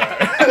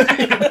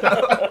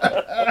bar.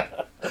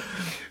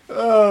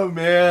 Oh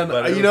man,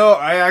 But it you know,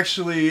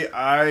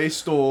 I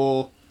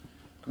stole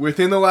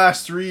within the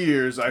last 3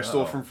 years. I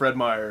stole from Fred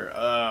Meyer,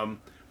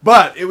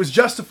 but it was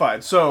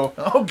justified. So,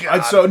 Oh,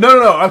 God.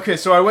 no. Okay,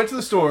 so I went to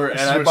the store and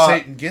This is I where bought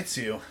Satan gets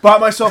you.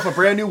 myself a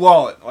brand new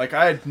wallet. Like,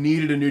 I had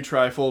needed a new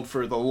trifold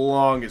for the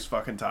longest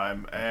fucking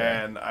time,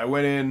 and I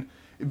went in,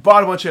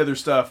 bought a bunch of other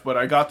stuff, but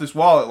I got this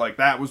wallet. Like,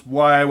 that was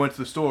why I went to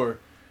the store.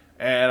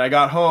 And I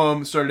got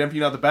home, started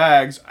emptying out the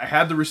bags. I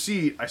had the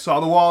receipt. I saw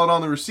the wallet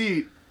on the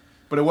receipt,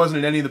 but it wasn't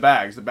in any of the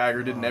bags. The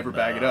bagger didn't ever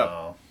bag it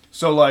up.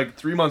 So, like,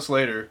 3 months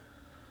later,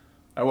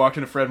 I walked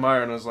into Fred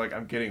Meyer and I was like,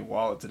 I'm getting a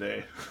wallet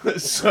today.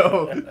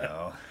 So,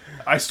 No.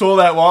 I stole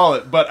that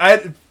wallet. But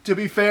to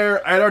be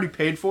fair, I had already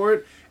paid for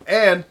it.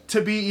 And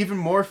to be even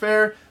more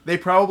fair, they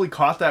probably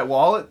caught that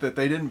wallet that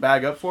they didn't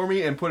bag up for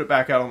me and put it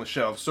back out on the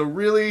shelf. So,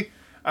 really,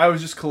 I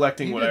was just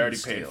collecting You what I didn't already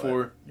steal paid it.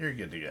 for. You're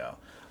good to go.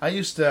 I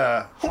used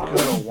to go to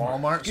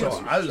Walmart, so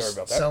I was Sorry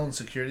about that. selling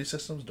security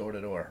systems door to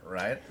door,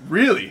 right?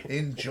 Really?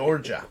 In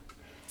Georgia.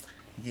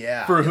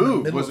 Yeah. For in the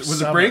who? middle of Was it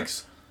summer.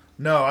 Brinks?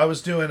 No, I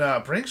was doing,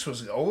 Brinks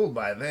was old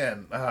by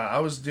then. I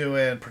was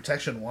doing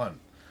Protection One.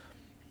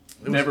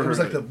 Never It was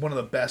heard like of it. one of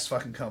the best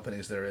fucking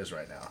companies there is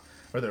right now.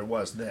 Or there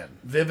was then.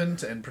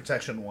 Vivint and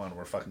Protection One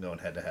were fucking going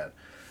head to head.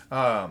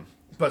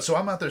 But so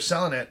I'm out there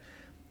selling it,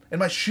 and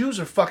my shoes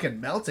are fucking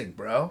melting,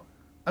 bro.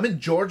 I'm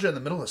in Georgia in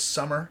the middle of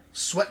summer,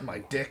 sweating my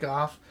dick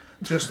off,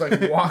 just like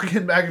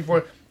walking back and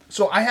forth.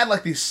 So I had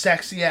like these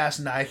sexy ass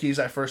Nikes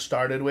I first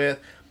started with,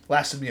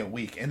 lasted me a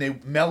week, and they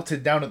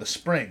melted down to the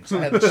springs. I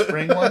had the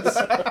spring ones,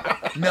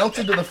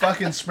 melted to the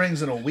fucking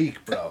springs in a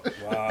week, bro.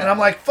 Wow. And I'm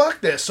like,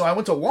 fuck this. So I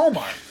went to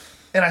Walmart,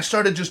 and I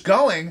started just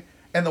going,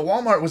 and the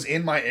Walmart was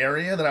in my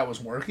area that I was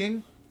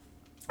working.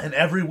 And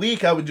every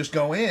week I would just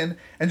go in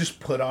and just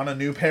put on a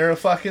new pair of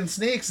fucking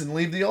sneaks and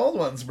leave the old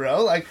ones,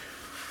 bro. Like,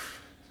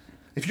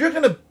 if you're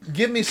going to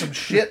give me some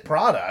shit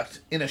product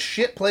in a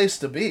shit place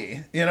to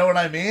be, you know what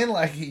I mean?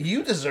 Like,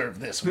 you deserve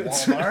this,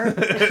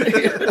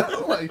 Walmart. You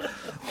know? Like,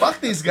 fuck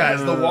these guys.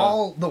 The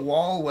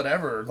wall,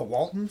 whatever. The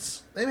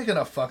Waltons, they make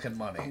enough fucking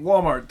money.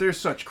 Walmart, they're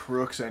such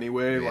crooks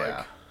anyway. Yeah,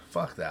 Like,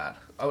 fuck that.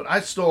 I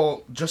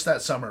stole, just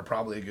that summer,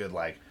 probably a good,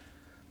 like,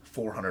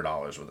 $400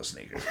 worth of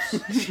sneakers.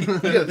 You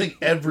gotta think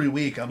every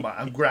week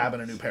I'm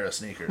grabbing a new pair of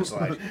sneakers.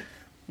 Like,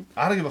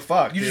 I don't give a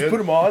fuck. You dude. just put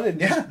them on and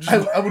Yeah,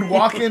 I would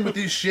walk in with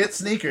these shit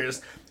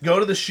sneakers, go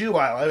to the shoe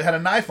aisle. I had a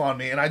knife on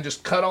me, and I'd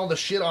just cut all the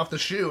shit off the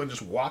shoe and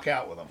just walk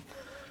out with them.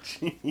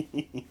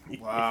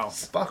 wow.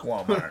 Fuck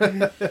Walmart.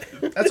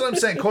 That's what I'm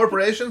saying.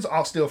 Corporations,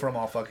 I'll steal from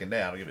all fucking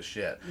day. I don't give a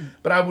shit.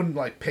 But I wouldn't,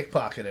 like,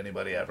 pickpocket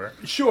anybody ever.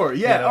 Sure,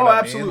 yeah. You know Oh, what I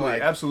mean? absolutely,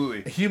 Like,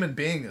 absolutely. A human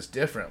being is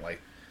different.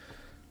 Like,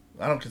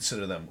 I don't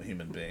consider them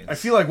human beings. I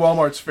feel like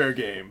Walmart's fair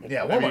game.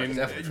 Yeah, Walmart is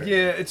definitely fair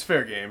game. It's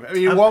fair game. I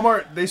mean,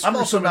 Walmart, they screw I'm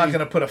also not going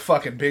to put a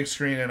fucking big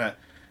screen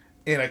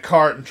in a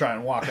cart and try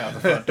and walk out the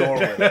front door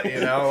with it, you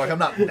know? Like, I'm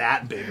not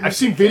that big. I've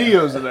seen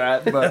videos of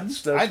that,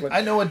 but...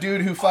 I know a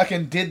dude who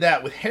fucking did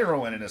that with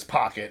heroin in his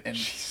pocket, and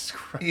Jesus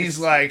Christ. he's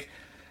like,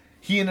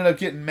 he ended up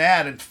getting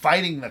mad and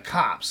fighting the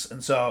cops,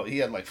 and so he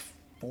had like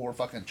 4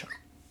 fucking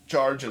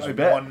charges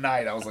one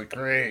night. I was like,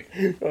 great.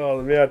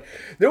 Oh, man.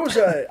 There was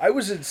I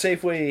was at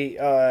Safeway,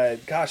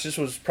 this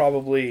was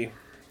probably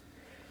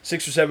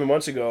 6 or 7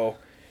 months ago,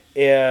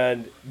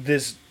 and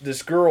this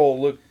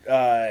girl looked,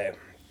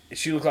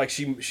 she looked like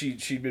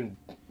she'd been,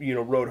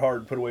 rode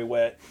hard, put away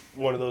wet,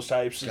 one of those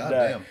types.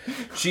 Goddamn.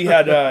 She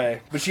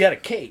had, but she had a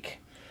cake,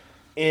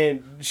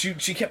 and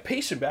she kept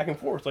pacing back and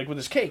forth, like, with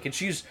this cake, and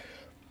she's,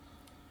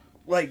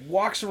 like,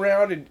 walks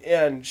around,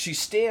 and she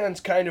stands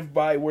kind of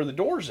by where the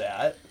door's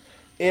at,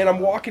 and I'm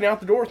walking out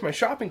the door with my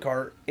shopping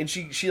cart, and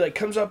she like,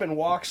 comes up and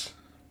walks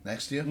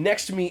Next to you?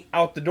 next to me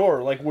out the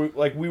door, like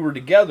we were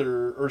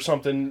together or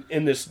something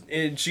in this,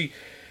 and she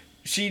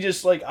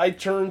just, like, I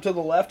turned to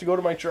the left to go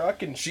to my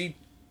truck, and she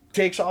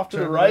takes off to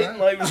the right, and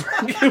like,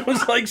 it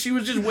was like she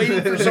was just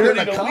waiting for You're somebody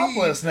an to leave.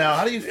 accomplice now.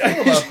 How do you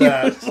feel about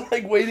that? She was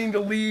like waiting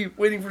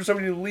for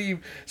somebody to leave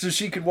so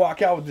she could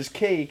walk out with this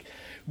cake.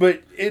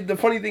 But the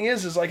funny thing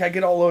is like, I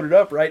get all loaded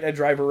up, right, and I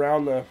drive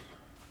around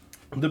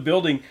the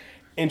building,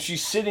 and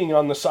she's sitting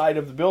on the side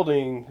of the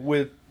building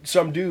with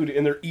some dude,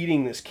 and they're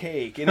eating this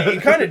cake, and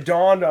it kind of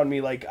dawned on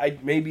me, like,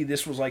 maybe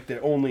this was like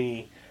the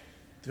only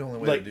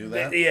way like, to do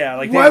that? Yeah,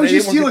 like, why would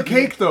you steal a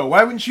cake, though?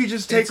 Why wouldn't she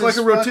just take, like,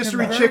 a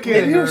rotisserie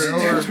chicken?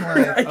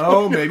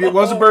 Oh, maybe it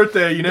was a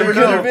birthday. You never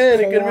know.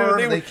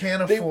 They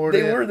can't afford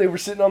it. They were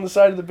sitting on the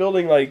side of the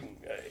building, like,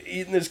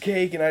 eating this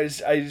cake, and I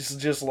was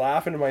just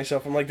laughing to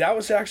myself. I'm like, that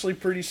was actually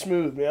pretty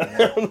smooth, man.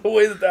 The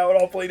way that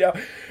all played out,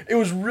 it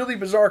was really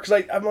bizarre,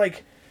 because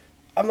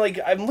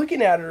I'm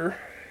looking at her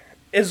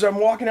as I'm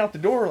walking out the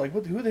door, like,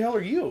 who the hell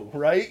are you,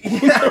 right?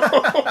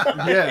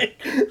 Yeah.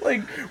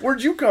 Like,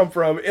 where'd you come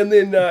from? And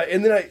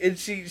then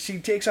she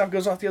takes off,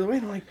 goes off the other way,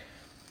 and I'm like,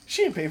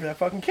 she didn't pay for that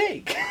fucking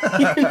cake.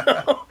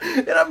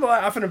 And I'm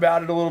laughing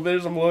about it a little bit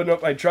as I'm loading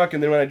up my truck,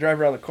 and then when I drive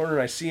around the corner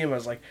and I see him, I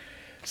was like,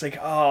 it's like,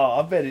 oh,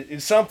 I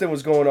bet something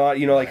was going on.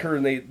 Like, her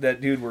and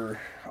that dude were,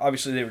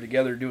 obviously they were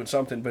together doing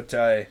something, but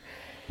the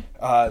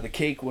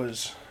cake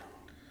was...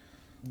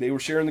 They were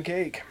sharing the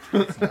cake.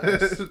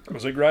 Nice. I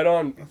was like, right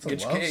on. That's get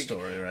a your love cake.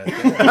 Story right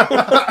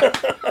there.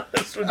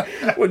 That's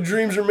what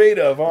dreams are made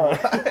of, huh?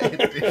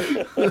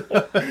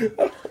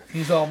 Right,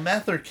 he's all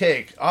meth or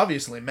cake.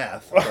 Obviously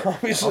meth.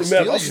 Obviously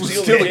meth. I'll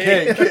steal the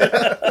cake.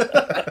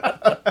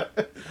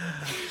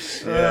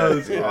 Yeah,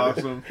 that's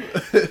awesome.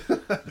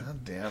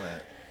 God damn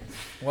it.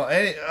 Well,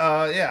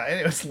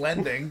 anyways,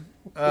 lending.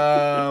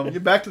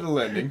 Get back to the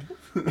lending.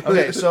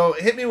 Okay, so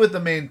hit me with the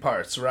main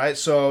parts, right?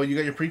 So you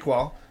got your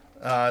pre-qual.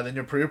 Then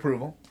your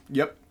pre-approval.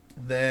 Yep.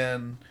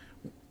 Then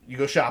you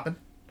go shopping.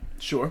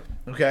 Sure.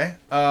 Okay.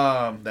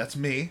 That's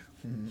me.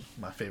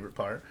 My favorite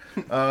part.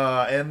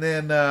 And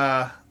then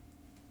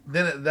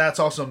that's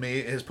also me,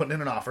 is putting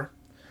in an offer.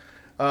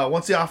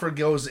 Once the offer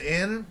goes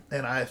in,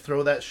 and I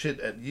throw that shit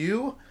at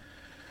you,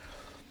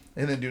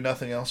 and then do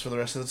nothing else for the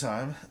rest of the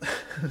time.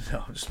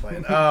 No, I'm just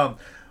playing.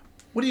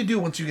 What do you do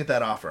once you get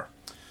that offer?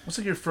 What's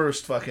like your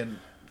first fucking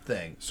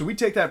thing? So we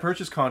take that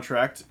purchase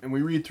contract, and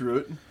we read through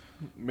it.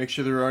 Make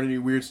sure there aren't any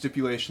weird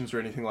stipulations or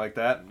anything like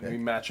that. Okay. We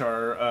match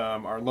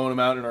our loan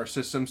amount in our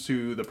systems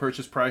to the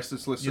purchase price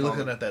that's listed. You're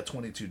looking at that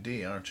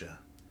 22D, aren't you?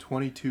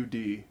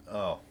 22D.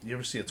 Oh, you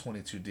ever see a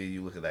 22D?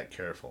 You look at that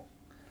careful.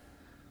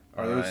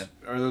 Are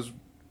those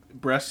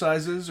breast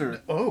sizes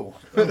or? Oh.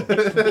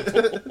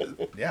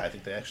 Yeah, I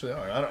think they actually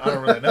are. I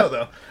don't really know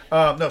though.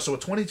 No, so a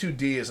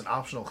 22D is an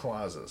optional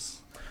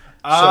clauses.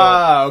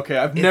 Okay.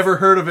 I've never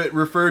heard of it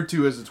referred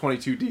to as a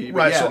 22D.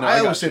 Right, so I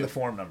always say the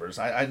form numbers.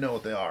 I know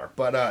what they are.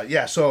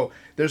 But, so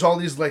there's all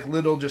these, like,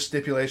 little just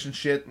stipulation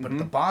shit, but at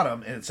the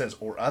bottom, and it says,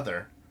 or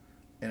other,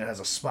 and it has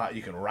a spot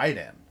you can write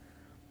in.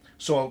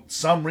 So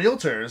some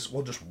realtors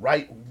will just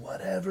write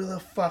whatever the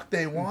fuck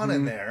they want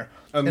in there.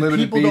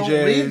 Unlimited and people BJs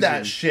don't read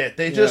that shit.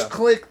 They just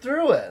click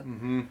through it.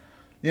 Mm-hmm.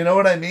 You know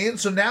what I mean?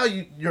 So now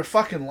your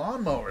fucking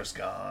lawnmower's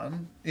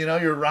gone. You know,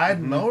 your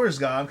riding mower's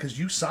gone because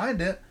you signed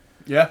it.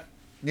 Yeah.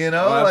 You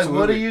know, like,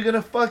 what are you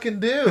gonna fucking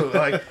do?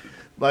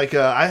 Like,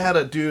 I had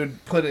a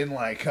dude put in,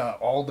 like,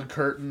 all the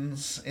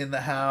curtains in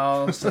the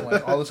house and,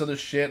 like, all this other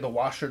shit, the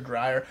washer,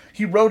 dryer.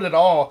 He wrote it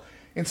all.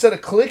 Instead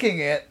of clicking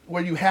it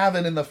where you have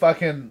it in the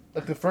fucking,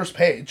 like, the first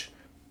page,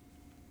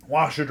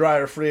 washer,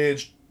 dryer,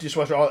 fridge,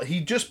 dishwasher, all, he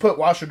just put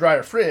washer,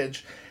 dryer,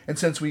 fridge, and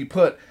since we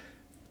put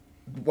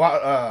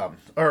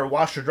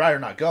washer, dryer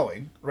not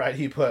going, right,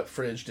 he put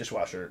fridge,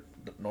 dishwasher,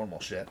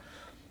 normal shit.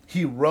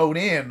 He wrote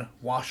in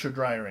washer,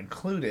 dryer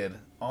included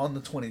on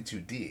the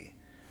 22D.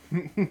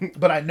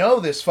 But I know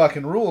this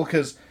fucking rule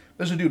because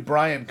there's a dude,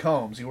 Brian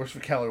Combs. He works for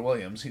Keller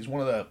Williams. He's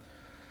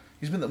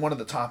been one of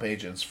the top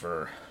agents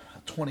for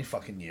 20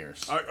 fucking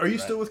years. Are you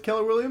still with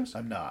Keller Williams?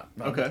 I'm not.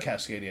 I'm okay. with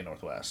Cascadia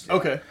Northwest. Yeah.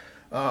 Okay.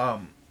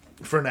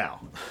 For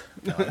now.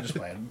 No, I'm just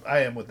playing. I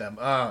am with them.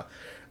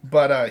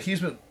 But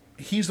he's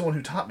the one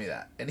who taught me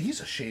that. And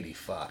he's a shady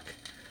fuck.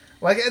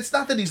 Like, it's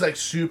not that he's, like,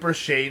 super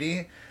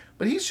shady,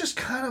 but he's just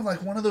kind of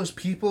like one of those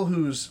people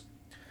who's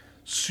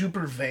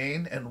super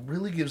vain and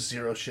really gives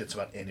zero shits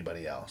about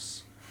anybody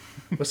else.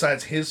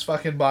 Besides his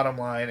fucking bottom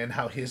line and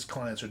how his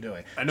clients are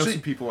doing. I know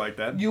some people like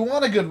that. You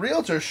want a good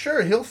realtor,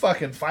 sure, he'll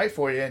fucking fight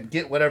for you and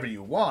get whatever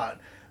you want.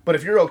 But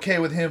if you're okay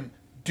with him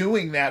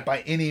doing that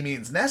by any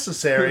means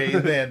necessary,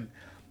 then,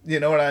 you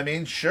know what I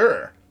mean?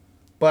 Sure.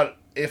 But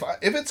if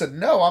it's a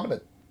no, I'm going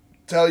to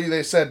tell you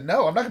they said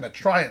no. I'm not going to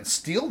try and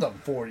steal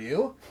them for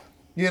you.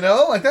 You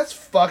know? Like, that's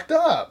fucked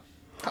up.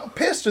 How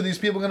pissed are these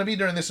people going to be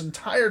during this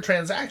entire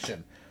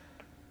transaction?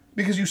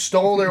 Because you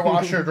stole their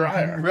washer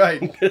dryer.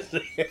 Right.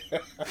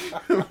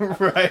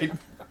 Right.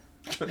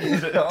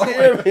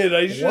 Damn it,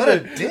 I should. What a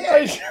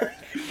dick.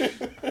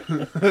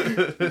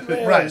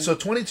 Right, so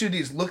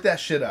 22Ds, look that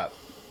shit up.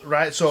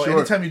 Right? So Sure.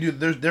 anytime you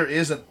do, there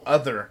is an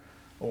other,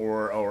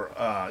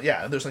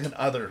 there's like an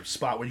other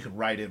spot where you can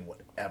write in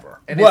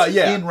whatever. And Well, it's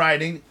yeah. in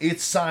writing,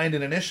 it's signed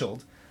and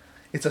initialed.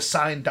 It's a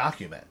signed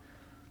document.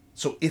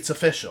 So it's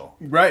official.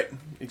 Right.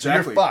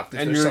 Exactly. fucked if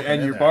and there's your something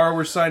in your there.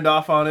 borrower signed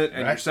off on it,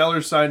 and your Right.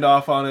 seller signed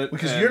off on it.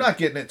 Because and you're not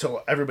getting it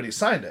till everybody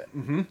signed it.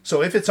 Mm-hmm.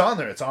 So if it's on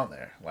there, it's on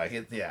there. Like,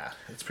 it's pretty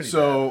bad.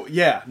 So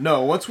yeah,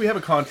 no. Once we have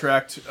a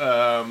contract,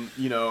 a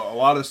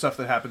lot of the stuff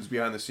that happens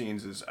behind the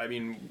scenes is, I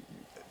mean,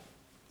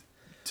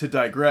 to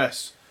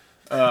digress,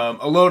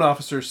 a loan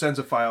officer sends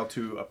a file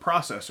to a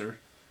processor.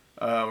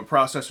 A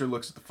processor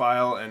looks at the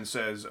file and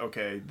says,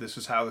 "Okay, this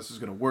is how this is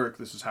going to work.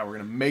 This is how we're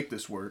going to make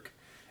this work,"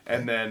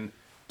 and then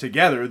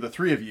together, the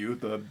three of you,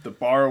 the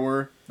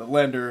borrower, the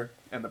lender,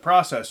 and the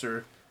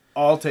processor,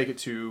 all take it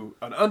to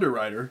an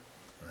underwriter,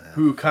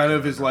 who kind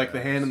of is like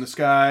the hand in the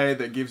sky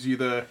that gives you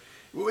the.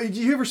 Did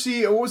you ever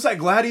see what was that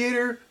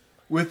Gladiator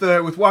with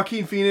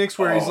Joaquin Phoenix,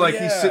 where he's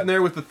he's sitting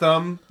there with the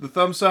thumb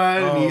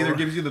sign, and he either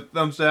gives you the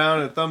thumbs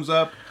down and a thumbs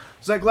up.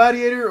 Was that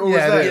Gladiator or was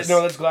that?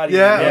 No, that's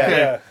Gladiator. Yeah, okay.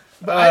 Yeah.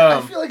 But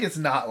I feel like it's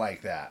not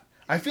like that.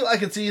 I feel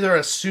like it's either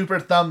a super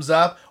thumbs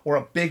up or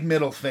a big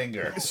middle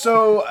finger.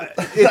 So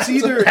it's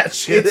either what that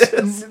shit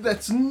is.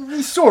 That's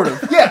sort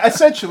of, yeah,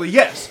 essentially,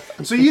 yes.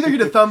 So you either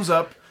get a thumbs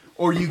up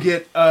or you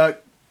get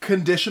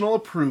conditional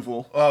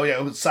approval. Oh yeah,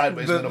 it was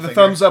sideways The middle finger.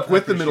 thumbs up I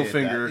with the middle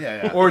appreciate finger,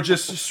 that. Yeah. or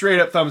just straight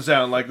up thumbs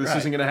down, like this Right.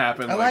 isn't going to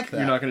happen. I like that.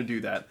 You're not going to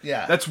do that.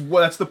 Yeah. That's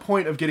the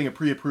point of getting a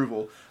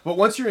pre-approval. But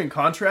once you're in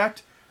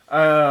contract,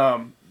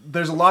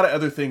 there's a lot of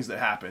other things that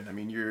happen. I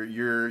mean,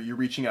 you're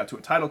reaching out to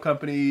a title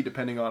company,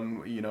 depending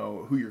on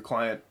who your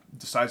client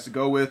decides to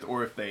go with,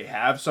 or if they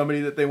have somebody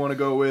that they want to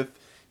go with,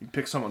 you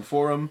pick someone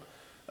for them.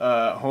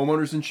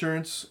 Homeowners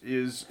insurance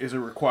is a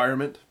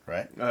requirement,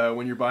 Right.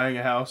 When you're buying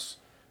a house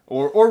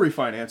or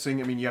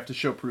refinancing. I mean, you have to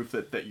show proof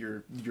that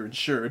you're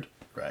insured.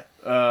 Right.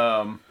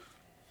 All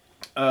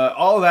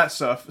of that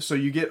stuff. So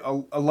you get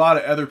a lot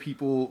of other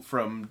people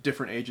from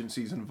different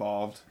agencies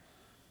involved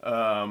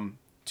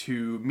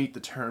to meet the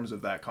terms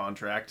of that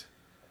contract.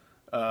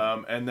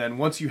 And then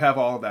once you have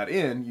all of that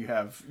in, you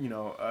have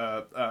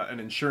an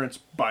insurance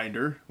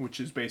binder, which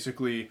is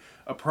basically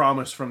a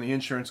promise from the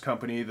insurance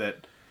company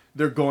that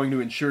they're going to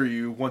insure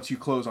you once you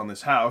close on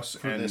this house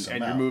and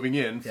you're moving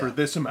in for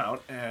this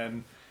amount.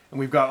 And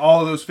we've got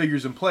all of those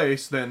figures in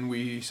place. Then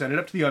we send it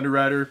up to the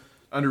underwriter.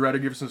 Underwriter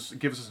gives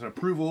us an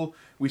approval.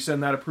 We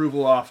send that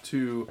approval off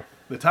to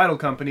the title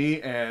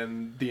company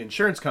and the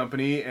insurance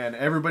company, and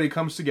everybody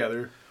comes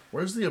together.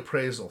 Where's the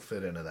appraisal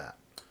fit into that?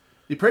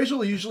 The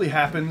appraisal usually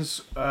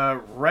happens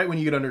right when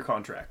you get under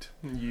contract.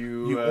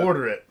 You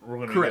order it. We're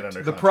going to get correct.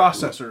 under The contract.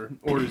 processor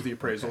orders the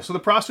appraisal. Okay. So the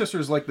processor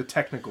is like the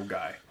technical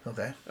guy.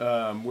 Okay.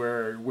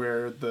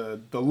 Where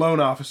the loan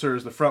officer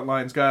is the front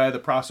lines guy. The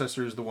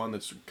processor is the one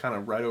that's kind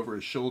of right over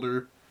his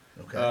shoulder.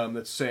 Okay.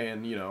 That's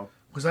saying,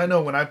 Because I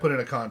know when I put in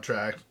a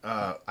contract,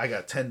 I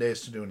got 10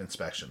 days to do an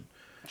inspection.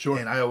 Sure.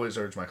 And I always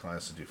urge my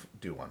clients to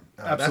do one.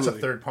 Absolutely. That's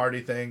a third party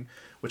thing,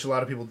 which a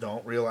lot of people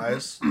don't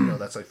realize.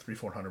 That's like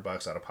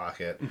 $300-400 out of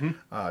pocket,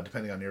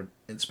 depending on your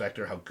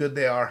inspector, how good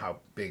they are, how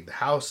big the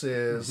house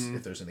is,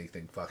 if there's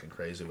anything fucking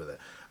crazy with it.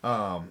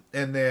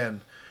 And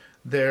then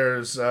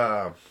there's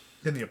then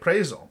the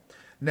appraisal.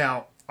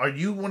 Now, are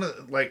you one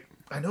of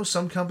I know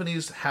some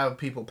companies have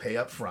people pay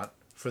up front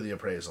for the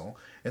appraisal,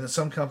 and then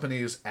some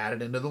companies add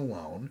it into the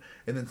loan,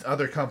 and then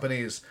other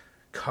companies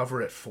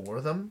cover it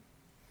for them.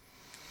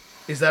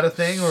 Is that a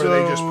thing, or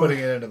are they just putting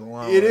it into the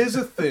loan? It is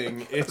a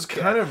thing. It's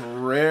Okay. kind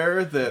of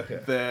rare that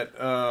Okay.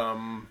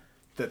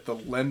 that the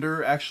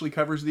lender actually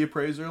covers the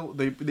appraisal.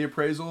 The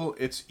appraisal.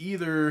 It's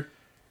either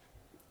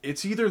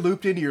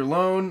looped into your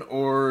loan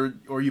or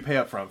you pay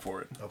up front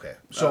for it. Okay.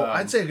 So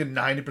I'd say a good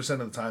 90%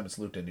 of the time it's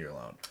looped into your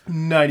loan.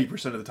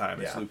 90% of the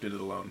time it's looped into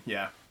the loan.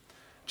 Yeah.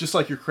 Just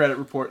like your credit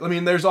report. I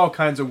mean, there's all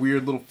kinds of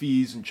weird little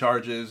fees and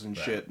charges and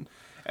shit.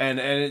 And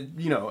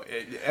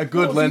a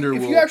good lender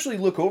will. If you actually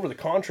look over the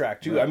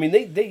contract too, I mean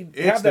they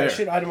have that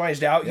shit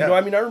itemized out. Yeah.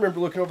 I mean I remember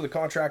looking over the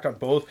contract on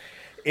both,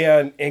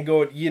 and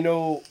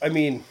going, I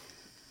mean,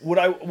 what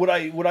I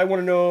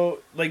want to know,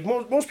 like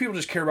most people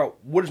just care about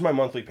what is my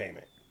monthly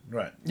payment.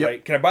 Right.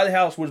 Right? Can I buy the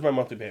house? What is my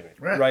monthly payment?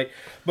 Right.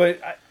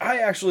 But I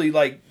actually,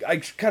 like, I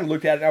kind of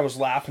looked at it and I was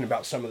laughing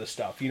about some of the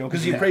stuff, you know,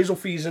 because the appraisal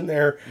fees in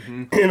there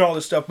and all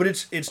this stuff. But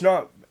it's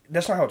not,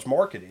 that's not how it's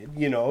marketed,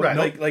 you know?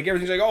 Right. Like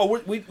everything's like,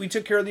 oh, we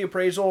took care of the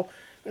appraisal.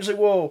 It's like,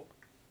 well,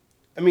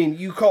 I mean,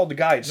 you called the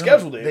guy and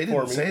scheduled it They for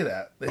didn't me. say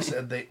that. They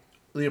said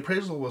the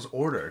appraisal was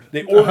ordered.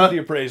 They ordered the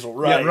appraisal,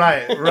 right?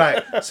 Yeah,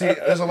 right. See,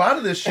 there's a lot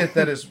of this shit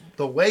that is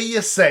the way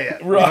you say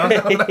it. Right. You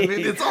know what I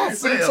mean? It's all But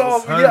sales. it's all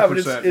yeah, but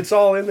 100%. it's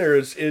all in there.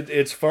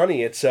 It's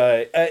funny. It's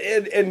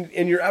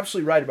and you're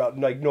absolutely right about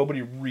like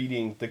nobody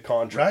reading the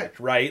contract,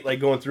 right? Like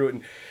going through it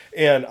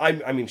and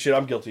I mean shit,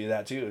 I'm guilty of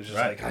that too. It's just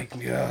like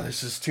yeah,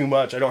 this is too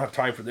much. I don't have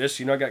time for this.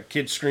 You know, I got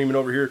kids screaming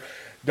over here.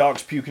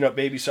 Dogs puking up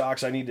baby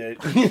socks. I need to,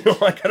 you know,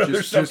 I got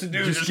other stuff to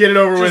do. Just get it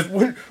over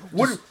with.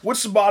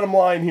 What's the bottom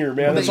line here,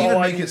 man? They That's all even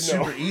I make need it to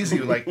know. super easy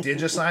with like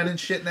DigiSign and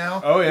shit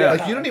now. Oh, yeah.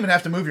 Like you don't even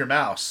have to move your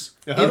mouse.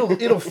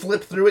 It'll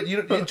flip through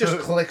it. It just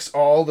clicks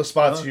all the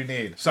spots you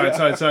need. Sign,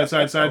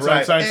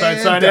 Right.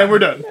 and And we're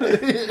done.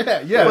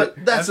 yeah,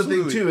 But that's the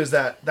absolutely. thing too, is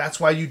that's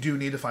why you do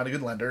need to find a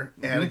good lender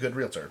and a good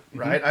realtor,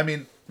 right? I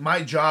mean,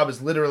 my job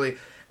is literally,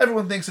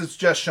 everyone thinks it's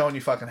just showing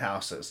you fucking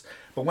houses.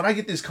 But when I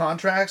get these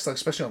contracts, like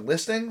especially on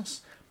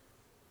listings,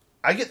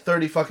 I get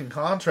 30 fucking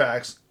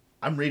contracts,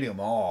 I'm reading them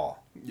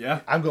all.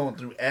 Yeah. I'm going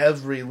through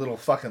every little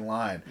fucking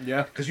line.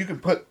 Yeah. Because you can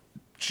put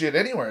shit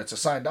anywhere. It's a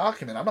signed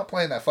document. I'm not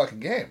playing that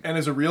fucking game. And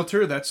as a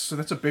realtor, that's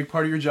a big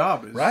part of your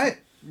job. Right.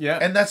 Yeah.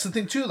 And that's the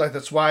thing too. Like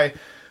that's why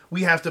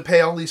we have to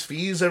pay all these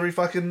fees every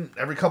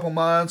couple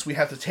months. We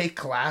have to take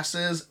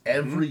classes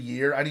every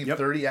year. I need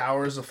 30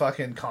 hours of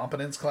fucking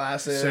competence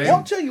classes. Same. Well,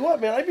 I'll tell you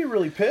what, man. I'd be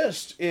really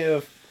pissed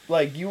if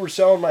like you were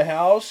selling my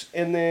house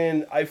and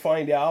then I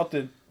find out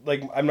that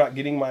like I'm not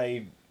getting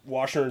my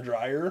washer and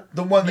dryer.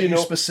 The one that you know?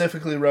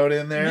 specifically wrote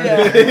in there.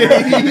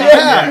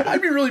 Yeah.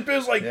 I'd be really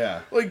pissed. Like,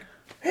 like,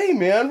 hey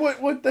man,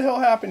 what the hell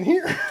happened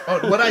here?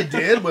 Oh, what I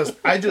did was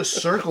I just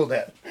circled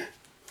it.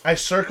 I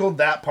circled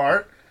that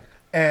part,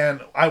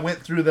 and I went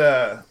through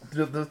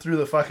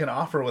the fucking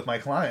offer with my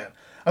client.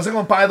 I was like,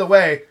 "Oh, by the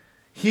way,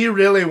 he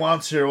really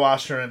wants your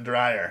washer and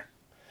dryer."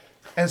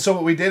 And so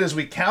what we did is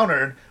we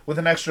countered with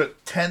an extra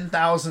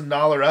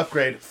 $10,000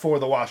 upgrade for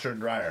the washer and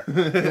dryer. You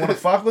want to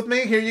fuck with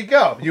me? Here you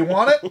go. You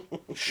want it?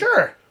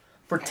 Sure.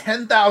 For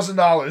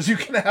 $10,000, you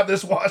can have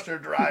this washer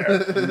and dryer.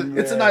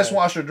 It's a nice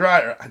washer and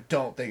dryer. I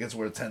don't think it's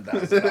worth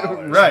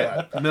 $10,000.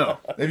 Right. No.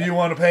 If you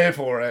want to pay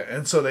for it.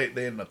 And so they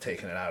ended up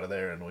taking it out of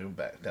there, and we went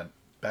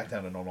back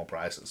down to normal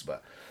prices.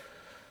 But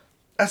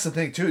that's the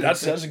thing, too.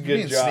 That's a you're good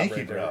being job sneaky,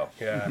 right there. bro.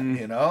 Yeah.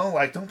 You know?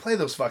 Like, don't play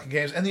those fucking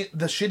games. And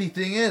the shitty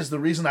thing is, the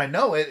reason I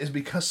know it is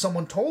because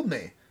someone told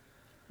me.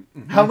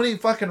 How many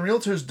fucking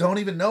realtors don't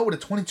even know what a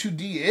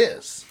 22D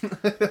is?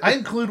 I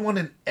include one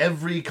in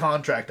every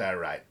contract I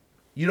write.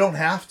 You don't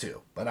have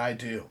to, but I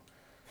do.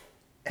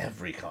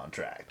 Every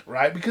contract,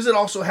 right? Because it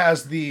also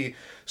has the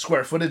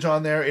square footage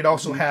on there. It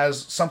also has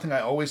something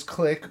I always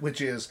click, which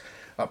is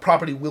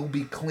property will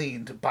be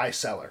cleaned by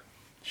seller.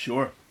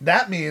 Sure.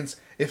 That means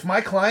if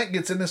my client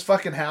gets in this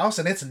fucking house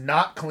and it's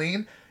not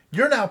clean,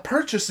 you're now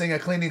purchasing a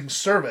cleaning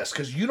service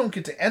because you don't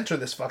get to enter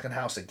this fucking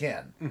house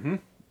again. Mm-hmm.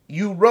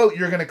 You wrote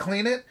you're going to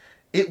clean it.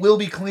 It will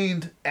be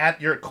cleaned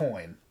at your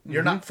coin.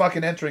 You're not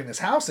fucking entering this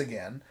house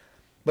again,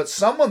 but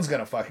someone's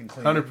going to fucking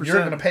clean 100%. it. You're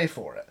going to pay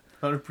for it.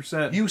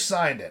 100%. You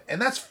signed it.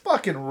 And that's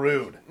fucking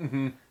rude.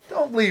 Mm-hmm.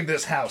 Don't leave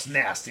this house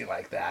nasty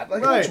like that.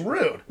 Like, Right. that's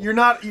rude. You're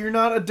not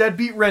a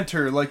deadbeat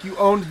renter. Like, you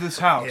owned this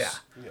house.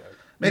 Yeah. You're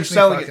Makes me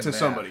selling it fucking to mad.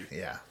 somebody.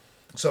 Yeah.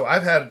 So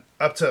I've had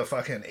up to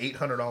fucking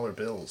 $800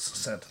 bills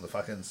sent to the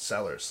fucking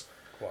sellers.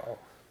 Wow.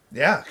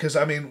 Yeah, because,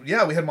 I mean,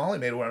 yeah, we had Molly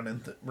Maid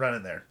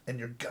running there. And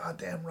you're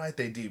goddamn right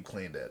they deep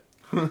cleaned it.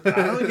 I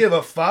don't give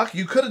a fuck.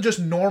 You could have just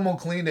normal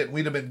cleaned it and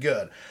we'd have been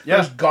good. Yeah.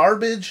 There's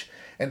garbage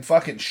and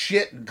fucking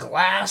shit and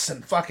glass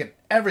and fucking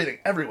everything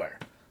everywhere.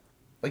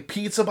 Like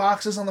pizza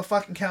boxes on the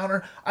fucking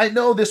counter. I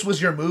know this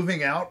was your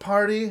moving out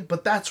party,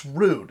 but that's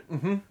rude.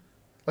 Mm-hmm.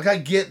 Like, I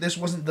get this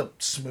wasn't the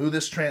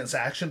smoothest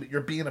transaction, but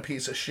you're being a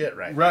piece of shit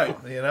right now.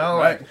 You know?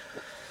 Right. Like,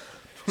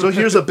 so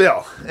here's a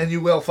bill, and you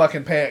will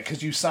fucking pay it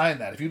because you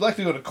signed that. If you'd like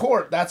to go to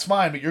court, that's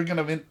fine, but you're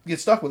going to get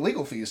stuck with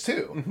legal fees,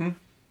 too. Mm-hmm.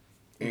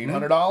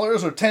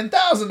 $800 or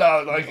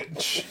 $10,000. Like,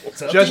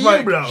 it's up to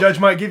you, bro. Judge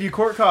might give you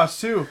court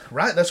costs, too.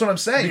 Right, that's what I'm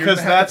saying. Because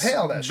you're gonna have to pay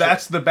all that shit.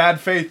 that's the bad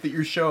faith that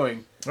you're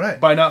showing. Right.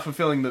 By not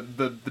fulfilling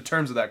the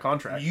terms of that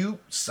contract. You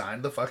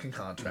signed the fucking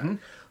contract. Mm-hmm.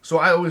 So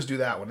I always do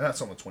that one.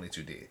 That's on the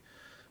 22D.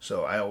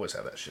 So I always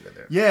have that shit in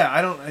there. Yeah,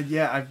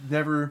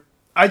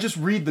 I just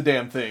read the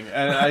damn thing,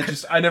 and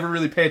I never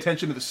really pay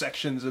attention to the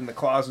sections and the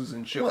clauses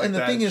and shit. Well, like and the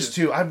that. thing It's is just-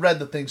 too, I've read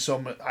the thing so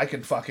much I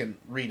can fucking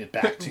read it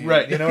back to you.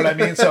 Right. You know what I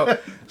mean?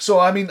 So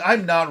I mean,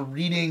 I'm not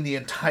reading the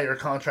entire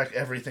contract,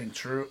 everything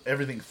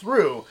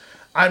through.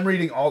 I'm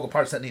reading all the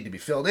parts that need to be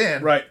filled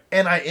in. Right.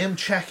 And I am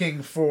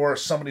checking for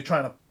somebody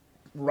trying to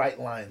write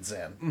lines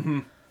in. Mm-hmm.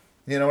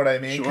 You know what I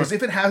mean? Sure. Because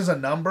if it has a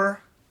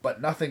number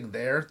but nothing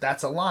there,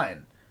 that's a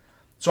line.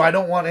 So I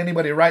don't want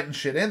anybody writing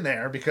shit in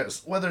there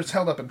because whether it's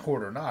held up in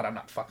court or not, I'm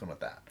not fucking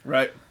with that.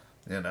 Right.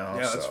 You know?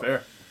 Yeah, that's so.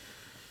 fair.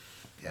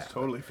 Yeah. It's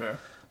totally fair.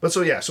 But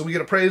so we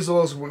get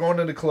appraisals. We're going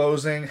into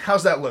closing.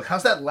 How's that look?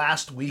 How's that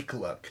last week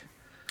look?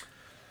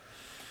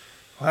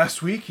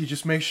 Last week, you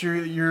just make sure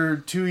that your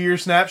 2-year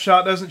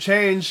snapshot doesn't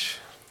change.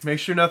 Make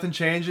sure nothing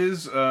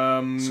changes.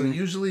 So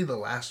usually the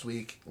last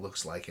week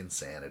looks like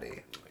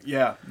insanity.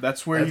 Yeah,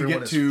 that's where Everyone you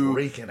get is to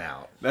freaking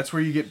out. That's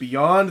where you get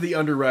beyond the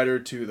underwriter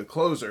to the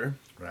closer.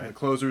 Right. The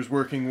closer is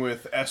working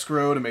with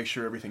escrow to make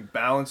sure everything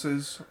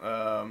balances,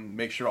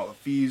 make sure all the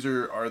fees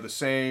are the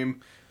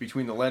same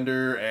between the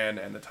lender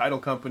and the title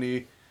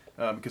company,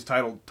 because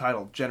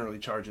title generally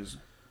charges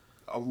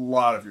a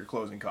lot of your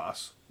closing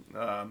costs.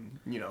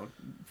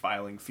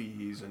 Filing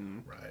fees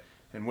and Right.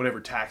 and whatever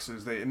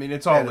taxes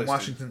it's all And in listed.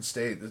 Washington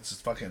State, it's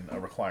fucking a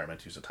requirement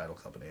to use a title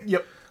company.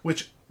 Yep.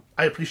 Which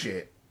I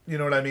appreciate. You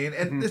know what I mean?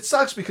 And it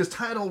sucks because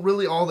title,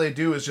 really all they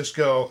do is just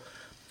go,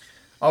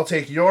 I'll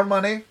take your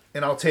money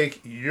and I'll take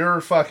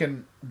your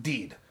fucking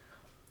deed.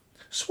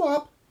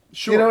 Swap.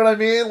 Sure. You know what I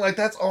mean? Like,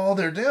 that's all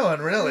they're doing,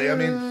 really. I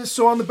mean,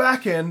 So on the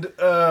back end,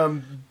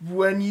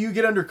 when you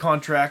get under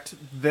contract,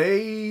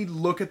 they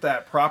look at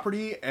that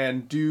property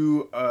and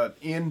do an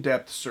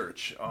in-depth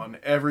search on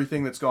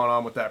everything that's gone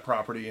on with that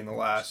property in the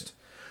last,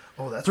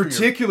 that's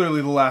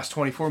particularly the last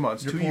 24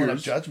 months, you're 2 pulling up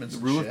years. judgments The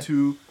and rule shit. of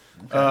two.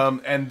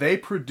 And they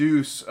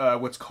produce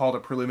what's called a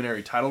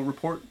preliminary title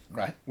report,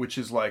 Right. which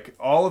is like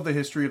all of the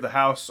history of the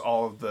house,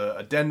 all of the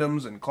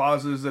addendums and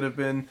clauses that have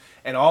been,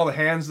 and all the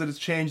hands that it's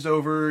changed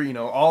over,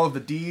 all of the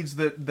deeds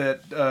that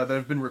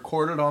have been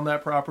recorded on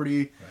that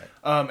property,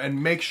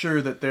 and make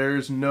sure that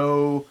there's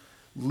no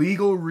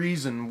legal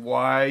reason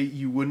why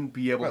you wouldn't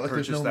be able Right, to like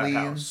there's purchase no that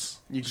liens,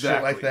 house.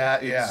 shit like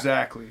that, yeah.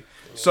 Exactly.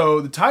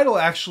 So the title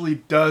actually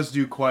does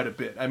do quite a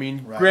bit. I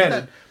mean, Right.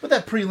 granted, But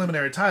that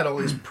preliminary title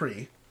is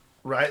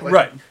right? Like,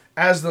 Right.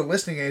 As the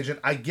listing agent,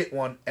 I get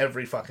one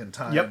every fucking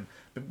time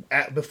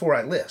Yep. before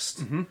I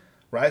list. Mm-hmm.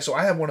 Right? So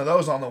I have one of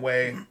those on the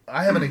way.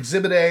 I have an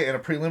Exhibit A and a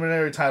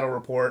preliminary title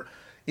report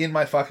in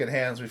my fucking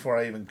hands before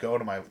I even go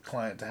to my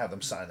client to have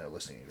them sign their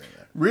listing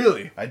agreement.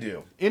 really I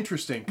do.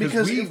 interesting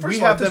Because we first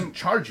of all, have it doesn't them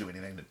charge you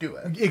anything to do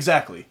it.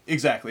 exactly. It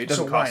doesn't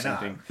So why cost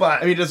not? anything.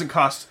 But- it doesn't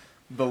cost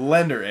the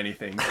lender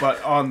anything.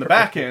 But on the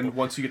back end,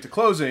 once you get to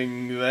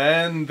closing,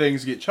 then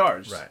things get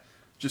charged. Right.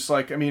 Just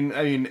like I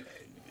mean,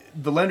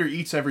 the lender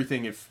eats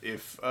everything if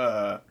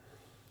a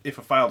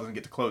file doesn't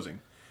get to closing.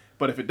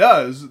 But if it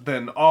does,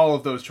 then all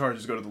of those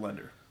charges go to the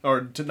lender,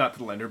 or not to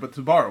the lender, but to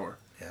the borrower,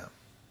 Yeah.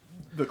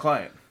 the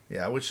client.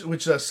 Yeah, which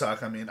does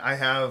suck. I mean, I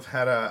have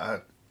had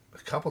a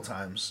couple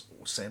times,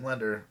 same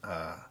lender.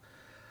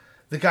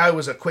 The guy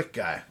was a quick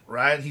guy,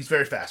 right? He's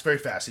very fast, very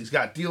fast. He's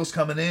got deals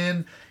coming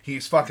in.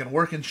 He's fucking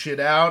working shit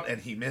out,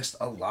 and he missed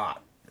a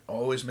lot.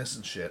 Always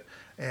missing shit.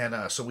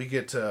 And so we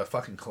get to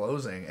fucking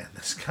closing, and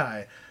this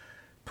guy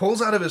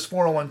pulls out of his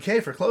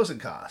 401k for closing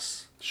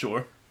costs.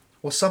 Sure.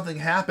 Well, something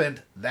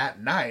happened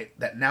that night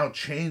that now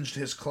changed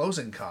his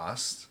closing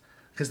costs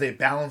because they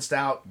balanced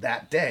out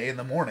that day in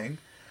the morning.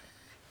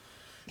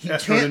 He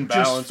Escrow can't didn't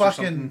just balance or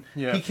fucking. something.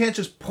 Yeah. He can't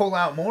just pull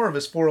out more of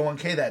his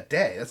 401k that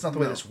day. That's not the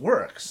way this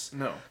works.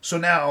 No. So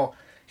now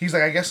he's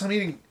like, I guess I'm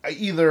eating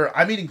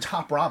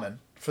top ramen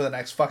for the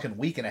next fucking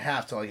week and a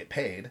half till I get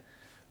paid,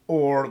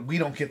 or we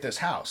don't get this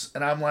house.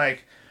 And I'm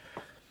like,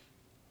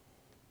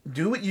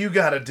 do what you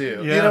gotta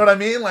do. Yeah. You know what I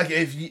mean? Like,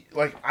 if you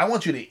I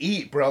want you to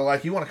eat, bro.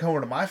 Like, you want to come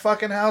over to my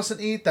fucking house and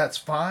eat? That's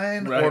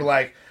fine.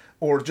 Right.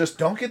 Or just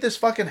don't get this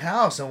fucking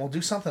house and we'll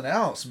do something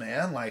else,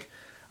 man. Like,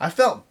 I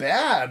felt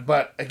bad,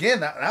 but again,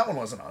 that one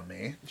wasn't on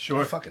me.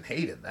 Sure. I fucking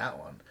hated that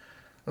one.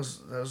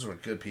 Those were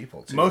good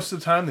people too. Most of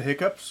the time, the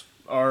hiccups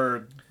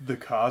are the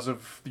cause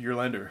of your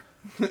lender.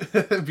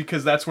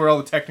 Because that's where all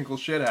the technical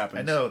shit happens.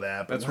 I know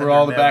that. But That's where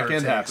all the lender back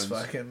end never takes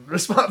happens. Fucking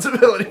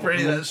responsibility for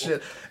any of that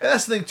shit. And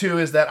that's the thing too,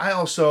 is that I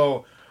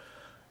also,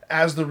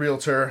 as the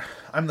realtor,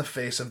 I'm the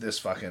face of this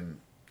fucking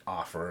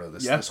offer,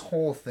 this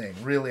whole thing.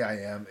 Really, I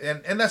am.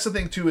 And that's the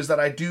thing too, is that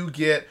I do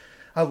get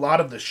a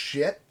lot of the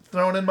shit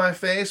thrown in my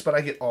face, but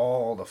I get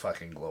all the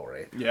fucking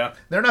glory. Yeah.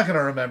 They're not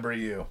gonna remember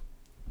you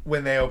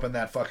when they open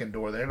that fucking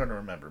door. They're gonna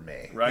remember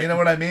me. Right. You know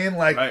what I mean?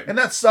 Like, Right. and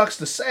that sucks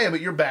to say,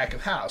 but you're back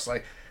of house.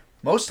 Like,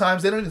 most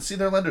times they don't even see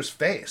their lender's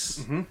face.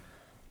 Mm-hmm.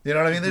 You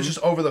know what I mean? They're just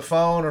over the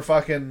phone or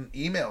fucking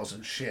emails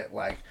and shit.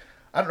 Like,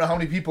 I don't know how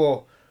many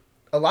people.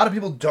 A lot of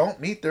people don't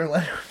meet their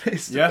lender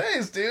face to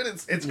face, dude.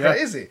 It's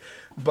crazy.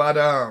 But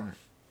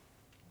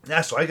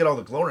yeah. So I get all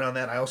the glory on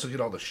that. I also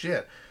get all the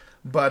shit.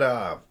 But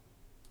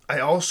I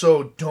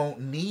also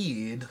don't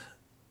need,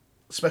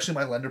 especially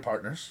my lender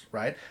partners,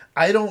 right?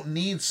 I don't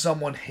need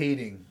someone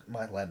hating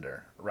my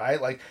lender,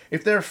 right? Like,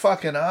 if they're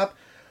fucking up,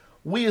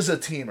 we as a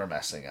team are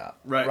messing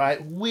up,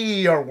 right?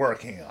 We are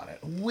working on it.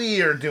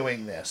 We are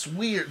doing this.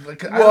 We are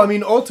like. Well, I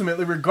mean,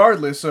 ultimately,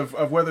 regardless of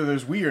whether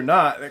there's we or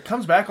not, it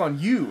comes back on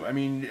you. I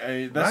mean,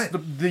 that's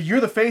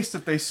you're the face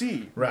that they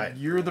see. Right.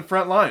 You're the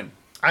front line.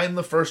 I'm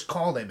the first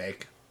call they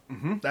make.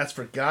 Mm-hmm. That's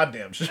for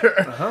goddamn sure.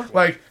 Uh-huh.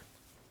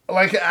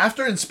 Like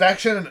after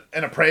inspection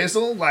and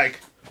appraisal,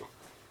 like,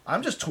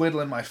 I'm just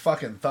twiddling my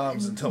fucking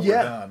thumbs until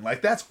we're done.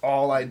 Like, that's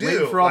all I do.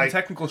 Waiting for all the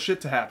technical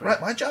shit to happen.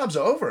 Right, my job's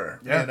over.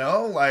 Yeah. You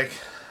know, like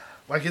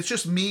Like, it's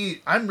just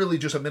me. I'm really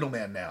just a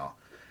middleman now.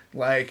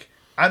 Like,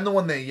 I'm the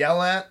one they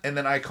yell at, and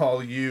then I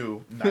call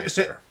you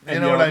nicer. You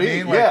know what I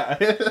mean? Like,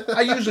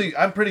 yeah.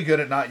 I'm pretty good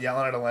at not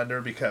yelling at a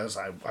lender because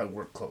I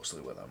work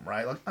closely with them,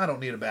 right? Like, I don't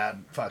need a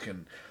bad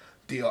fucking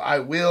deal. I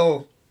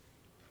will.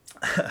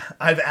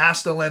 I've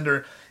asked a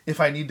lender if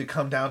I need to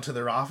come down to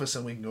their office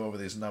and we can go over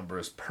these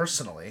numbers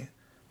personally.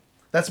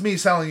 That's me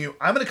telling you,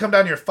 I'm going to come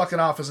down to your fucking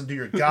office and do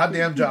your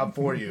goddamn job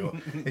for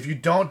you if you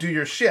don't do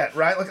your shit,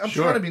 right? Like, I'm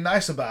trying to be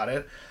nice about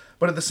it.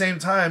 But at the same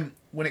time,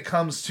 when it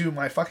comes to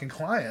my fucking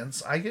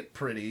clients, I get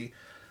pretty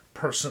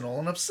personal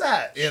and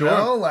upset, you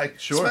know? Like,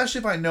 especially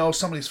if I know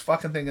somebody's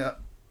fucking thing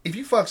up. If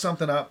you fuck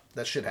something up,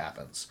 that shit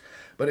happens.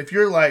 But if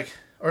you're like,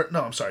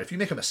 if you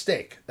make a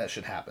mistake, that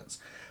shit happens.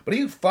 But if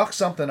you fuck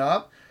something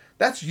up,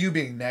 that's you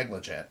being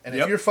negligent. And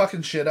if you're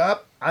fucking shit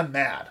up, I'm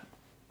mad.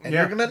 And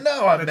you're going to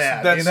know I'm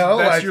mad, that's, you know?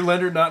 That's like, your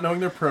lender not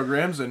knowing their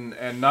programs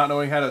and not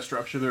knowing how to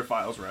structure their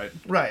files right.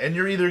 Right, and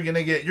you're either going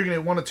to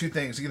get one of two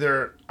things.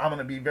 Either I'm going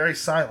to be very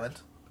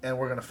silent and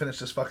we're going to finish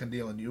this fucking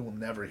deal and you will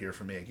never hear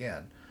from me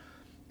again.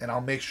 And I'll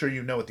make sure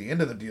you know at the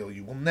end of the deal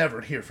you will never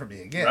hear from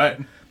me again. Right.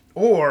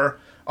 Or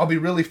I'll be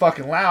really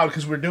fucking loud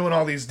because we're doing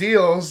all these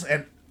deals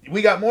and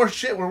we got more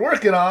shit we're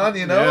working on,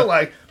 you know?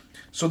 Like,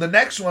 so the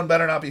next one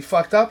better not be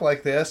fucked up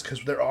like this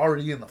because they're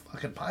already in the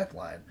fucking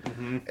pipeline.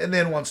 Mm-hmm. And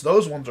then once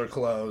those ones are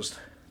closed,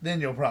 then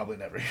you'll probably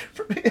never hear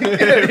from me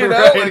again, you know?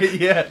 Right, like,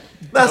 yeah.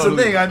 That's the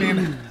thing. I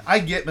mean, I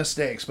get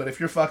mistakes, but if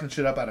you're fucking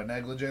shit up out of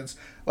negligence,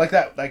 like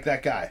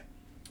that guy,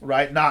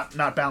 right?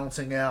 Not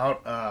balancing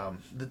out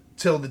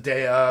till the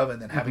day of and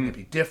then having it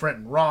be different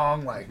and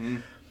wrong, like...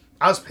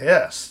 I was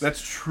pissed. That's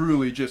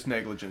truly just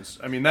negligence.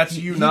 I mean, that's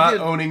you not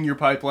owning your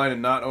pipeline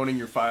and not owning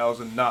your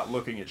files and not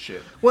looking at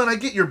shit. Well, and I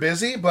get you're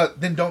busy,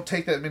 but then don't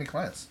take that many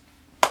clients.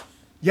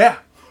 Yeah.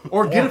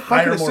 Or get a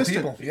fucking more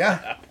assistant. people.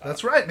 Yeah.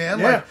 That's right, man.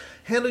 Yeah. Like,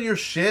 handle your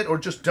shit or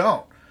just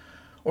don't.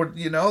 Or,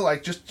 you know,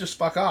 like, just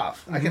fuck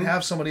off. I can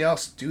have somebody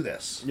else do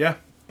this. Yeah.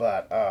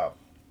 But,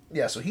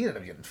 so he ended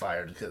up getting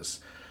fired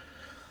because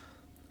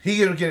he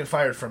ended up getting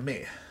fired from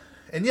me.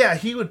 And, yeah,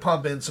 he would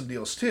pump in some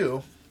deals,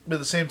 too. But at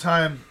the same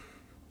time...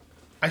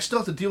 I still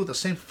have to deal with the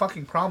same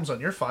fucking problems on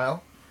your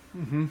file.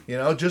 Mm-hmm. You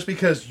know, just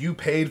because you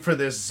paid for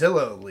this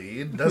Zillow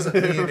lead doesn't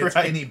mean it's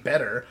any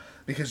better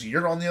because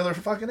you're on the other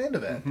fucking end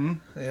of it.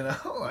 Mm-hmm. You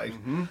know, like,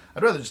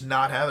 I'd rather just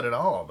not have it at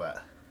all,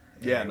 but...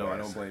 Yeah, no, I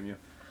don't blame you.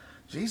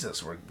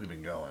 Jesus, we've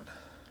been going.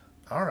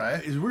 All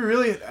right. Is we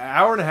really an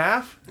hour and a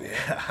half?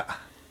 Yeah.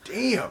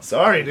 Damn.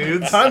 Sorry,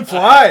 dudes. Time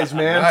flies,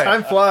 man. Right.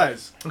 Time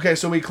flies. Okay,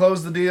 so we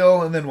closed the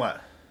deal, and then what?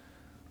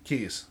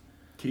 Keys.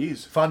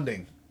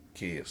 Funding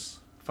keys.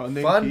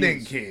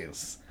 Funding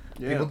keys.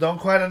 Yeah. People don't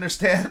quite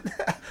understand.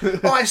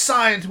 I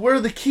signed. Where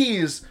are the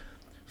keys?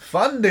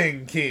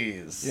 Funding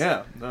keys.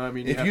 Yeah. No, I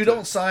mean, if you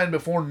don't sign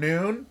before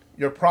noon,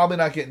 you're probably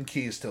not getting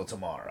keys till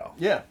tomorrow.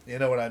 Yeah. You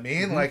know what I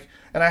mean? Mm-hmm. Like,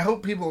 and I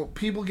hope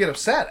people get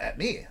upset at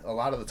me a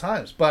lot of the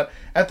times, but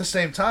at the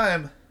same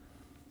time,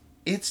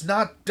 it's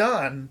not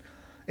done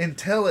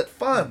until it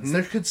funds. Mm-hmm.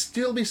 There could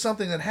still be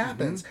something that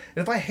happens. Mm-hmm.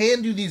 And if I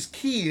hand you these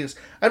keys,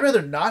 I'd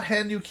rather not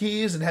hand you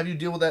keys and have you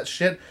deal with that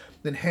shit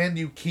than hand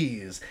you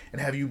keys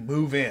and have you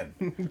move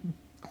in.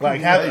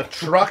 Like, have a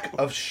truck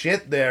of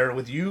shit there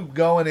with you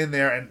going in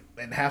there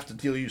and have to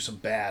deal you some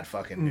bad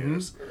fucking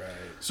news. Right.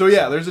 So,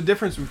 yeah, there's a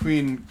difference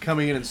between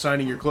coming in and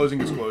signing your closing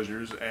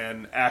disclosures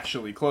and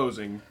actually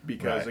closing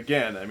because,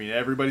 again, I mean,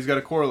 everybody's got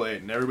to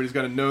correlate and everybody's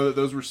got to know that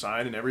those were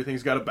signed and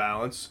everything's got to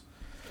balance.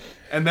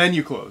 And then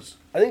you close.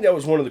 I think that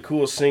was one of the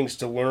coolest things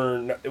to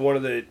learn. One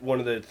of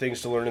the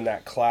things to learn in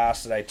that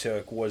class that I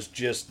took was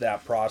just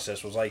that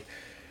process. Was like,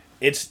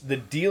 the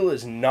deal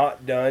is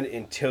not done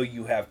until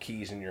you have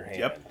keys in your hand.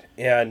 Yep.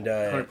 And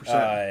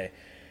 100%.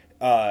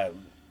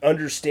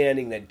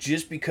 Understanding that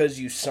just because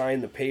you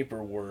sign the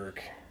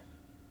paperwork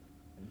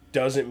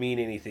doesn't mean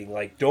anything.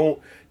 Like, don't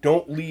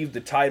leave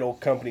the title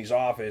company's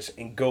office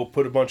and go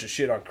put a bunch of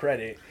shit on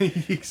credit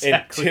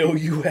until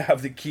you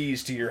have the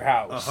keys to your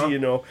house. You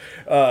know,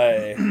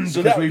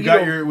 so that we've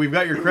got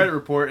your credit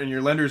report, and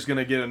your lender's going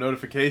to get a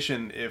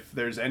notification if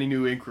there's any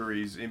new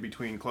inquiries in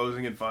between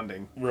closing and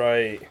funding.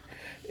 Right,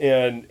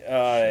 and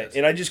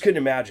I just couldn't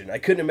imagine. I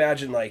couldn't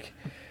imagine like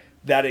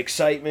that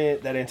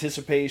excitement, that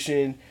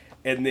anticipation,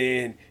 and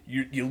then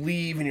you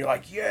leave and you're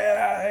like,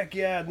 yeah, heck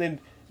yeah, and then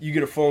you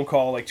get a phone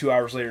call like 2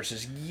 hours later that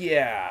says,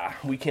 yeah,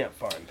 we can't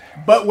fund.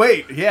 But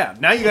wait, yeah,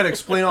 now you got to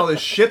explain all this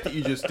shit that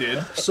you just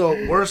did.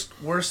 So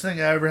worst thing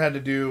I ever had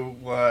to do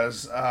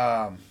was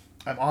I'm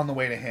on the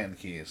way to hand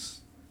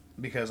keys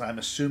because I'm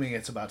assuming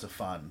it's about to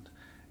fund,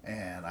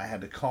 and I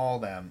had to call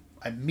them.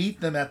 I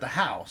meet them at the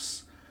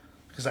house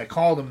because I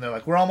called them. They're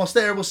like, we're almost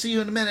there. We'll see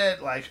you in a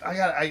minute. Like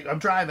I'm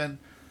driving.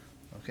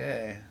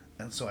 Okay,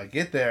 and so I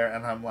get there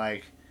and I'm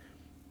like,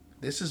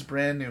 this is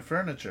brand new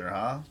furniture,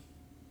 huh?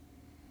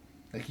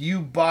 Like,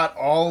 you bought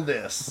all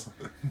this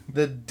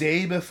the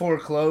day before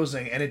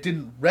closing, and it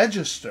didn't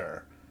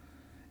register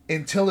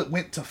until it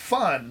went to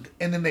fund,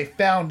 and then they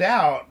found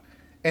out,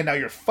 and now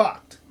you're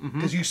fucked.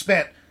 Because you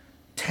spent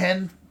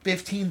 $10,000,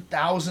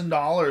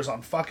 $15,000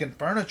 on fucking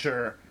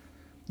furniture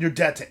Your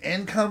debt to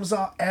income's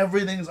off.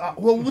 Everything's off.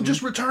 Well, we'll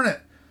just return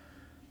it.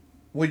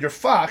 Well, you're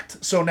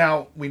fucked. So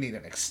now we need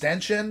an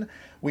extension.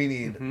 We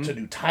need to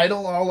do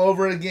title all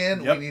over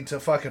again. Yep. We need to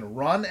fucking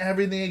run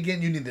everything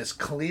again. You need this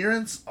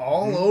clearance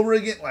all over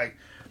again. Like,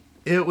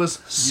 it was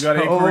You got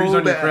inquiries on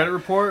your bad. credit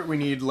report. We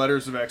need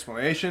letters of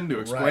explanation to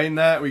explain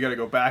that. We got to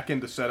go back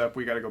into setup.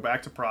 We got to go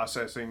back to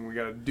processing. We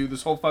got to do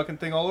this whole fucking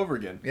thing all over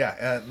again. Yeah,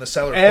 and the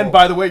seller. And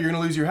by the way, you're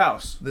gonna lose your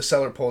house. the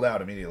seller pulled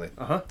out immediately.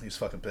 Uh-huh. He's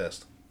fucking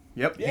pissed.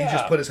 Yep. Yeah. He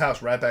just put his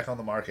house right back on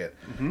the market.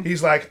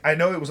 He's like, I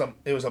know it was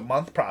a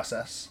month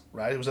process,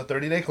 right? It was a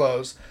 30-day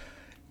close,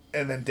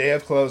 and then day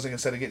of closing,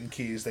 instead of getting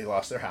keys, they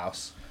lost their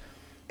house,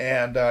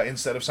 and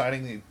instead of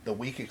signing the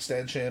week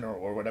extension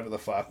or whatever the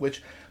fuck,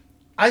 which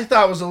I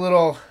thought was a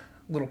little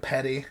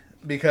petty,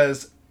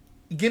 because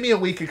give me a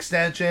week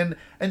extension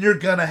and you're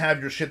gonna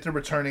have your shit to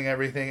returning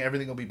everything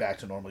will be back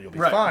to normal, you'll be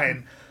Right.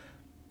 fine,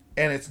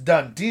 and it's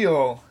done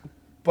deal.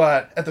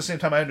 But at the same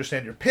time, I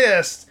understand you're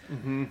pissed.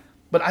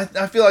 But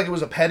I feel like it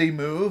was a petty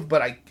move,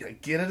 but I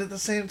get it at the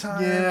same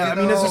time. Yeah, you I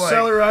mean, as a know, like-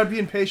 seller, I'd be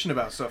impatient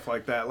about stuff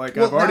like that. Like,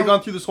 Well, I've already now-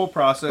 gone through this whole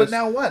process. But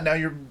now what? Now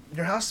your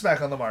house is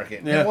back on the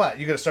market. Yeah. Now what?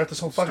 You got to start this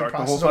whole fucking Start the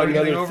process whole over fucking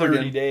again. thing Another over 30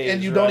 again. days.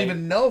 And you don't right?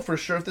 even know for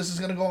sure if this is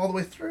going to go all the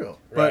way through.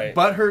 But Right.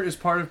 butthurt is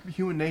part of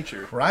human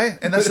nature. Right?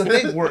 And that's the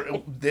thing.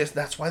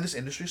 That's why this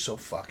industry is so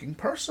fucking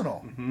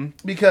personal.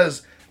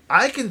 Because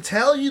I can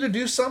tell you to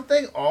do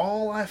something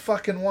all I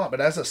fucking want,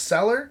 but as a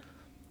seller,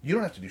 you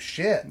don't have to do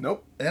shit.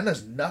 Nope. And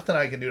there's nothing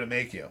I can do to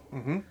make you.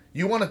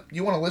 You want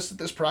to list at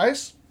this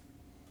price?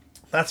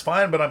 That's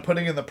fine, but I'm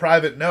putting in the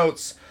private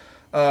notes.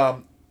 I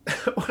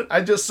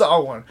just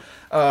saw one.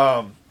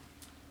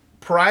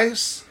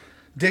 Price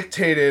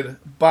dictated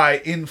by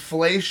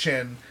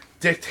inflation,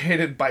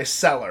 dictated by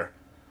seller.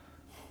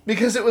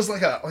 Because it was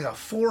like a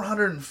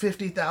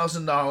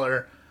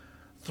 $450,000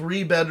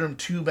 3-bedroom,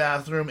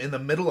 2-bathroom in the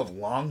middle of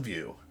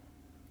Longview.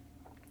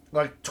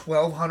 Like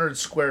 1,200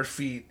 square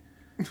feet.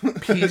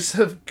 Piece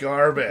of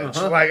garbage.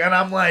 And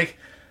I'm like,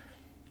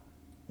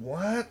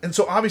 what? And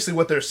so obviously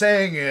what they're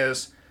saying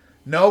is,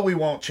 no, we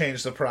won't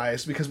change the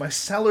price because my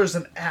seller's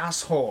an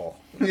asshole.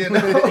 You know,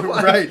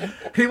 Like, Right.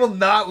 He will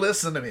not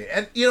listen to me.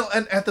 And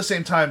and at the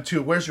same time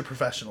too, where's your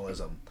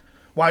professionalism?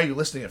 Why are you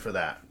listing it for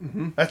that?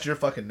 That's your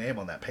fucking name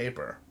on that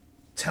paper.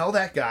 Tell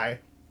that guy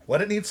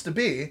what it needs to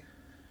be,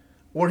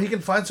 or he can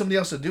find somebody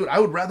else to do it. I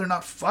would rather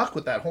not fuck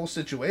with that whole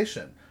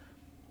situation.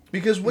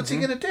 Because what's he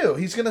going to do?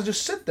 He's going to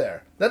just sit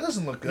there. That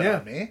doesn't look good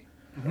on me.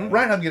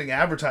 Right, I'm getting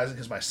advertising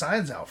because my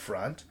sign's out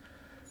front.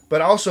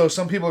 But also,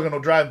 some people are going to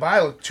drive by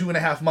like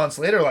 2.5 months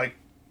later like,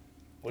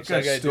 What's This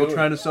that guy guy's still doing?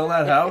 trying to sell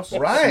that house?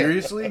 Right.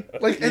 Seriously?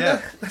 and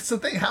Yeah. that's the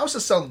thing.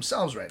 Houses sell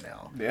themselves right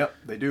now. Yeah,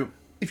 they do.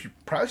 If you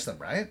price them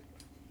right.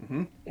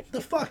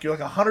 The fuck? You're like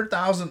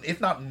 100,000,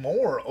 if not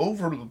more,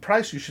 over the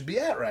price you should be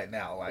at right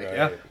now. Like, Right.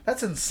 Yeah.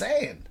 that's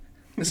insane.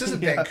 This isn't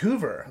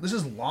Vancouver. This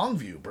is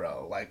Longview,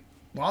 bro. Like,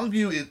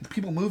 Longview,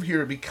 people move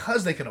here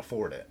because they can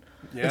afford it.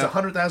 It's Yeah.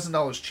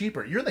 $100,000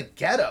 cheaper. You're in the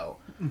ghetto.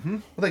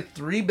 With like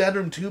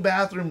 3-bedroom,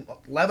 2-bathroom,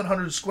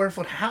 1,100 square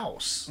foot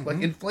house.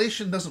 Like,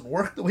 inflation doesn't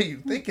work the way you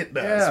think it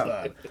does. Yeah.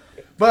 Bud.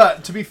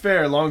 But to be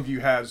fair,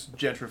 Longview has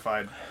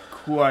gentrified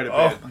quite a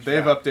Oh, bit. my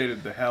They've God.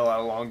 updated the hell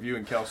out of Longview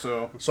and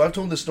Kelso. So I've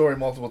told this story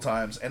multiple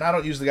times, and I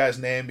don't use the guy's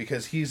name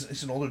because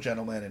he's an older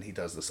gentleman and he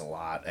does this a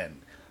lot,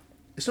 and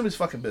it's nobody's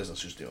fucking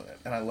business who's doing it.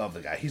 And I love the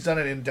guy. He's done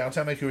it in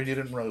downtown Vancouver. He did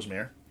it in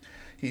Rosemere.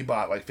 He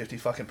bought like 50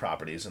 fucking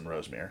properties in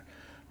Rosemere,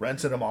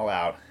 rented them all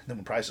out. And then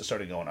when prices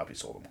started going up, he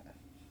sold them all.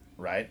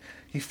 Right?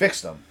 He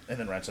fixed them and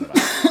then rented them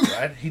out.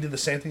 Right? He did the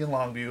same thing in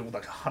Longview with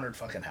like 100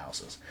 fucking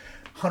houses.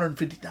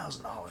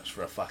 $150,000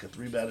 for a fucking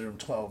 3-bedroom,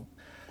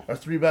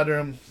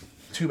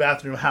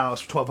 2-bathroom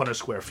house, 1,200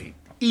 square feet.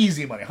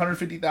 Easy money.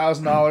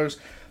 $150,000.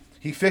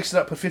 He fixed it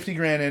up, put 50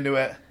 grand into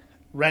it,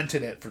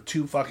 rented it for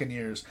 2 fucking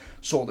years,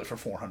 sold it for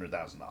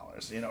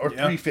 $400,000, or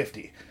Yeah.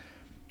 $350,000.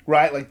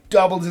 Right? Like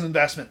doubled his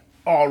investment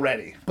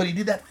already. But he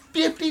did that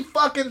 50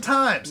 fucking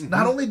times.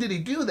 Not only did he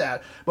do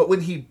that, but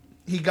when he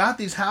got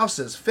these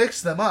houses,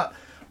 fixed them up,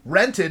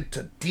 rented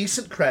to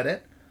decent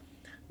credit,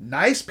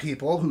 nice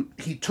people who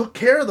he took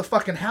care of the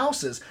fucking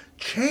houses,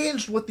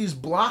 changed what these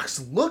blocks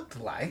looked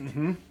like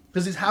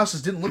because these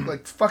houses didn't look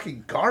like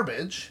fucking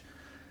garbage.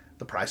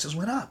 The prices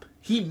went up.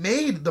 He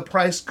made the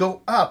price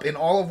go up in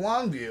all of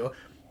Longview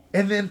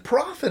and then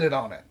profited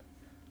on it.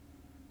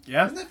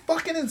 Yeah. Isn't that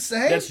fucking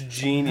insane? That's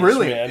genius,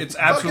 Brilliant. man. It's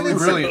absolutely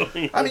Fucking insane.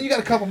 brilliant. I mean, you got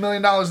a couple $1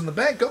 million in the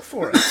bank, go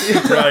for it. You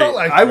know? Right.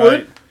 Like, I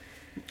would. Right.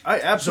 I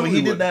So absolutely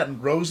he did would. that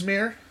in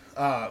Rosemere.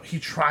 He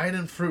tried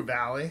in Fruit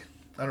Valley.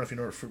 I don't know if you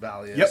know where Fruit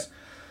Valley is. Yep.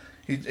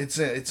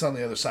 It's on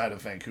the other side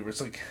of Vancouver. It's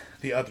like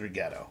the other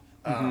ghetto.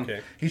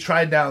 Okay. He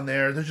tried down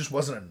there. There just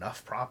wasn't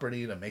enough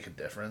property to make a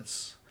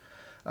difference.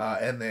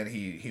 And then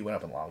he went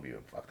up in Longview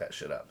and fucked that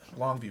shit up.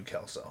 Longview,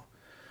 Kelso.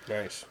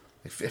 Nice.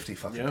 Like 50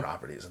 fucking Yeah.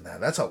 properties in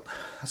that. That's a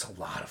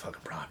lot of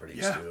fucking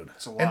properties, Yeah, dude.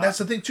 it's a lot. And that's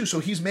the thing too. So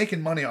he's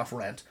making money off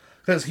rent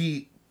because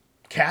he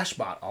cash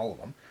bought all of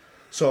them.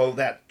 So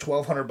that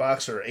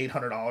 $1,200 or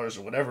 $800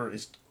 or whatever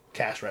is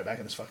cash right back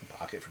in his fucking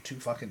pocket for 2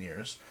 fucking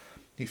years.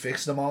 He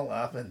fixed them all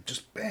up and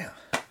just bam,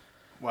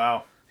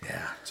 Wow.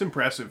 Yeah. It's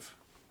impressive.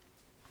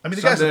 I mean,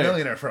 the guy's a Someday.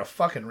 millionaire for a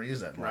fucking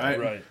reason. Right.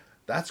 Right.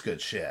 That's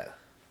good shit.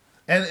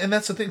 And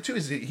that's the thing, too,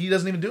 is he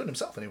doesn't even do it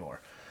himself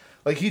anymore.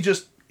 Like,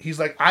 he's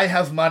like, I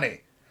have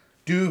money.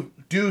 Do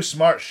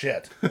smart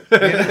shit. You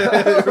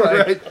know? Like,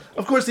 Right.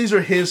 Of course, these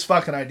are his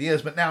fucking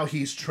ideas, but now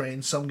he's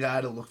trained some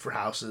guy to look for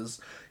houses.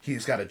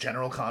 He's got a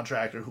general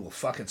contractor who will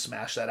fucking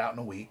smash that out in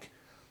a week.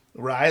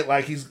 Right?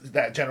 Like,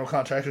 that general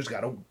contractor's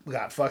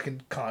got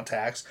fucking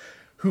contacts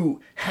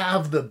who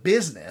have the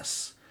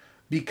business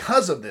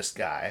because of this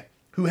guy,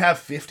 who have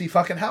 50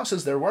 fucking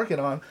houses they're working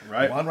on,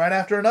 Right. one right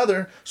after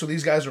another. So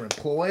these guys are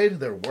employed,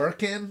 they're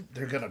working,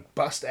 they're going to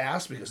bust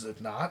ass, because if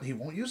not, he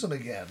won't use them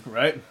again.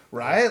 Right.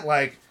 Right?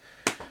 Like,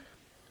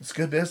 it's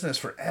good business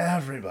for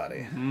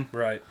everybody.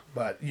 Right.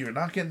 But you're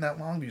not getting that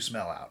Longview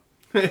smell out.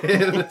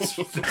 It's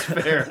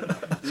fair.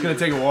 It's going to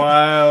take a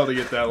while to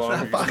get that long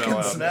That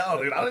fucking smell,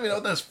 dude. I don't even know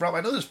what that's from.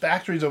 I know there's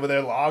factories over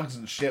there, logs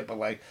and shit, but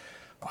like,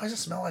 why does it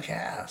smell like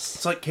ass?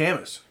 It's like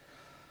Camus.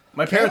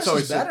 My parents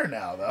always is said- better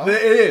now, though.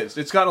 It is.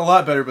 It's gotten a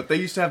lot better, but they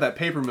used to have that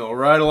paper mill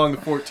right along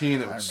the 14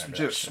 that would remember that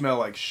just shit. smell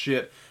like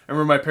shit. I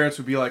remember my parents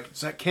would be like,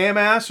 "Is that Cam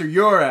ass or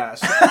your ass?"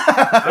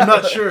 I'm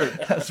not sure.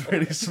 That's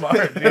pretty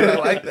smart, dude. I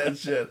like that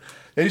shit.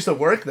 I used to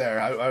work there.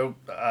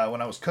 I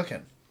when I was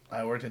cooking,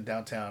 I worked in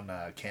downtown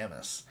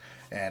Camas.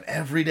 And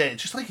every day,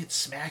 it's just like it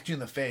smacked you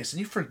in the face, and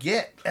you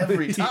forget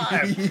every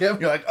time.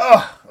 Yep. You're like,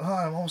 oh,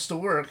 I'm almost to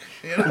work.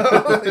 You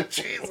know, like,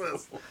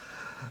 Jesus.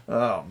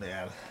 Oh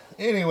man.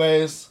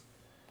 Anyways,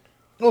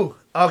 oh,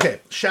 okay.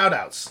 Shout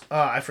outs.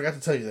 I forgot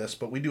to tell you this,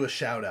 but we do a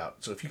shout out.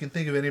 So if you can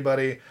think of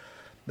anybody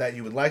that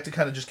you would like to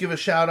kind of just give a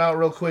shout out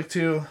real quick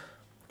to,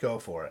 go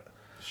for it.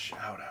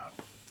 Shout out.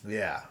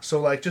 Yeah. So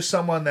like just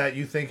someone that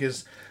you think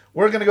is.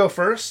 We're gonna go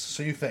first,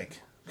 so you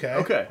think. Okay.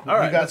 Okay. All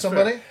right. You got That's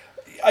somebody? fair.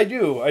 I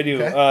do.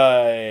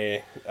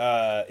 Okay.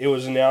 It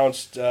was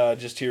announced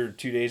just here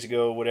 2 days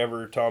ago.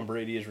 Whatever, Tom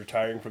Brady is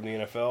retiring from the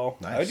NFL.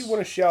 Nice. I do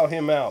want to shout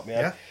him out,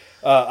 man.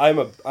 Yeah. I'm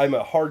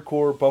a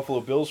hardcore Buffalo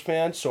Bills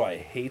fan, so I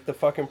hate the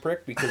fucking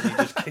prick because he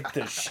just kicked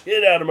the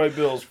shit out of my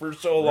Bills for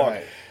so long.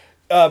 Right.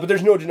 But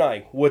there's no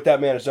denying what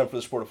that man has done for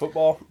the sport of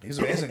football. He's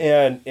amazing.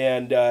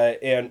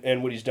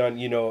 And what he's done,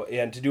 you know,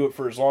 and to do it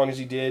for as long as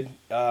he did,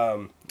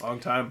 Long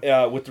time.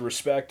 with the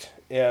respect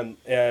and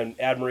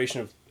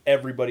admiration of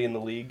everybody in the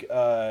league,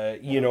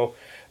 you know,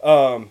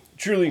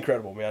 truly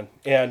incredible, man.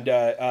 And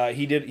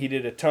he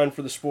did a ton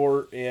for the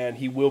sport, and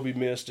he will be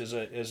missed as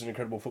an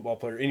incredible football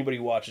player. Anybody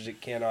who watches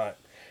it cannot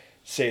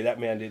say that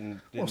man didn't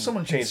Well, if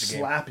someone can change the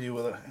game. slap you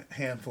with a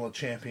handful of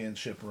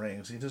championship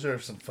rings, he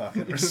deserves some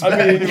fucking respect.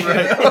 I mean,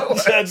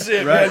 that's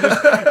it, man.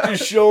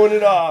 Just showing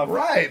it off.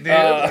 Right, dude.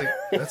 Like,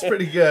 that's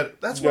pretty good.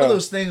 That's one of No.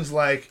 those things,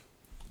 like,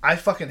 I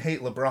fucking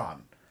hate LeBron,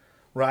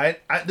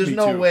 right? There's Me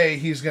no too. way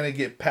he's going to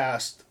get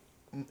past,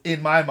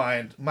 in my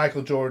mind,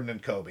 Michael Jordan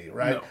and Kobe,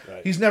 right? No.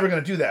 Right. He's never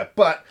going to do that.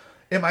 But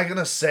am I going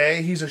to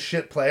say he's a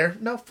shit player?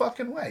 No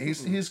fucking way.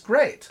 He's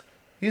great.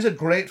 He's a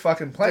great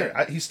fucking player.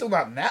 He's still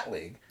not in that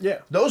league. Yeah.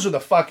 Those are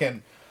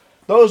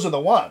the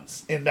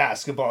ones in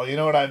basketball. You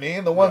know what I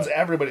mean? The ones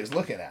everybody's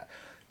looking at.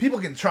 People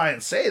can try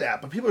and say that,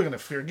 but people are going to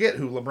forget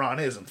who LeBron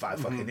is in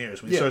 5 fucking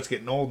years when he Yeah. starts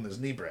getting old and his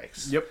knee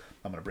breaks. Yep.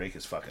 I'm going to break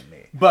his fucking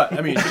knee. But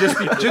I mean,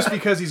 just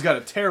because he's got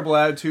a terrible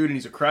attitude and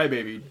he's a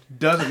crybaby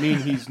doesn't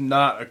mean he's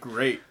not a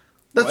great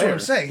That's player. what I'm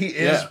saying. He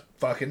is Yeah.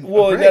 fucking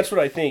Well, great. that's what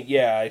I think.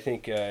 Yeah, I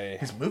think.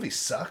 His movie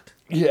sucked.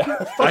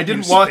 Yeah. I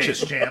didn't watch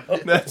Space it. Jam.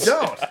 That's-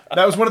 Don't.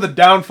 That was one of the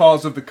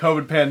downfalls of the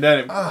COVID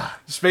pandemic.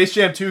 Space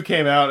Jam 2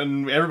 came out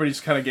and everybody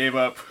just kind of gave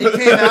up. It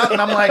came out, and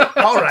I'm like,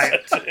 all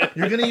right,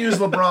 you're going to use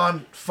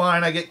LeBron.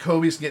 Fine, I get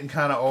Kobe's getting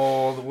kind of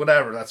old.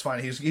 Whatever, that's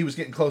fine. He was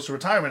getting close to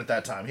retirement at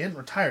that time. He hadn't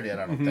retired yet,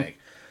 I don't think.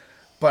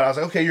 But I was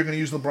like, okay, you're going to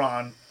use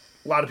LeBron.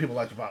 A lot of people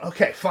like LeBron.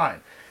 Okay, fine.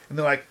 And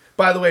they're like,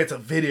 by the way, it's a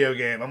video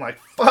game. I'm like,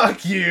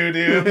 fuck you,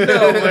 dude.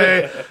 No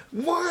way.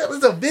 What?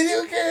 It's a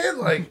video game?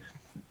 Like,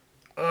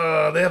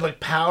 they had like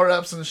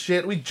power-ups and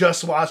shit. We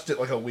just watched it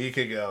like a week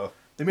ago.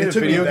 They made It a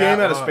took me video that game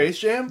out of long. Space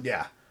Jam?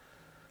 Yeah.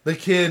 The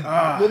kid,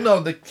 well, no,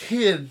 the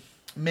kid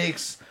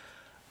makes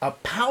a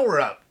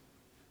power-up,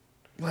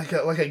 like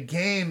a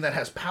game that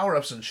has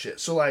power-ups and shit.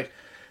 So, like,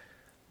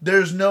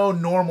 there's no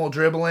normal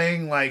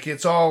dribbling. Like,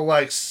 it's all,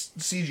 like,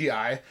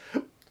 CGI.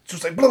 It's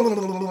just like, blah, blah,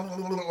 blah, blah,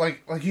 blah, blah,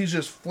 like he's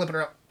just flipping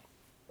around.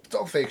 It's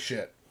all fake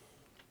shit.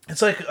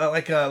 It's like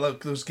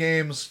those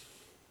games.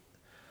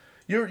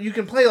 You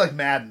can play, like,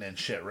 Madden and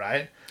shit,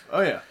 right?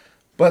 Oh, yeah.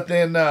 But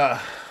then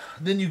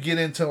you get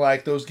into,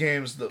 like, those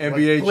games that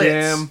NBA like Blitz.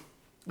 Jam.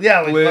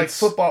 Yeah, like Blitz.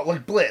 football,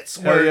 like Blitz,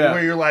 Hell where yeah.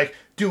 where you're like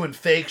doing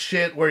fake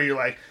shit, where you're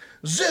like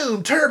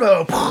zoom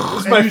turbo.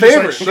 Those my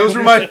favorite. Those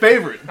were my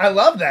favorite. I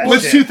love that.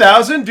 Blitz shit.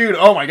 2000? Dude,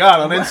 oh my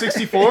god. On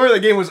N64, the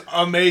game was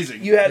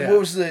amazing. You had Yeah. what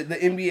was the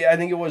NBA? I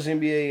think it was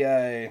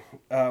NBA.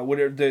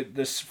 Whatever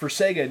the for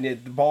Sega, and the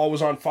ball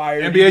was on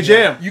fire. NBA You could-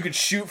 Jam. You could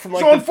shoot from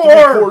like Zone the 4.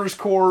 3/4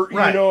 court,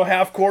 Right. you know,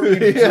 half court. You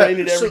could drain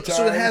it every time.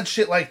 So it had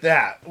shit like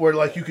that, where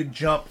like you could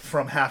jump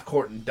from half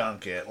court and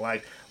dunk it,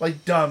 like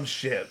dumb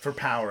shit for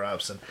power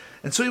ups,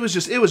 and so it was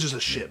just a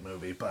shit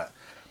movie. But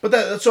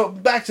that so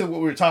back to what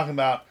we were talking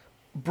about.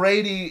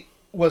 Brady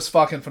was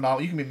fucking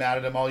phenomenal. You can be mad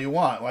at him all you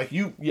want. Like,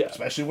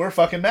 especially we're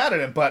fucking mad at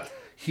him, but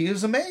he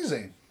is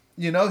amazing.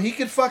 You know, he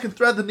could fucking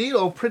thread the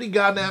needle pretty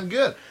goddamn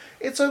good.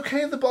 It's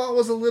okay the ball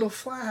was a little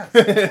flat.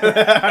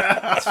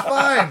 It's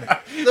fine.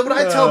 Then what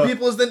I tell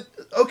people is then,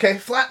 okay,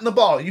 flatten the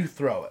ball. You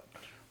throw it.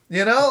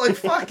 You know? Like,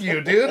 fuck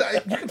you, dude.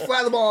 You can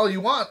flatten the ball all you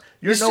want.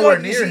 You're nowhere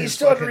near him. He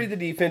still had to read the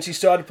defense. He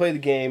still had to play the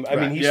game. I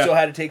mean, he still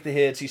had to take the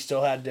hits. He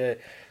still had to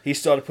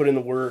put in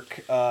the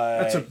work.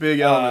 That's a big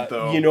element,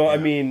 though. You know, I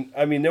mean,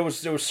 there was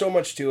so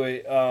much to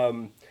it.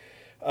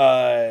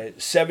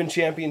 7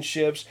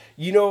 championships.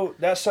 You know,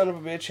 that son of a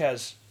bitch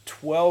has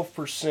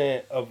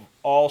 12% of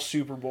all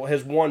Super Bowl,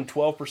 has won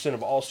 12%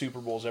 of all Super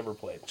Bowls ever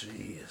played.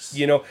 Jeez.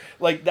 You know,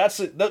 like those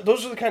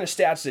are the kind of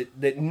stats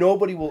that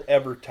nobody will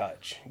ever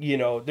touch. You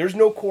know, there's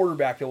no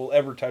quarterback that will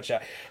ever touch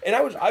that. And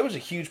I was a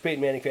huge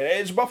Peyton Manning fan.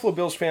 As a Buffalo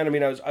Bills fan, I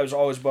mean, I was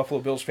always a Buffalo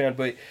Bills fan,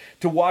 but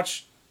to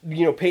watch,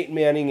 you know, Peyton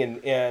Manning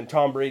and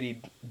Tom Brady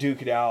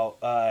duke it out,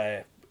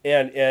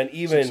 and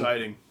even it's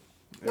exciting.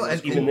 Well,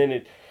 and even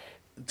then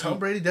Tom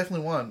Brady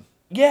definitely won.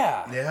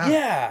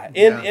 Yeah.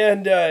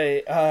 And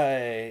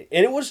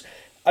it was,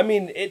 I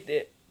mean,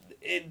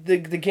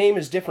 the game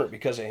is different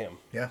because of him.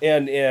 Yeah.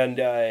 And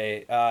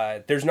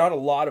there's not a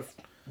lot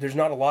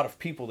of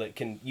people that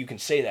you can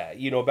say that,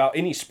 you know, about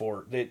any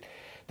sport, that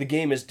the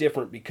game is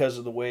different because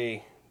of the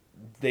way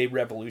they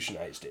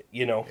revolutionized it,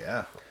 you know.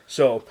 Yeah.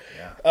 So,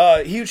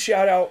 huge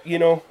shout out, you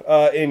know,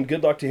 and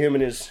good luck to him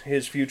and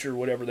his future,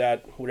 whatever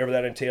that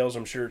entails.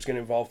 I'm sure it's going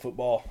to involve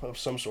football of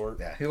some sort.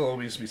 Yeah, he'll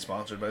always be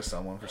sponsored by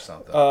someone for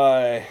something.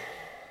 But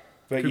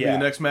Could be the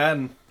next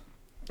Madden.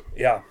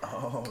 Yeah.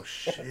 Oh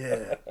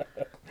shit!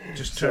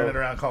 Just turn it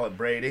around, call it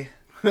Brady.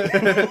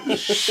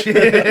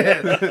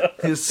 Shit!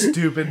 His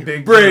stupid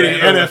big Brady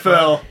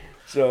NFL.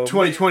 So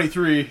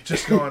 2023.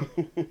 Just going.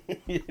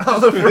 All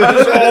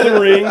the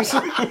rings.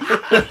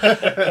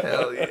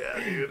 Hell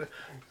yeah, dude.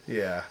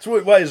 Yeah. That's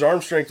why his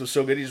arm strength was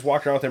so good. He just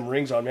walked around with them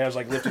rings on, man. I was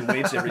like lifting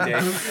weights every day.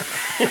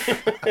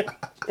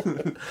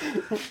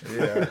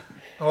 Yeah.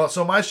 Well,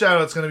 so my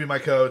shout out's going to be my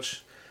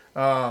coach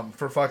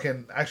for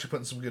fucking actually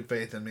putting some good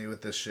faith in me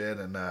with this shit.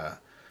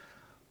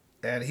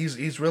 And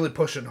he's really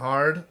pushing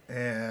hard,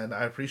 and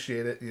I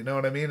appreciate it. You know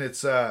what I mean?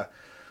 It's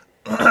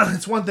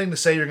it's one thing to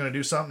say you're going to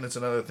do something. It's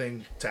another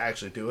thing to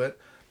actually do it.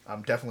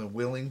 I'm definitely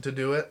willing to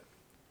do it,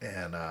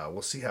 and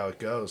we'll see how it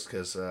goes,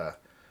 because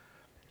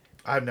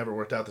I've never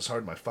worked out this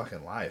hard in my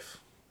fucking life.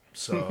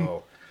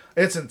 So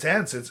it's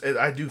intense.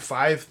 I do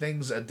 5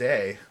 things a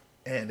day,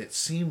 and it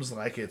seems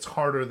like it's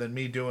harder than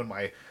me doing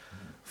my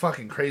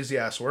fucking crazy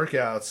ass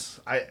workouts.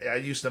 I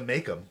used to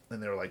make them,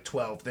 and they were like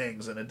 12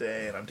 things in a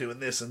day, and I'm doing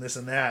this and this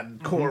and that,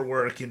 and core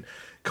work and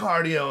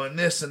cardio and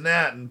this and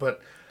that,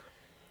 but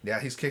yeah,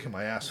 he's kicking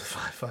my ass with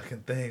 5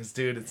 fucking things,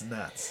 dude. It's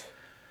nuts.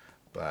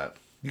 But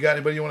you got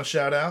anybody you want to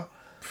shout out?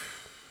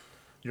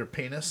 Your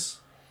penis?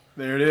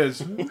 There it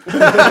is.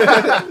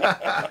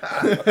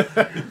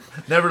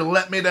 Never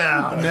let me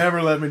down.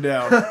 Never let me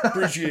down.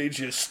 Appreciate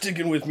you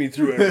sticking with me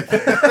through everything.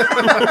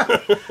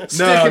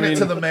 Sticking it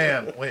to the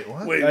man. Wait,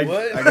 what? What?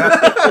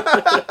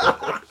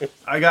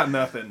 I got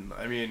nothing.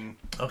 I mean,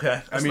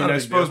 Okay. I mean, I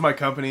suppose my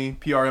company,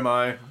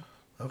 PRMI,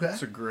 Okay.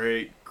 it's a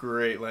great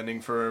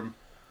lending firm.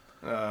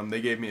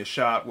 They gave me a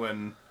shot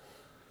when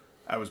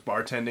I was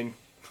bartending,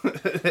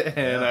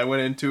 and I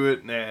went into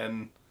it,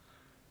 and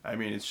I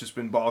mean, it's just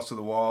been balls to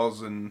the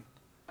walls, and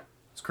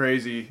it's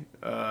crazy.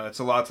 It's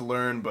a lot to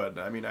learn, but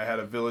I mean, I had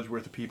a village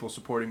worth of people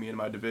supporting me in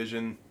my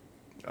division.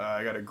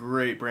 I got a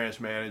great branch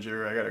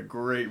manager. I got a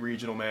great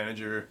regional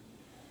manager.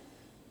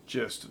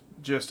 Just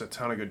a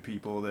ton of good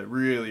people that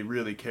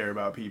really care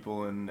about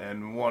people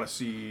and want to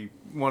see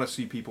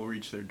people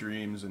reach their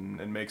dreams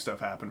and make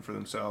stuff happen for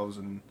themselves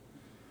and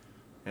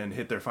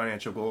hit their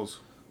financial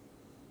goals.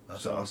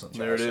 That's awesome.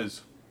 There it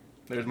is.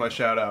 There's my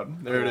shout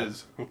out. There it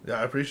is.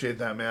 Yeah, I appreciate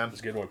that, man. That's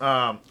a good one.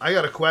 I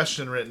got a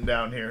question written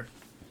down here.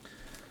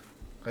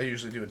 I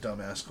usually do a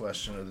dumbass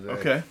question of the day.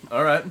 Okay.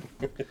 All right.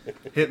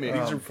 Hit me.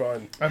 These are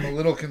fun. I'm a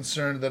little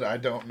concerned that I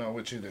don't know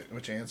which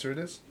answer it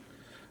is.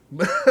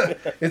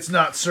 It's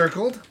not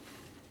circled.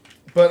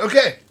 But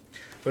okay.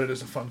 But it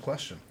is a fun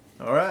question.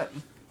 All right.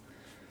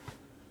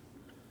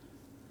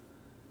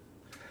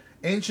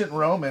 Ancient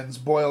Romans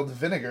boiled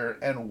vinegar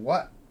and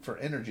what for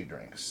energy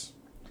drinks?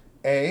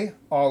 A.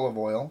 Olive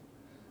oil.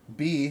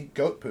 B.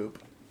 Goat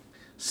poop.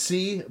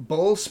 C.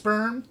 Bull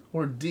sperm.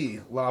 Or D.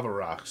 Lava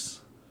rocks.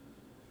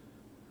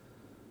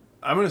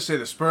 I'm gonna say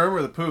the sperm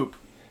or the poop.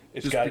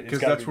 It's got because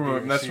gotta that's be where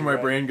B or that's C, where my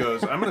right? brain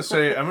goes. I'm gonna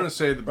say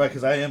the Right,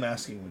 because I am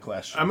asking the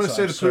question. I'm gonna so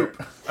say the poop.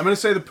 certain. I'm gonna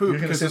say the poop You're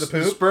gonna because say the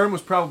the poop? sperm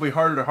was probably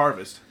harder to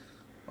harvest.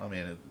 I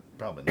mean,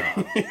 probably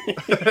not.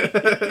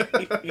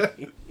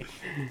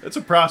 It's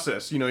a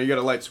process. You know, you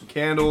gotta light some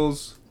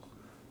candles.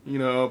 You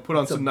know, put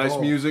on It's a some nice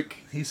bull. music.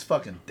 He's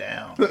fucking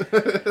down.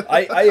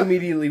 I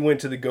immediately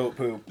went to the goat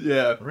poop.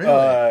 Yeah.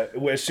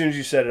 Really? As soon as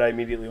you said it, I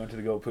immediately went to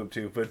the goat poop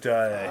too. But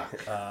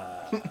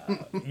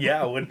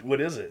yeah, what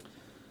is it?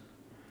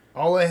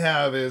 All I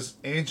have is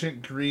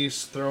ancient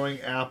Greece throwing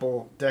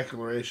apple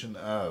declaration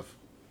of.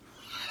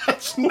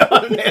 That's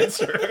not an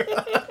answer.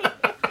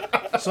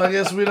 So I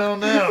guess we don't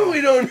know. We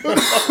don't know.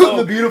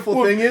 The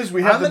beautiful thing is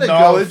we have I'm the gonna go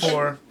knowledge.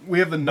 for We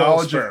have the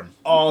knowledge of sperm.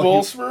 all.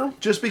 Bull sperm?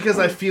 Just because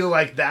I feel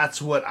like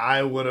that's what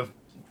I would have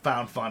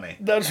found funny.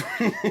 That's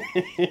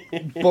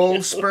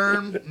Bull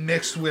sperm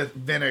mixed with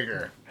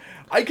vinegar.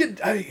 Wouldn't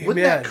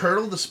Wouldn't that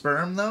curdle the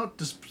sperm, though?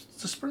 Does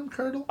the sperm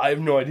curdle? I have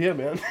no idea,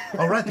 man.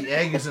 Oh, right, the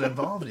egg isn't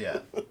involved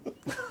yet.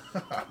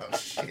 Oh,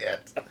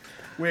 shit.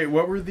 Wait,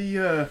 what were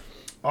the?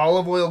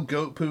 Olive oil,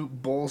 goat poop,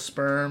 bull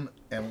sperm,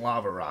 and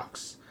lava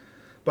rocks.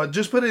 But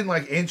just put in,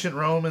 like, ancient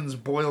Romans,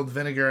 boiled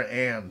vinegar,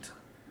 and...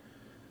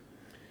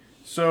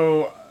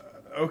 So,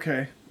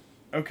 okay.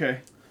 Okay.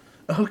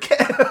 I'm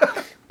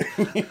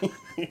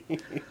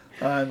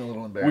a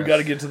little embarrassed. We got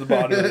to get to the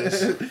bottom of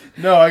this.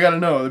 No, I gotta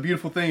know. The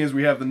beautiful thing is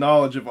we have the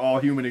knowledge of all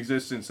human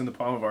existence in the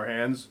palm of our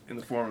hands in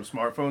the form of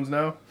smartphones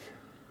now.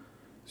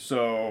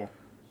 So,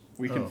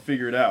 we can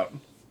figure it out.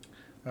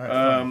 All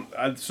right,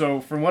 fine.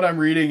 So from what I'm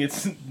reading,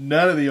 it's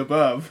none of the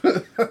above.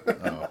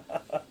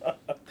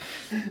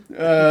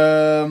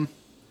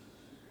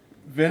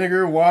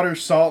 Vinegar, water,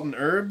 salt, and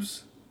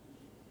herbs.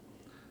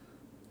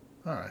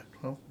 All right.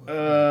 Well,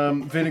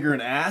 Vinegar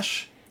and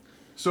ash.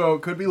 So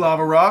it could be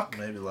lava rock.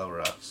 maybe lava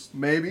rocks.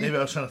 Maybe. Maybe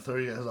I was trying to throw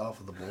you guys off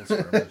with the bull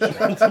sperm and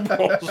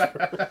shit.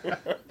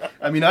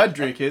 I mean, I'd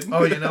drink it.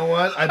 Oh, you know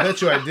what? I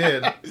bet you I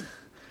did.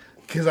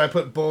 Because I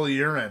put bull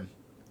urine.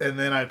 And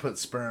then I put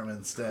sperm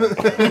instead.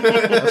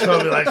 I was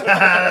probably like,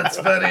 that's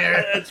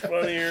funnier. That's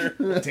funnier.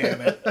 Damn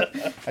it.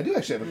 I do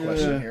actually have a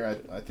question here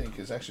I think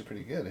is actually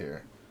pretty good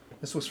here.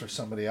 This was for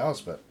somebody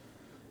else, but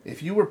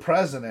if you were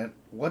president,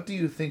 what do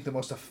you think the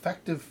most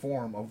effective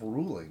form of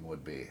ruling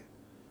would be?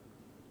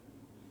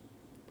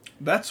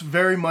 That's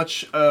very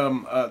much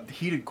a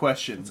heated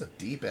question. It's a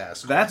deep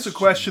ass. That's a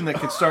question that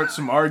could start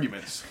some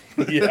arguments.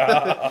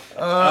 Yeah.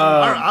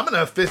 I'm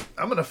gonna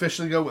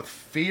officially go with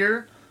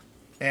fear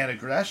and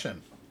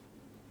aggression.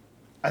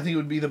 I think it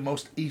would be the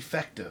most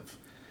effective.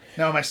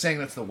 Now, am I saying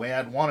that's the way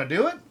I'd want to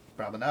do it?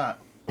 Probably not.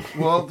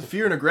 Well, the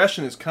fear and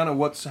aggression is kind of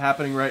what's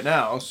happening right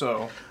now.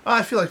 So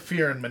I feel like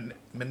fear and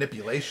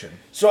manipulation.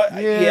 So I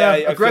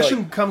feel aggression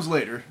like- comes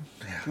later.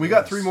 We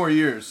got 3 more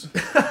years.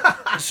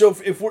 So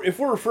if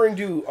we're referring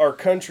to our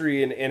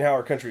country and how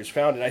our country is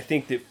founded, I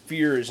think that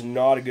fear is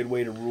not a good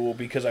way to rule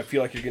because I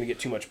feel like you're going to get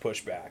too much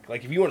pushback.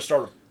 Like if you want to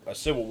start a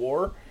civil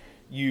war,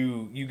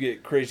 you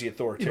get crazy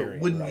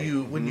authoritarian. Wouldn't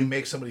you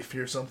make somebody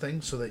fear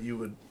something so that you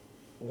would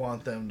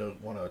want them to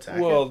want to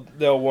attack? Well, it?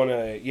 they'll want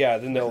to. Yeah,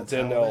 they'll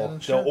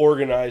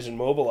organize and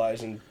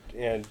mobilize and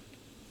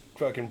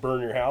fucking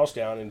burn your house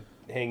down and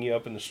hang you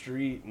up in the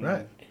street. And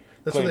right.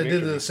 That's what they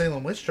did to the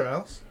Salem witch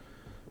trials.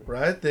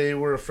 Right. They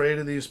were afraid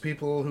of these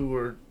people who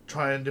were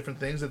trying different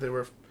things that they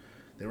were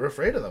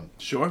afraid of them.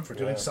 Sure. For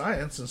doing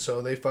science, and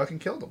so they fucking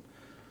killed them.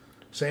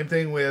 Same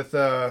thing with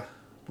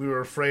we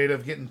were afraid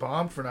of getting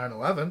bombed for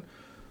 9/11.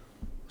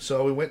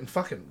 So we went and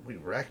we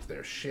wrecked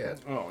their shit.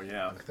 Oh,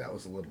 yeah. Like, that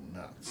was a little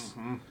nuts.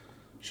 Mm-hmm.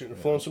 Shouldn't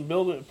have flown some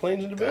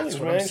planes into buildings,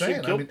 That's what man. I'm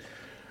saying. I mean,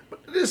 but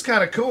it is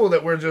kind of cool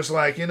that we're just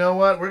like, you know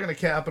what? We're going to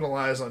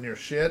capitalize on your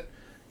shit.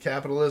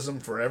 Capitalism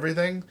for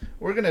everything.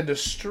 We're going to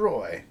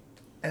destroy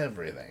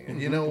everything.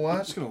 And you know We're what?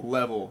 just going to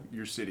level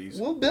your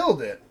cities. We'll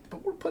build it.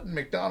 But we're putting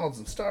McDonald's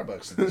and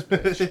Starbucks in this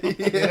bitch. You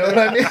know what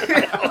I mean?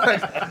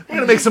 Like, we're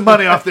going to make some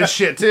money off this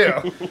shit,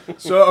 too.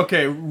 So,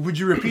 okay, would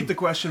you repeat the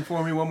question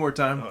for me one more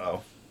time?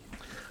 Uh-oh.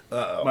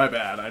 My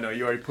bad. I know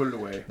you already put it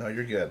away. No,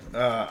 you're good.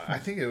 I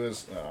think it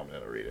was... Oh, I'm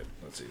going to read it.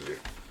 Let's see here.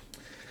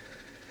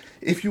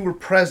 If you were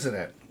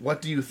president,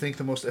 what do you think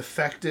the most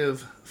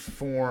effective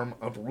form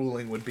of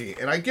ruling would be?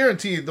 And I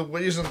guarantee you the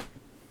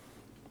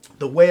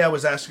way I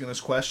was asking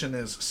this question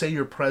is, say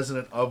you're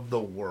president of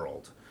the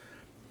world,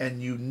 and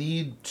you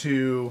need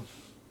to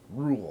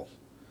rule,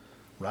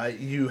 right?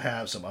 You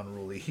have some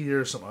unruly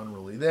here, some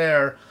unruly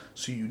there,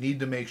 so you need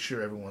to make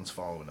sure everyone's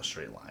following a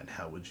straight line.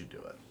 How would you do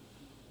it?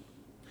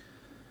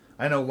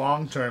 I know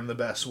long term the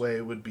best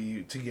way would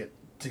be to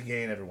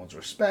gain everyone's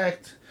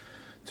respect,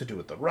 to do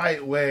it the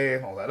right way,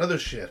 and all that other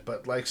shit.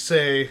 But we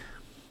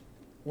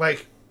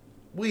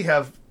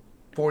have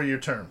 4-year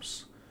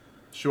terms.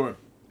 Sure.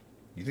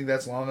 You think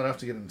that's long enough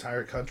to get an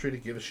entire country to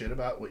give a shit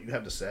about what you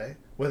have to say,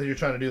 whether you're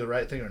trying to do the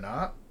right thing or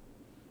not?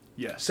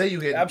 Yes. Say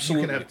you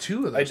Absolutely. You can have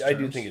 2 of those. I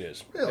do think it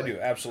is. Really? I do,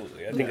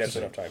 absolutely. I think that's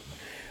enough time.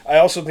 I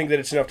also think that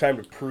it's enough time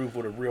to prove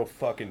what a real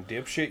fucking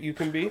dipshit you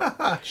can be.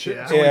 Shit,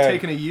 it's only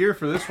taken a year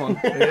for this one.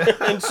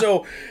 And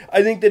so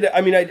I think that, I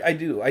mean, I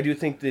do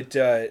think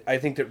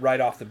that right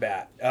off the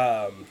bat,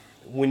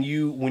 when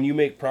you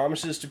make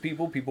promises to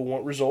people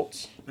want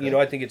results. Okay. You know,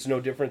 I think it's no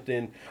different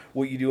than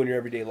what you do in your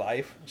everyday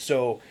life.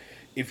 So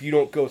if you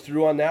don't go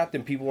through on that,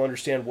 then people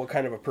understand what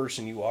kind of a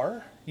person you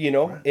are, you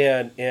know,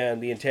 right.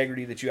 and the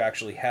integrity that you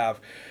actually have.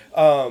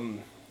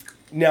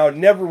 Now,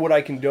 never would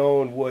I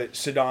condone what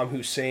Saddam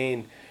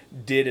Hussein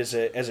did as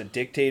a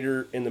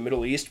dictator in the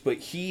Middle East, but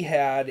he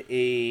had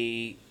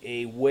a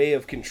way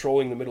of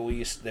controlling the Middle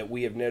East that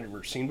we have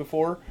never seen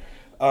before,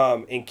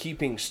 and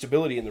keeping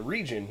stability in the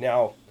region.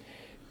 Now,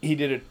 he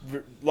did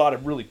a lot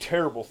of really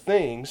terrible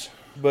things,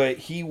 but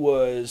he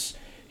was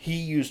he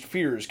used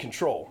fear as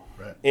control.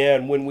 Right.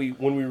 And when we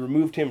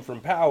removed him from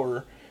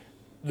power,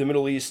 the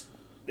Middle East,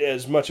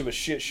 as much of a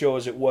shit show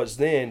as it was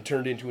then,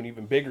 turned into an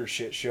even bigger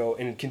shit show,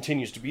 and it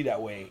continues to be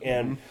that way.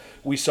 And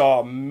we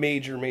saw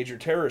major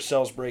terrorist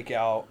cells break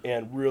out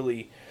and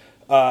really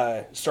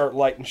start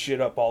lighting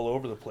shit up all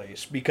over the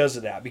place because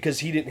of that. Because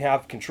he didn't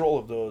have control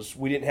of those.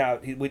 They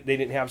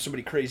didn't have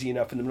somebody crazy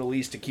enough in the Middle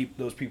East to keep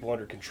those people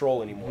under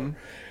control anymore.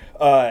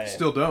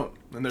 Still don't,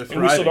 and they're thriving.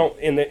 And we still don't,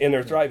 and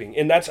they're thriving.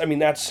 And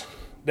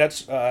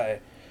that's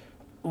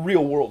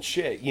real world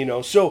shit, you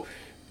know. So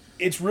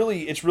it's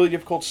really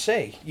difficult to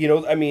say, you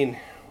know. I mean,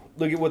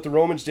 look at what the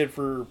Romans did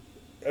for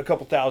a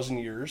couple thousand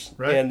years,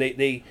 right. And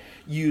they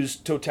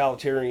used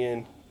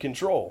totalitarian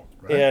control,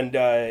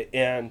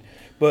 right.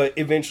 But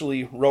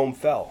eventually Rome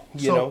fell,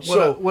 you know.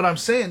 What I'm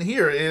saying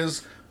here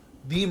is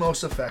the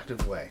most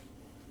effective way.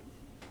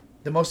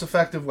 The most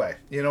effective way,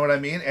 you know what I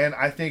mean? And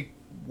I think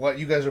what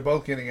you guys are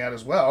both getting at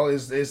as well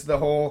is the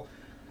whole.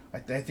 I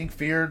think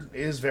fear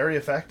is very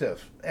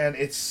effective, and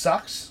it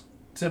sucks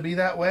to be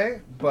that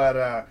way.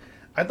 But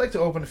I'd like to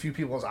open a few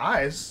people's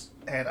eyes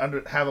and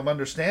have them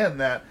understand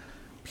that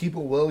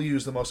people will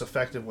use the most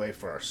effective way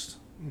first.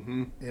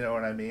 Mm-hmm. You know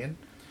what I mean?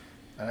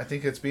 And I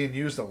think it's being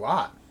used a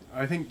lot.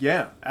 I think,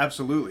 yeah,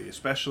 absolutely,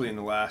 especially in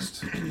the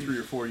last 3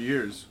 or 4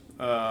 years.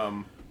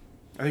 I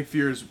think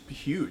fear is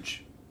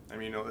huge. I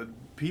mean,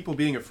 people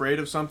being afraid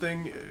of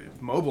something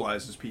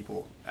mobilizes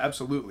people.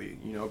 Absolutely.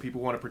 You know, people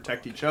want to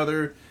protect each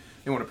other.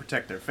 They want to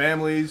protect their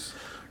families.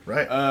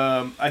 Right.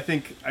 I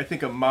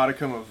think a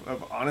modicum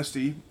of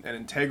honesty and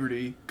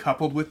integrity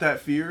coupled with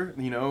that fear,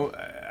 you know,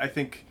 I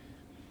think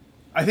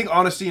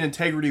honesty and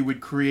integrity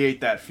would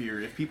create that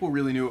fear. If people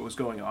really knew what was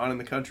going on in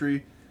the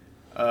country,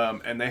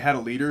 and they had a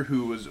leader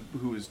who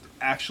was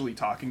actually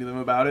talking to them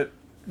about it.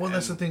 Well,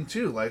 that's the thing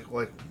too. Like,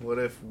 what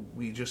if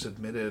we just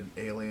admitted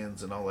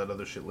aliens and all that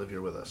other shit live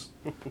here with us?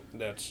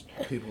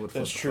 People would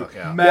flip the fuck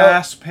out.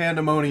 Mass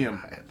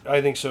pandemonium.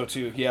 I think so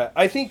too. Yeah,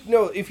 I think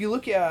if you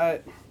look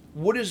at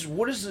what is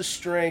the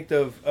strength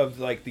of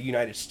like the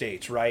United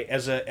States, right?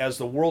 As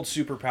the world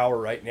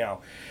superpower right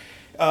now,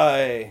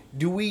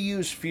 do we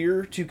use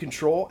fear to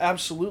control?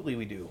 Absolutely,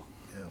 we do.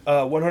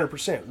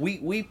 100%.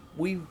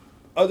 We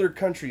other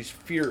countries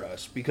fear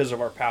us because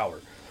of our power.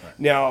 Right.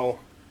 Now,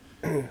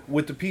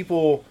 with the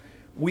people,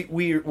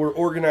 we're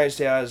organized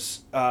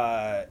as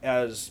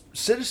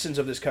citizens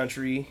of this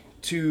country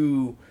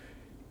to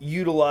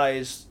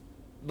utilize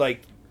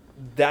like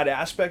that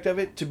aspect of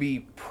it, to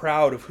be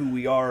proud of who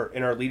we are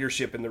in our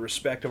leadership and the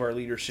respect of our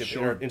leadership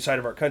inside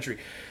of our country.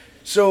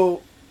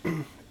 So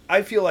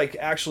I feel like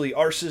actually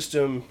our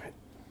system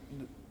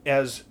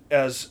as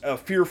a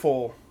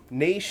fearful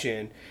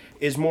nation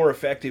is more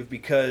effective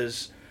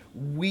because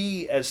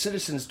we as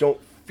citizens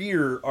don't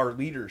fear our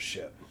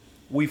leadership.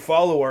 We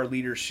follow our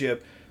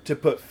leadership to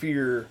put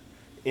fear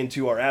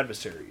into our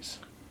adversaries.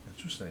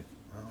 Interesting.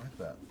 I like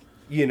that.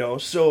 You know,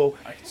 so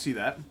I can see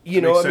that. You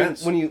know, I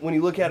mean, when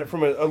you look at it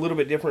from a little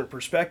bit different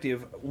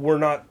perspective, we're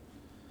not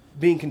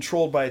being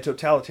controlled by a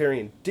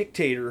totalitarian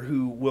dictator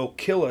who will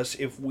kill us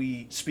if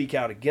we speak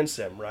out against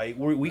them. Right?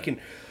 We can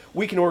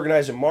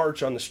organize a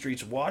march on the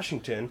streets of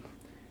Washington,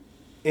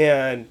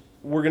 and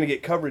we're going to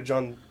get coverage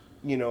on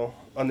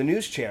the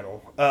news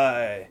channel.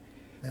 But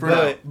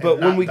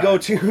when we go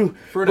to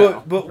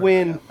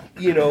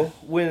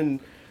when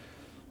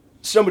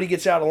somebody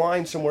gets out of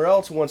line somewhere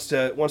else and wants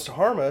to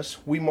harm us,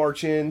 we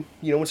march in.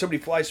 You know, when somebody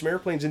flies some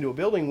airplanes into a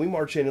building, we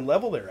march in and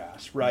level their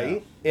ass,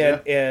 right? Yeah.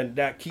 And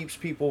that keeps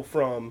people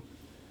from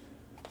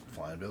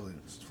flying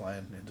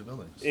into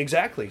buildings.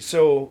 Exactly.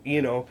 So,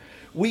 you know,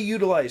 we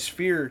utilize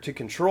fear to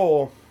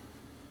control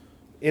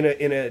in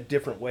a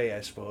different way,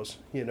 I suppose,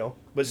 you know.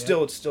 But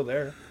still, it's still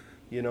there,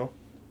 you know.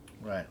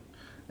 Right.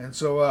 And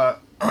so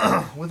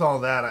with all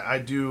that, I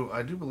do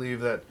believe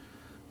that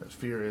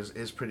fear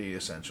is pretty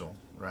essential,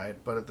 right?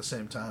 But at the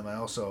same time, I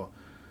also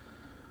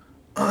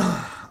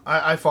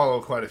I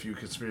follow quite a few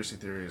conspiracy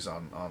theories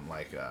on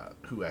like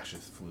who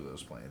actually flew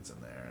those planes in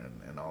there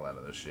and all that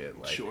other shit.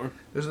 Like, sure.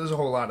 There's a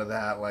whole lot of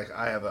that. Like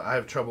I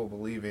have trouble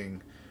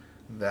believing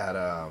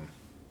that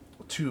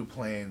 2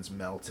 planes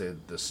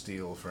melted the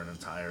steel for an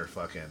entire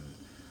fucking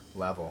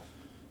level.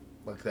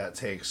 Like that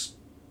takes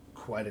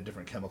quite a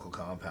different chemical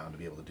compound to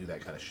be able to do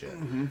that kind of shit.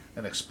 Mm-hmm.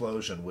 An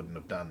explosion wouldn't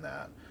have done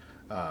that.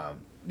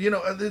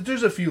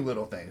 There's a few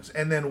little things.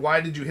 And then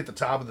why did you hit the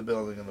top of the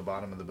building and the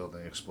bottom of the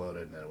building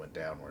exploded and then it went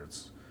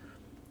downwards?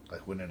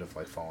 Like, wouldn't it have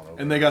like fallen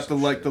over? And they got the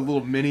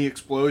little mini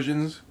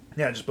explosions.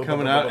 Yeah, just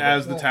coming out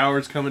as the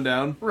tower's coming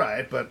down.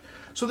 Right, but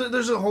so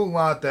there's a whole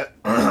lot that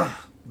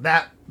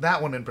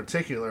that one in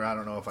particular I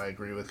don't know if I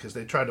agree with, because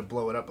they tried to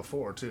blow it up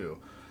before too.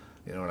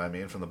 You know what I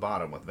mean? From the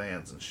bottom with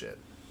vans and shit.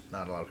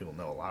 Not a lot of people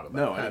know a lot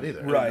about that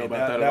either. Right,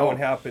 that one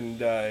happened.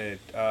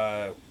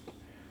 That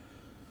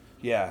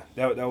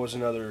was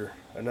another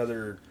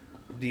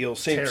deal.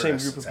 Same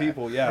group of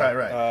people. Yeah,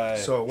 right.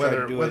 So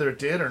whether it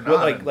did or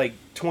not, like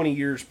 20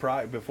 years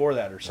before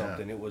that or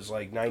something, it was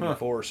like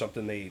 94 or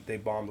something. They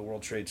bombed the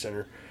World Trade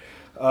Center.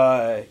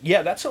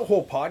 Yeah, that's a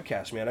whole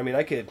podcast, man. I mean,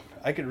 I could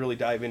really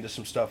dive into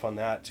some stuff on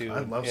that too. I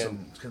love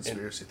some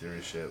conspiracy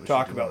theory shit. We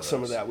talk should do about one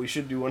some of those. that. We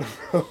should do one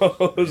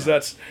of those.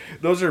 Yeah.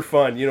 Those are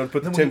fun. You know,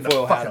 put the Then we get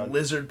tinfoil hat fucking on.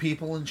 lizard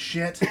people and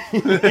shit. So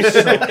into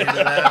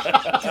that.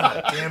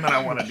 God damn it,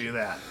 I want to do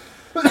that.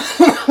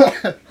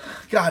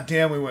 God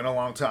damn, we went a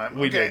long time.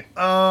 We did.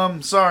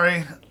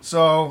 Sorry.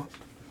 So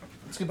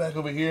let's get back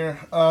over here.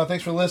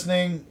 Thanks for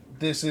listening.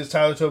 This is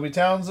Tyler Toby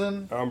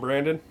Townsend. I'm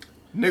Brandon.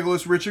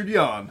 Nicholas Richard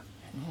Yon.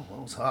 Oh,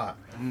 that was hot.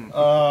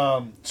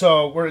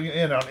 So we're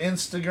in on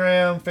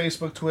Instagram,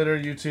 Facebook, Twitter,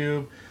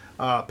 YouTube,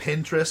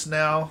 Pinterest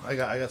now. I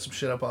got some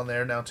shit up on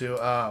there now too.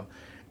 And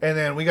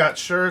then we got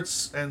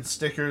shirts and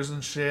stickers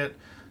and shit.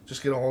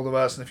 Just get a hold of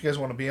us. And if you guys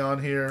want to be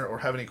on here or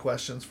have any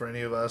questions for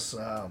any of us,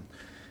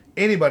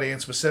 anybody in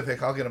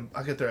specific, I'll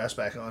get their ass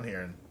back on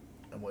here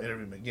and we'll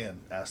interview them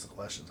again. Ask the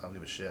questions. I don't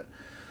give a shit.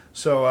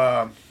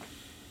 So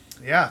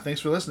yeah,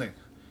 thanks for listening.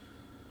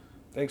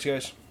 Thanks,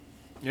 guys.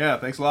 Yeah,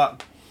 thanks a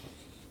lot.